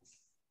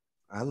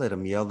 I let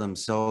them yell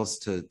themselves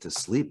to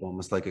sleep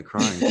almost like a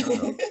crying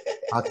child.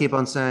 I'll keep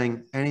on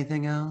saying,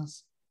 anything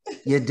else?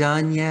 You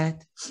done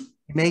yet?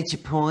 You made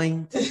your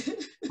point?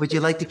 Would you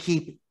like to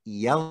keep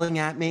yelling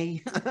at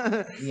me?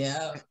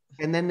 Yeah.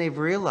 And then they've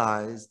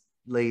realized,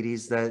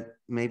 ladies, that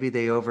maybe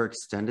they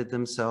overextended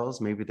themselves.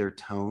 Maybe their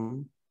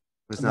tone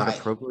was not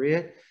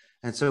appropriate.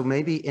 And so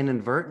maybe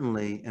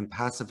inadvertently and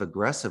passive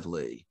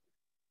aggressively,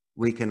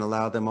 we can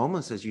allow them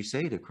almost, as you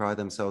say, to cry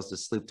themselves to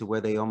sleep to where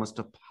they almost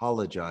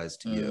apologize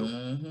to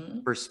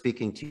you for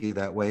speaking to you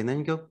that way. And then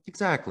you go,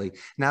 exactly.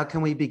 Now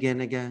can we begin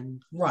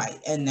again? Right.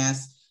 And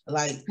that's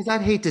like, because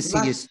I'd hate to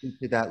see you speak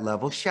to that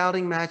level,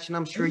 shouting match, and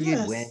I'm sure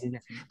you'd win.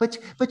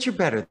 But you're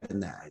better than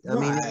that. I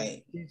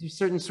mean, there's a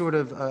certain sort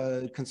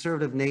of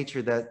conservative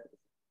nature that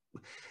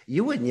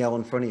You wouldn't yell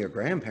in front of your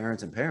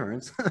grandparents and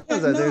parents. Heck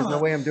There's no no.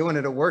 way I'm doing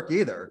it at work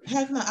either.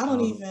 Heck no, I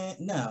don't even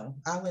no.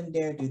 I wouldn't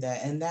dare do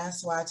that. And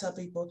that's why I tell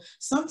people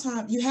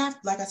sometimes you have,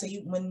 like I said,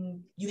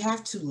 when you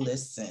have to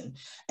listen.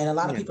 And a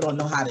lot of people don't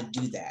know how to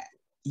do that.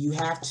 You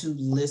have to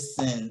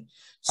listen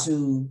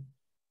to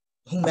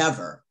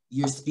whomever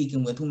you're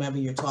speaking with, whomever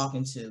you're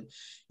talking to.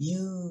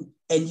 You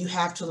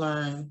have to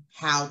learn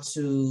how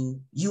to,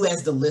 you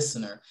as the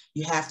listener,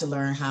 you have to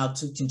learn how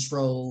to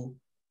control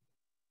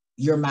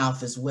your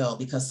mouth as well,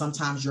 because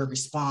sometimes your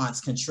response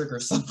can trigger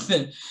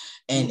something.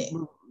 And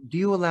do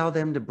you allow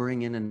them to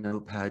bring in a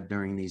notepad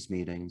during these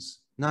meetings?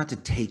 Not to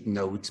take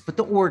notes, but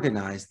to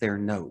organize their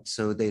notes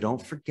so they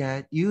don't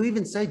forget. You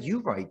even said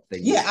you write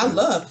things. Yeah, I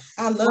love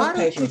Why paper.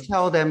 don't you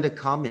tell them to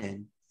come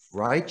in,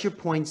 write your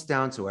points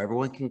down so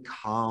everyone can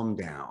calm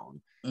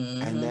down.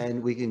 And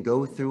then we can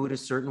go through it a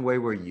certain way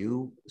where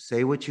you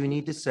say what you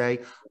need to say.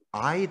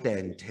 I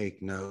then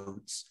take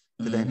notes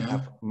to then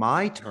have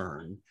my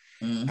turn.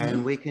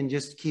 And we can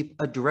just keep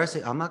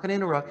addressing. I'm not going to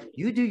interrupt.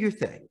 You do your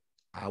thing.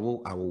 I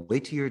will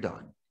wait till you're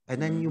done.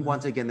 And then you,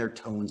 once again, their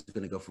tone's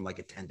going to go from like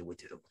a 10 to a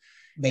 2.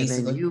 Basically.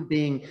 And then you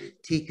being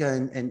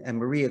Tika and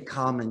Maria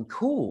calm and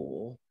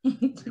cool, and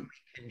we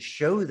can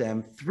show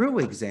them through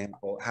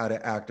example how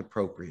to act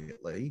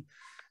appropriately.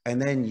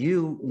 And then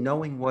you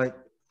knowing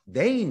what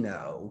they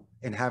know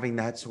and having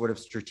that sort of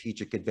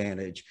strategic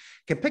advantage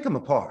can pick them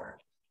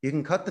apart. You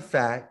can cut the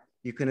fat.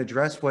 You can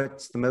address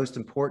what's the most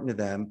important to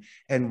them.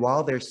 And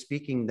while they're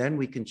speaking, then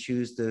we can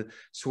choose the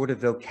sort of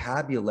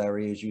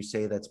vocabulary, as you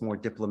say, that's more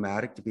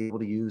diplomatic to be able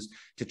to use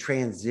to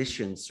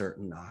transition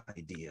certain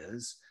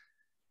ideas.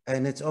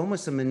 And it's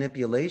almost a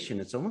manipulation.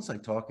 It's almost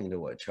like talking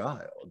to a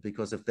child,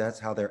 because if that's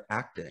how they're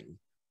acting,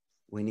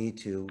 we need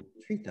to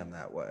treat them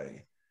that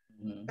way.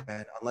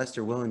 And unless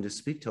they're willing to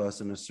speak to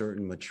us in a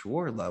certain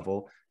mature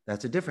level,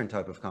 that's a different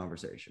type of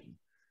conversation.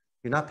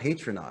 You're not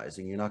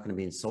patronizing. You're not going to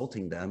be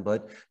insulting them,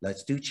 but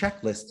let's do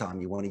checklist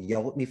time. You want to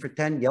yell at me for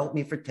 10, yell at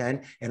me for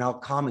 10, and I'll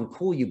calm and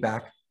cool you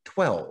back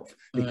 12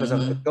 because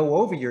I'm going to go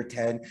over your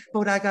 10,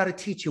 but I got to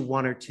teach you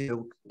 1 or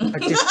 2.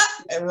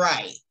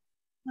 Right.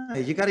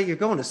 You're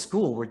going to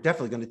school. We're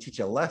definitely going to teach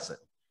you a lesson.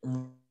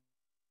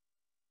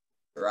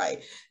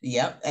 Right.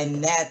 Yep.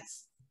 And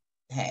that's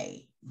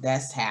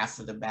half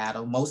of the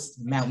battle. Most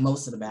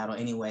of the battle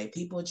anyway.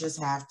 People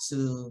just have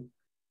to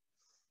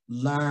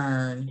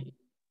learn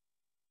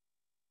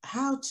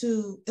how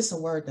to, it's a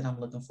word that I'm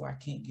looking for. I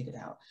can't get it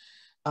out.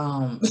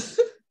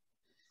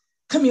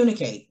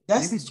 Communicate.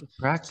 Maybe it's just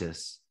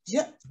practice.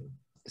 Yep.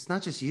 It's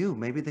not just you.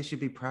 Maybe they should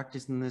be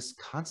practicing this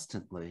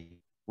constantly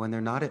when they're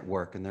not at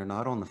work and they're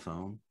not on the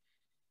phone.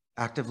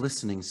 Active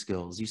listening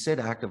skills. You said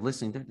active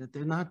listening.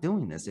 They're not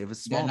doing this. They have a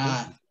small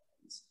business.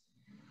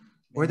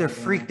 Or they're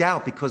freaked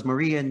out because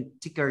Maria and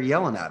Tika are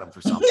yelling at them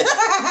for something.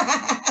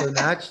 So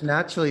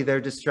naturally, they're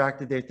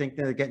distracted. They think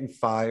they're getting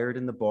fired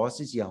and the boss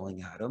is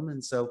yelling at them.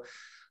 And so,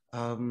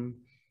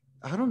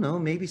 I don't know,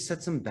 maybe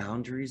set some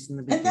boundaries in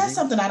the beginning. And that's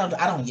something I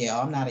don't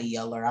yell. I'm not a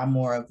yeller. I'm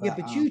more of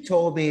but you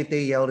told me if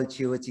they yelled at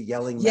you, it's a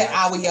yelling match.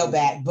 I would yell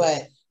back,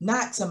 but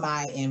not to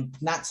my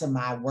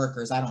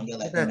workers. I don't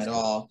yell at them at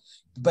all.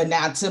 But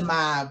now to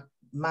my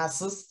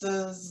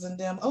sisters and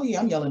them, oh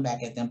yeah, I'm yelling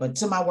back at them. But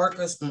to my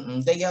workers,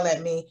 they yell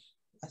at me.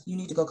 You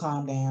need to go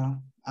calm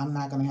down. I'm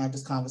not going to have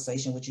this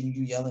conversation with you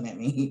yelling at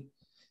me.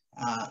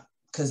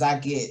 Because I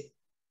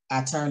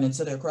turn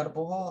into the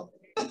Incredible Hulk.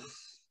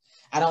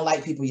 I don't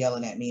like people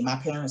yelling at me. My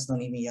parents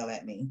don't even yell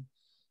at me,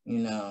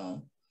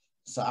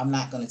 so I'm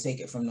not going to take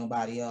it from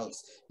nobody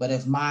else. But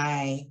if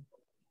my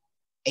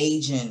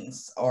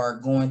agents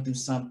are going through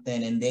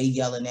something and they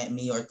yelling at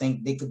me or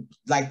think they could,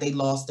 like they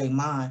lost their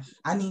mind,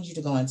 I need you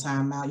to go in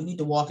timeout. You need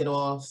to walk it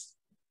off,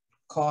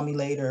 call me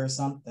later or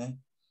something.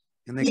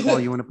 And they call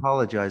you and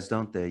apologize,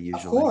 don't they,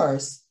 usually? Of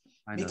course.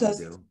 I know because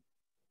they do.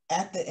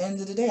 At the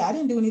end of the day, I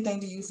didn't do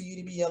anything to you for you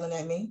to be yelling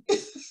at me.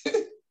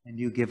 And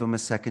you give them a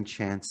second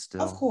chance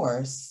still. Of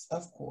course.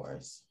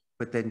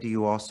 But then do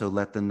you also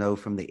let them know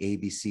from the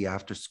ABC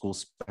after school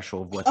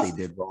special of what they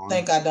did wrong? I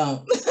think I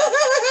don't.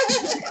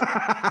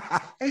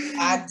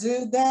 I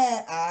do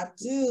that. I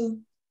do.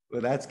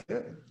 Well, that's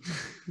good.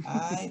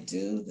 I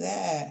do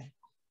that.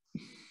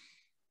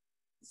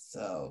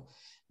 So,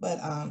 but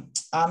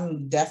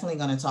I'm definitely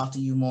going to talk to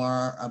you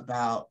more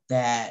about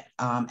that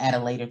at a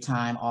later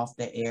time off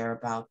the air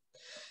about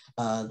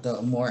the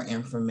more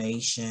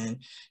information,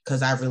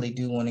 because I really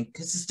do want to,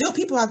 because there's still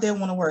people out there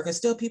want to work. There's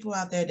still people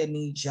out there that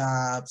need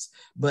jobs,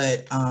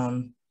 but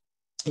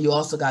you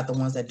also got the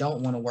ones that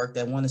don't want to work,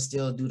 that want to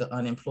still do the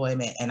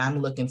unemployment. And I'm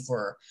looking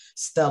for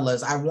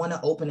stellars. I want to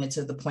open it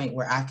to the point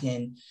where I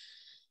can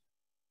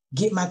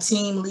get my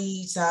team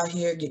leads out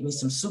here, get me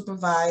some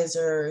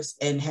supervisors,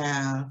 and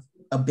have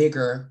a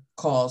bigger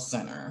call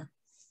center.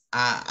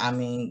 I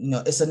mean,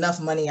 it's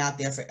enough money out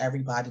there for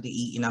everybody to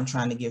eat, and I'm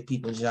trying to give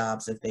people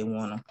jobs if they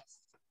want them.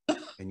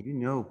 And you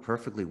know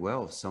perfectly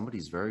well, if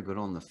somebody's very good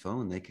on the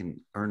phone, they can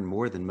earn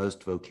more than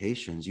most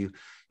vocations. You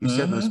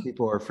said most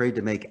people are afraid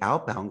to make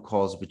outbound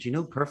calls, but you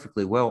know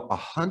perfectly well a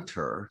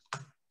hunter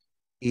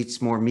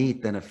eats more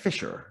meat than a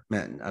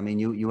fisherman. I mean,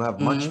 you have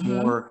much Mm-hmm.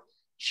 more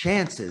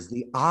chances.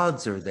 The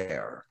odds are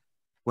there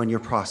when you're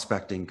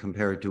prospecting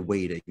compared to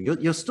waiting.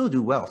 You'll still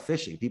do well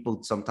fishing.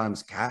 People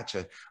sometimes catch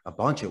a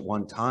bunch at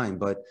one time,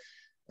 but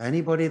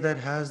anybody that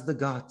has the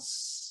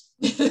guts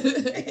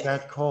to make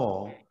that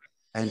call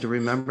and to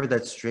remember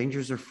that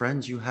strangers are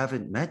friends you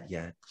haven't met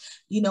yet.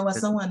 You know what?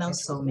 Someone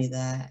else told me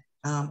that.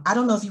 I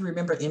don't know if you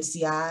remember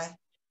MCI,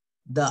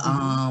 the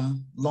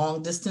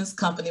long distance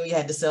company we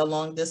had to sell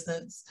long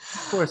distance.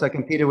 Of course, I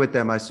competed with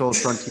them. I sold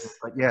Frontier,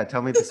 but yeah,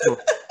 tell me the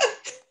story.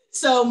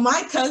 So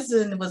my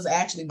cousin was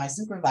actually my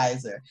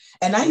supervisor,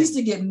 and I used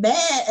to get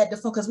mad at the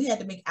phone because we had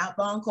to make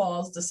outbound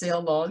calls to sell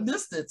long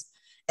distance.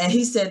 And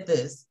he said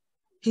this.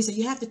 He said,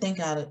 "You have to think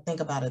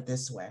about it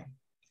this way.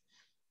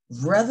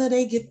 Whether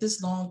they get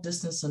this long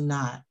distance or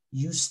not,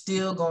 you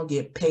still gonna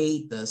get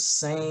paid the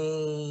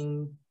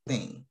same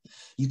thing.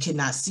 You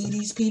cannot see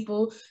these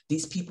people.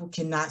 These people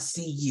cannot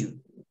see you.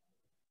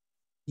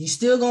 You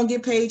still gonna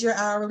get paid your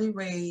hourly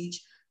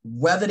wage,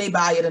 whether they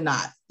buy it or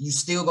not. You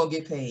still gonna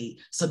get paid.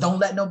 So don't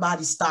let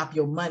nobody stop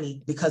your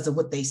money because of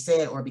what they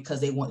said or because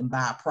they wouldn't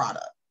buy a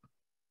product."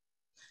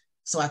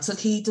 So I took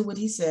heed to what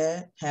he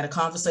said, had a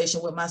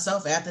conversation with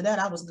myself. After that,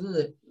 I was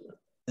good.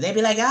 They'd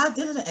be like, "I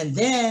did it." And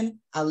then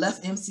I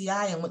left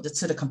MCI and went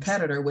to the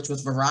competitor, which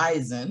was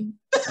Verizon.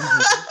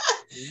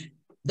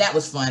 That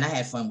was fun. I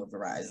had fun with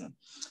Verizon.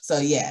 So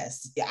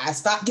yes, I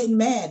stopped getting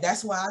mad.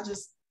 That's why I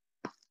just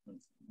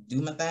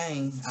do my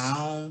thing.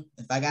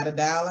 If I got to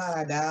dial out,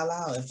 I dial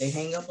out. If they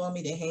hang up on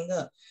me, they hang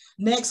up.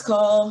 Next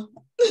call.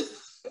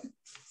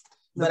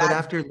 But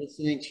after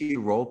listening to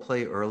you role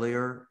play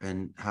earlier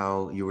and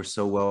how you were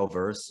so well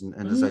versed,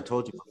 and as I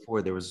told you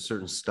before, there was a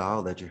certain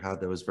style that you had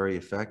that was very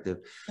effective.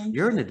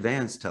 You're an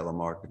advanced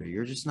telemarketer.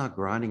 You're just not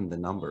grinding the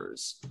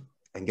numbers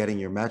and getting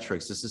your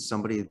metrics. This is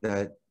somebody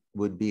that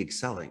would be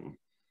excelling.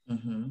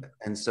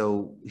 And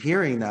so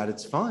hearing that,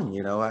 it's fun.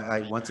 You know,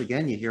 I once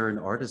again, you hear an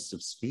artist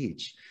of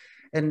speech.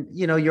 And,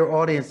 you know, your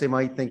audience, they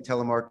might think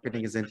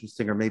telemarketing is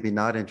interesting or maybe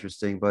not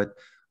interesting, but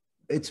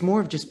it's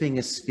more of just being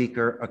a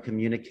speaker, a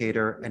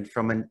communicator, and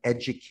from an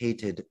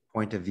educated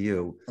point of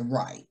view,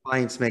 right?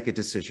 Clients make a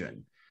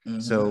decision.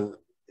 So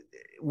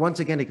once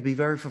again, it can be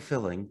very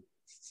fulfilling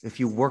if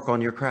you work on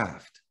your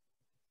craft.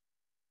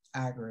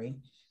 I agree.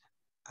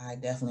 I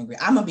definitely agree.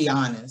 I'm gonna be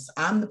honest.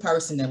 I'm the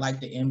person that like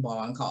the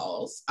inbound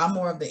calls. I'm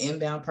more of the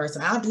inbound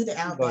person. I'll do the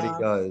outbound.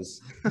 Everybody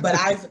does. but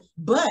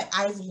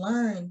I've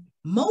learned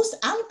most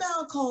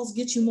outbound calls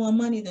get you more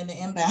money than the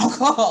inbound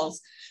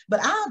calls. But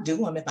I'll do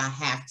them if I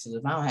have to.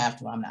 If I don't have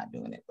to, I'm not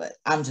doing it. But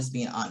I'm just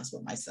being honest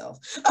with myself.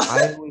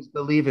 I always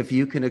believe if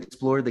you can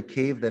explore the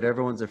cave that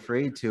everyone's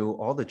afraid to,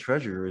 all the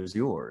treasure is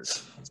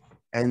yours.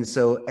 And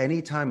so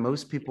anytime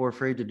most people are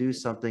afraid to do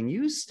something,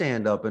 you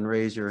stand up and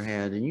raise your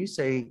hand and you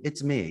say,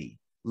 "It's me.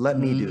 Let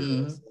me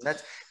do this."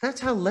 That's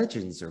how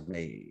legends are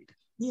made.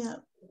 Yeah,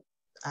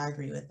 I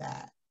agree with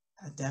that.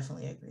 I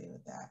definitely agree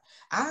with that.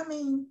 I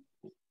mean,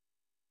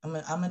 I'm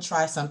gonna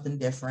try something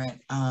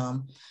different.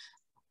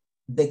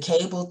 The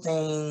cable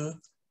thing,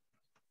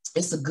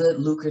 it's a good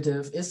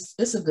lucrative.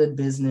 It's a good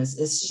business.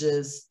 It's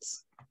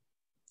just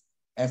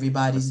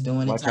everybody's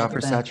doing it. Watch out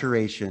for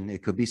saturation.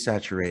 It could be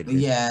saturated.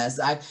 Yes,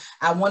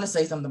 I want to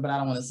say something, but I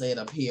don't want to say it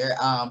up here.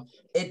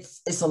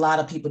 It's a lot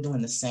of people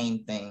doing the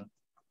same thing.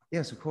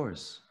 Yes, of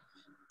course.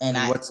 And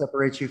what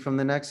separates you from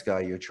the next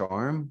guy? Your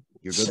charm,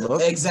 your good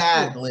look.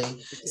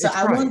 Exactly. So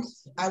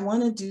I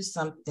want to do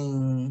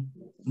something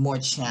more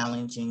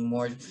challenging,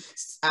 more.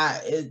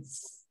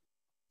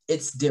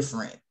 It's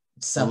different.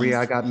 Maria,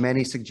 I got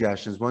many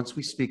suggestions. Once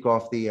we speak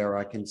off the air,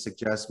 I can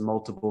suggest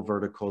multiple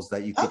verticals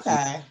that you could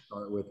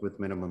start with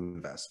minimum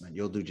investment.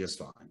 You'll do just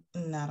fine.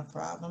 Not a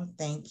problem.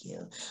 Thank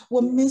you.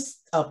 Well,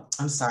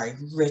 I'm sorry,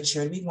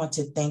 Richard, we want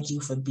to thank you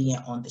for being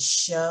on the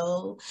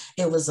show.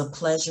 It was a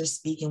pleasure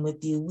speaking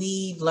with you.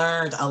 We've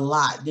learned a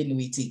lot, didn't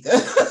we, Tika?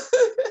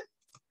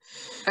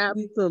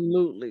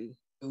 Absolutely.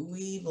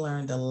 We've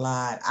learned a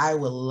lot. I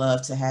would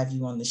love to have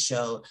you on the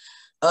show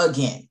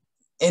again.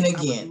 And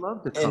again, I would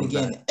love to come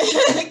back.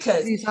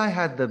 Because I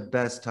had the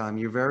best time.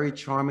 You're very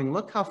charming.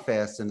 Look how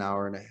fast an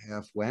hour and a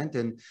half went.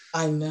 And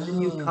I know. When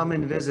you come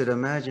and visit,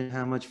 imagine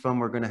how much fun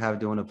we're going to have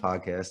doing a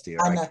podcast here.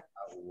 I can't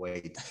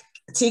wait.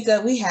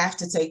 Tika, we have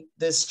to take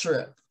this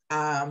trip.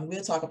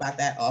 We'll talk about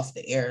that off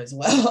the air as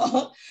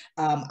well.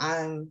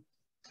 I'm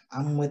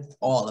with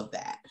all of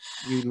that.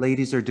 You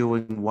ladies are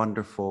doing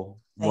wonderful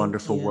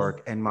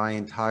work. And my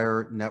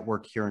entire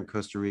network here in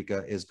Costa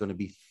Rica is going to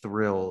be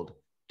thrilled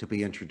to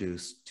be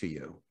introduced to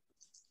you.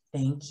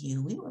 Thank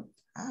you.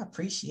 I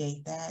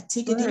appreciate that.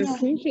 Tika, I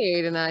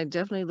appreciate it, and I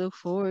definitely look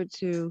forward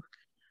to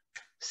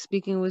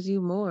speaking with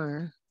you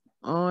more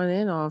on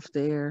and off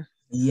there.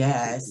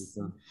 Yes.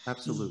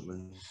 Absolutely.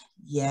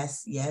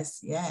 Yes.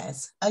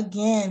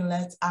 Again,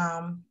 let's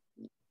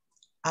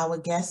our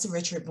guest,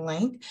 Richard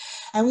Blank,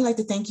 and we'd like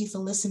to thank you for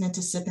listening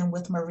to Sipping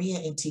with Maria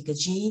and Tika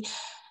Gee,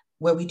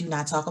 where we do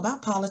not talk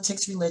about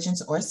politics,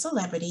 religions, or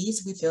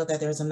celebrities. We feel that there's enough